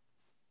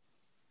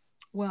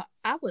 Well,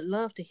 I would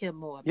love to hear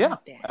more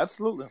about that.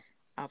 Absolutely.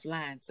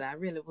 Offline, so I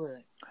really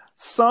would.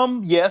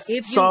 Some, yes.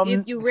 If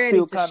some you ready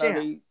still to kind share.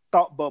 of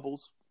thought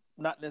bubbles,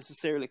 not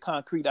necessarily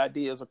concrete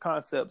ideas or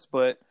concepts,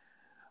 but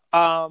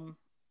no,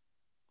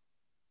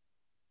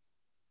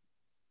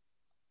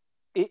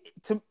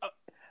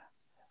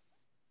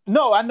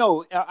 I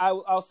know.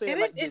 I'll say it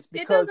like this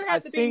because doesn't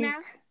have to be now.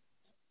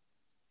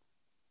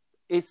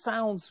 It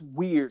sounds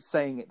weird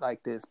saying it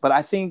like this, but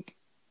I think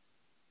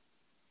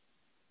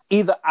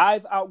either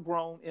I've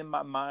outgrown in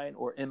my mind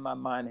or in my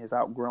mind has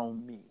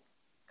outgrown me.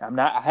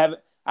 I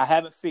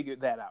haven't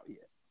figured that out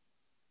yet.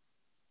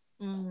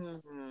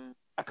 Mm-hmm.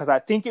 Because I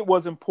think it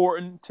was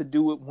important to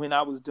do it when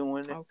I was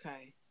doing it.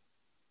 Okay.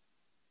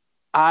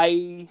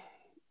 I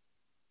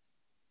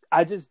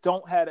just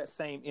don't have that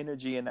same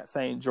energy and that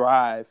same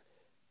drive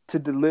to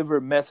deliver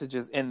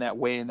messages in that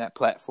way, in that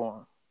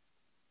platform.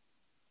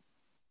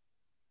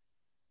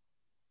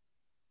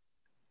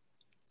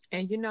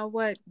 And you know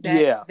what?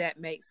 That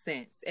makes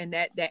sense. And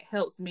that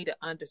helps me to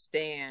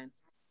understand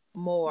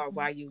more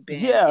why you've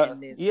been in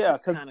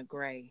this kind of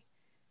gray.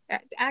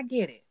 I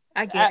get it.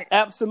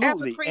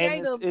 Absolutely. As a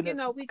creative, and it's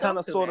we kind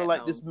of sort of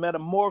like this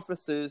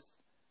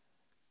metamorphosis.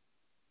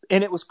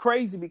 And it was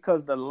crazy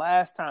because the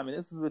last time, and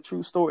this is a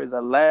true story,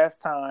 the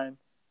last time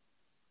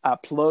I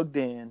plugged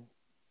in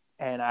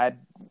and I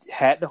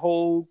had the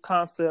whole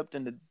concept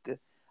and the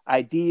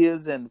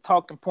ideas and the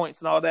talking points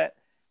and all that.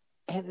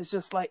 And it's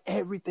just like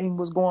everything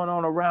was going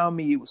on around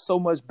me. It was so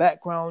much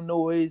background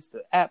noise.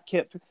 The app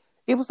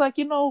it was like,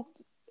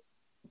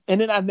 and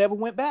then I never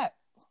went back.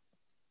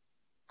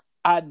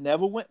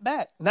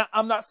 Now,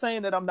 I'm not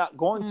saying that I'm not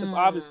going to.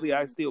 Obviously,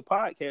 I still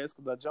podcast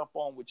because I jump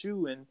on with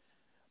you.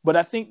 But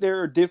I think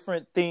there are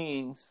different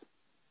things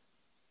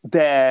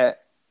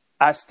that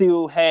I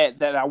still had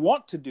that I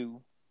want to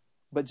do,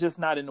 but just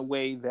not in the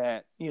way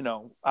that,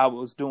 I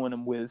was doing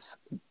them with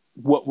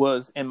what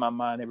was in my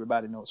mind.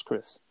 Everybody knows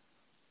Chris.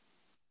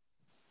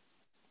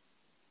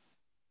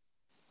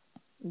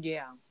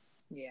 Yeah.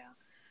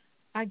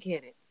 I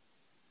get it.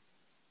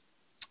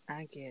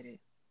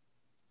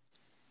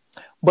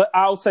 But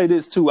I'll say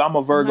this too. I'm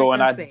a Virgo, like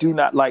and I said, do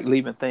not like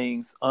leaving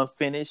things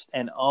unfinished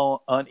and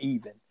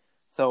uneven.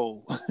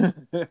 So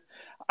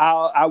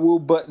I will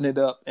button it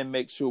up and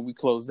make sure we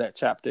close that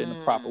chapter in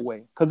the proper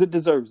way because it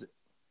deserves it.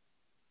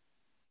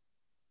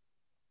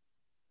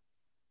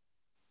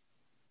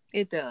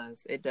 It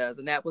does.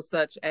 And that was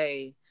such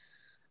a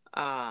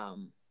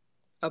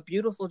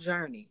beautiful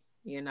journey.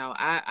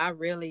 I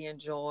really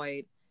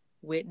enjoyed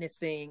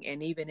witnessing,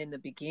 and even in the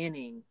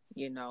beginning,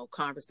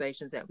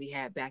 conversations that we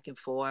had back and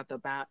forth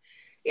about,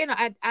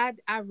 I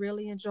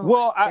really enjoyed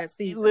Well, that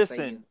season for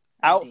you. I did.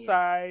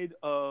 outside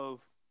of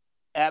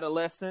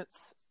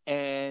adolescence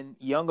and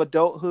young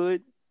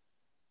adulthood,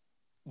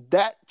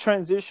 that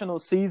transitional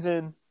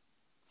season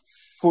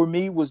for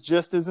me was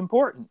just as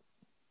important.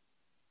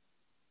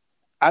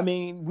 I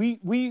mean,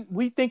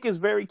 we think it's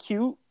very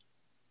cute,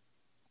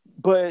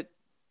 but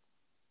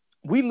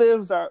we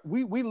live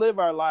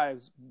our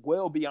lives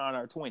well beyond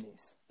our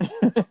 20s.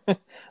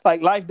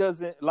 Like life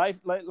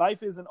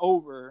isn't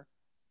over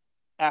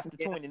after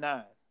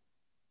 29.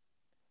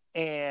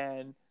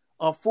 And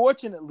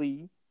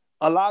unfortunately,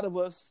 a lot of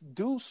us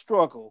do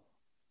struggle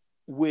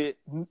with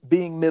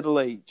being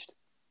middle-aged.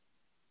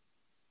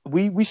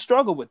 We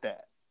struggle with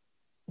that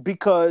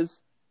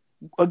because,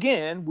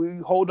 again, we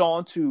hold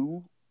on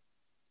to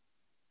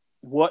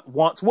what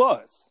once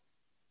was,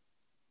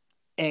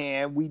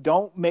 and we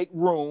don't make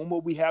room, or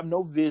we have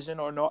no vision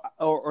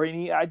or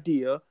any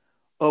idea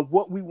of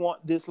what we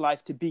want this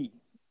life to be,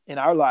 in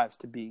our lives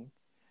to be.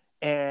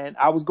 And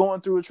I was going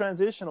through a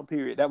transitional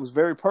period that was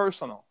very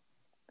personal,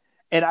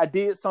 and I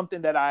did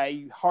something that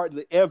I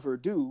hardly ever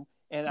do,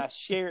 and I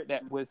shared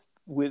that with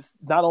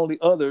not only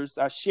others,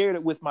 I shared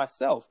it with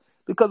myself,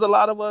 because a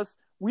lot of us,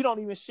 we don't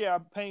even share our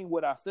pain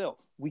with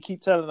ourselves. We keep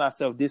telling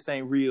ourselves, this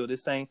ain't real,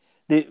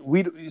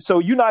 so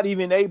you're not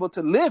even able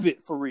to live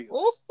it for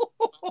real.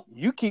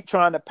 You keep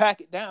trying to pack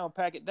it down,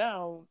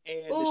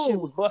 and the shit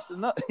was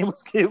busting up. It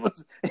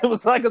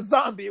was like a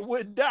zombie. It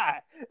wouldn't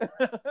die.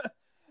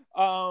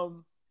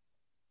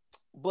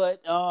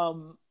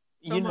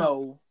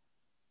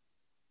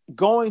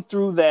 Going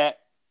through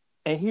that,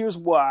 and here's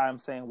why I'm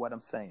saying what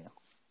I'm saying.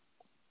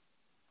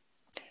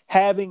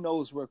 Having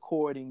those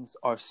recordings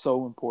are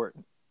so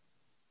important,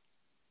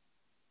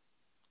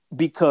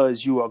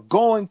 because you are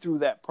going through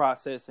that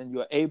process and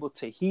you're able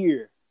to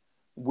hear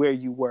where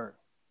you were.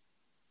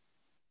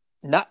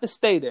 Not to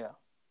stay there,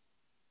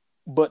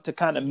 but to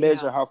kind of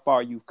measure how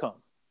far you've come.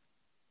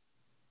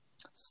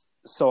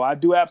 So I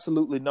do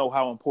absolutely know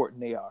how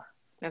important they are.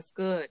 That's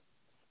good.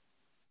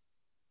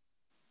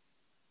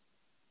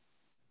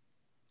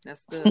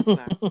 That's good,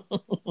 sir.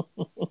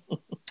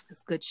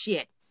 That's good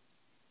shit.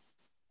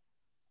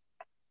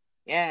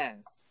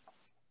 Yes.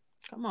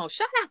 Come on,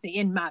 shout out to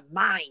In My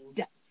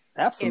Mind.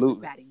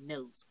 Absolutely. Everybody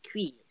knows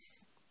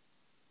Chris.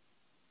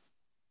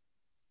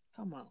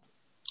 Come on.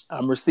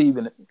 I'm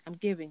receiving it. I'm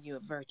giving you a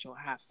virtual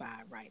high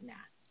five right now.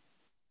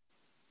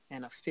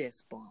 And a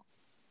fist bump.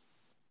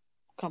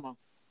 Come on.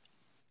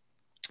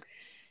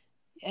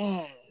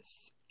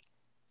 Yes.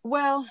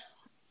 Well,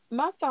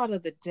 my thought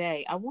of the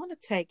day, I want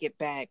to take it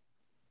back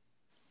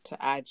to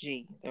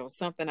IG. There was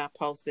something I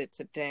posted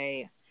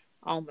today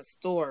on my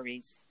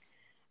stories.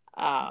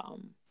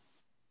 And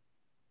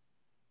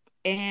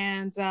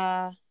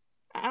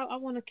I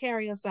want to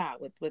carry us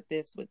out with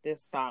this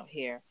thought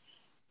here.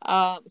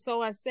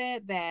 So I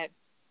said that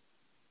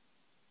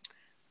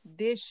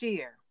this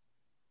year,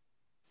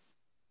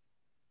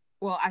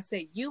 I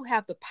said you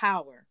have the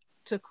power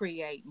to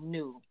create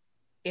new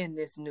in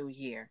this new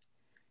year.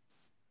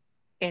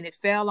 And it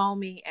fell on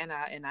me, and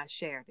I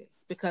shared it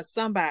because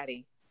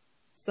somebody's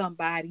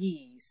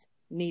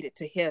needed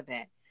to hear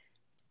that.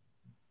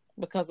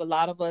 Because a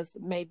lot of us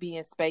may be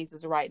in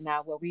spaces right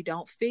now where we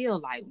don't feel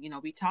like,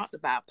 we talked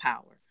about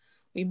power.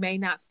 We may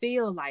not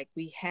feel like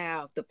we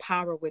have the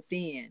power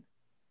within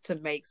to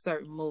make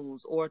certain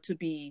moves or to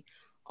be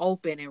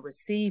open and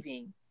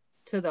receiving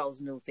to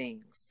those new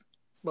things.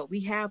 But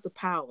we have the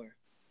power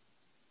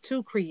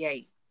to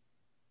create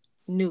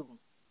new.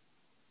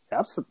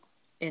 Absolutely.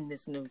 In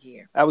this new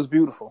year. That was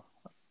beautiful.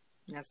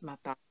 That's my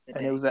thought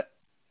today. And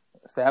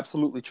it's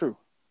absolutely true.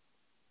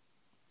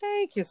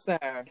 Thank you,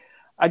 sir.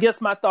 I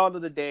guess my thought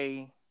of the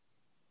day,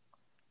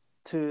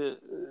 to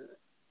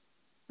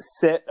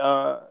set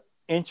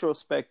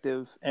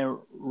introspective and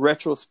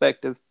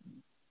retrospective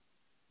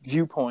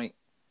viewpoint,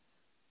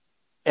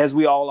 as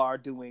we all are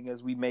doing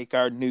as we make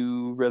our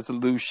new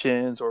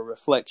resolutions or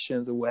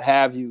reflections or what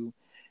have you.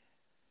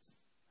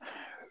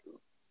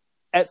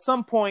 At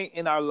some point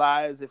in our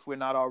lives, if we're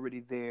not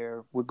already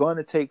there, we're going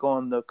to take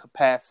on the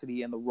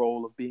capacity and the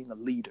role of being a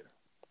leader.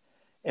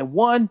 And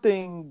one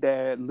thing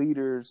that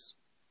leaders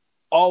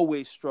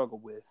always struggle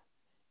with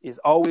is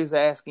always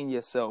asking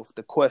yourself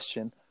the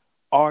question,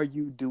 are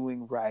you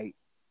doing right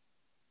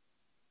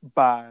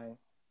by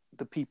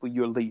the people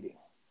you're leading?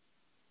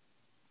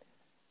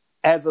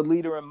 As a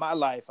leader in my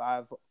life,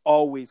 I've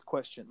always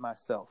questioned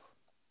myself.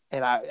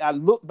 And I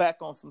look back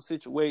on some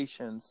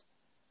situations,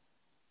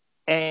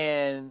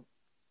 and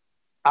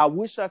I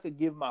wish I could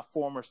give my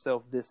former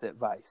self this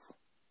advice.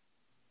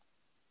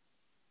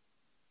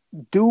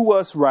 Do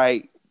what's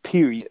right,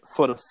 period,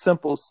 for the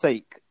simple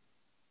sake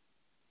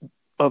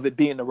of it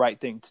being the right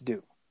thing to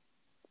do.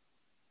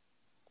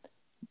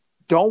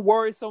 Don't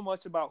worry so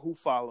much about who's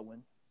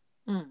following.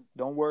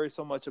 Don't worry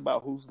so much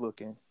about who's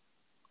looking.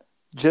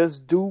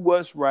 Just do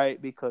what's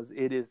right because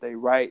it is the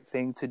right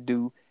thing to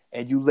do,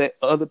 and you let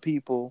other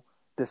people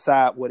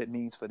decide what it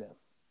means for them.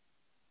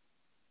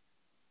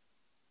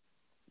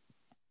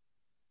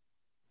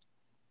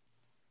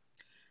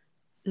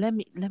 Let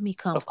me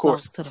come Of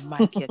close course. to the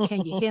mic here.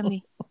 Can you hear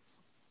me?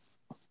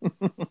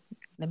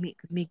 Let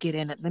me get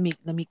in it. Let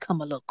me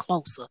come a little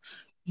closer.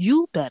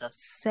 You better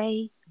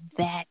say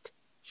that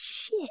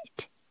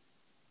shit.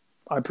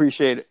 I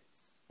appreciate it.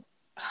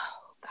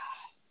 Oh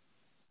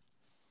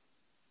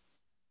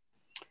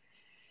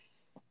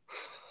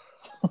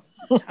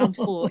God. I'm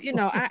full. You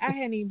know, I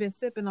hadn't even been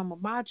sipping on my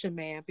matcha,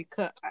 man,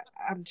 because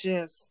I'm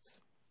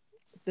just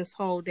this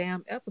whole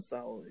damn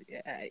episode.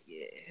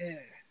 Yeah.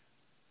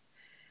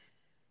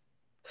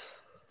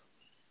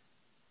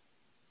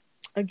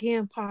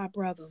 Again, Pa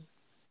brother.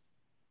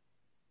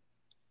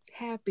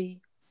 Happy,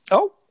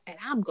 Oh, and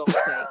I'm gonna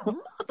say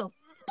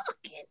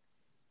motherfucking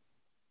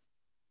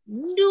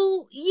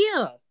New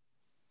Year.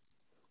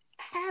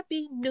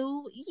 Happy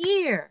New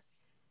Year.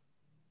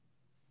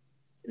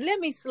 Let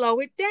me slow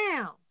it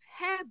down.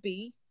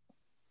 Happy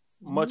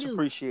much New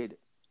appreciated.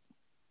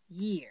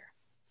 Year.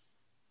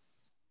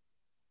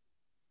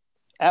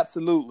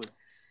 Absolutely.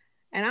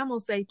 And I'm gonna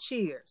say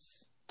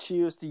cheers.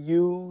 Cheers to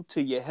you,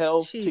 to your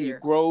health, to your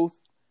Cheers. growth,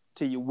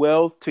 to your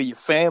wealth, to your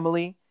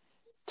family,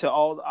 to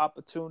all the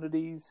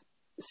opportunities,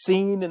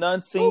 seen and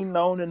unseen, Ooh.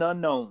 known and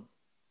unknown.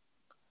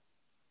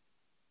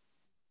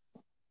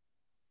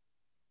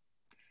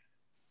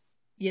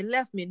 You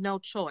left me no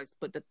choice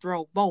but to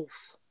throw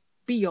both,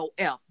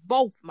 B-O-F,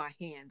 both my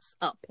hands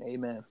up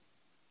Amen.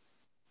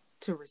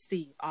 to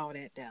receive all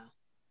that down.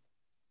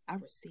 I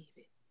receive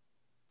it.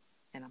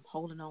 And I'm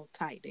holding on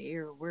tight to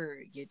every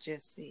word you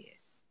just said.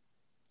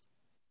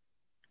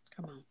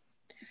 Come on.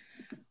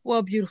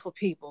 Well, beautiful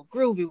people,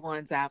 groovy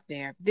ones out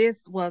there,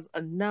 this was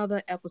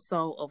another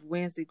episode of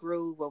Wednesday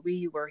Groove where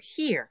we were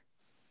here.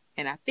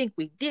 And I think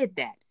we did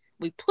that.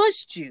 We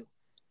pushed you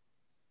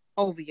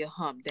over your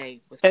hump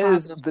day with As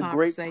positive the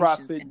great conversations.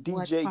 prophet And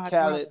DJ what, Khaled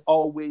brother?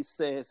 always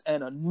says,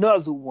 and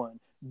another one,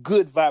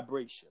 good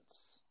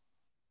vibrations.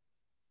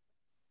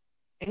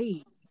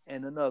 Hey,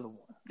 And another one.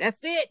 that's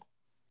it.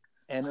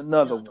 And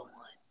another Another one.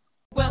 one.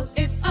 Well,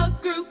 it's a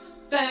group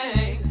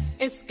thing.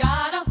 It's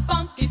got a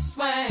funky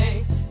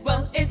sway.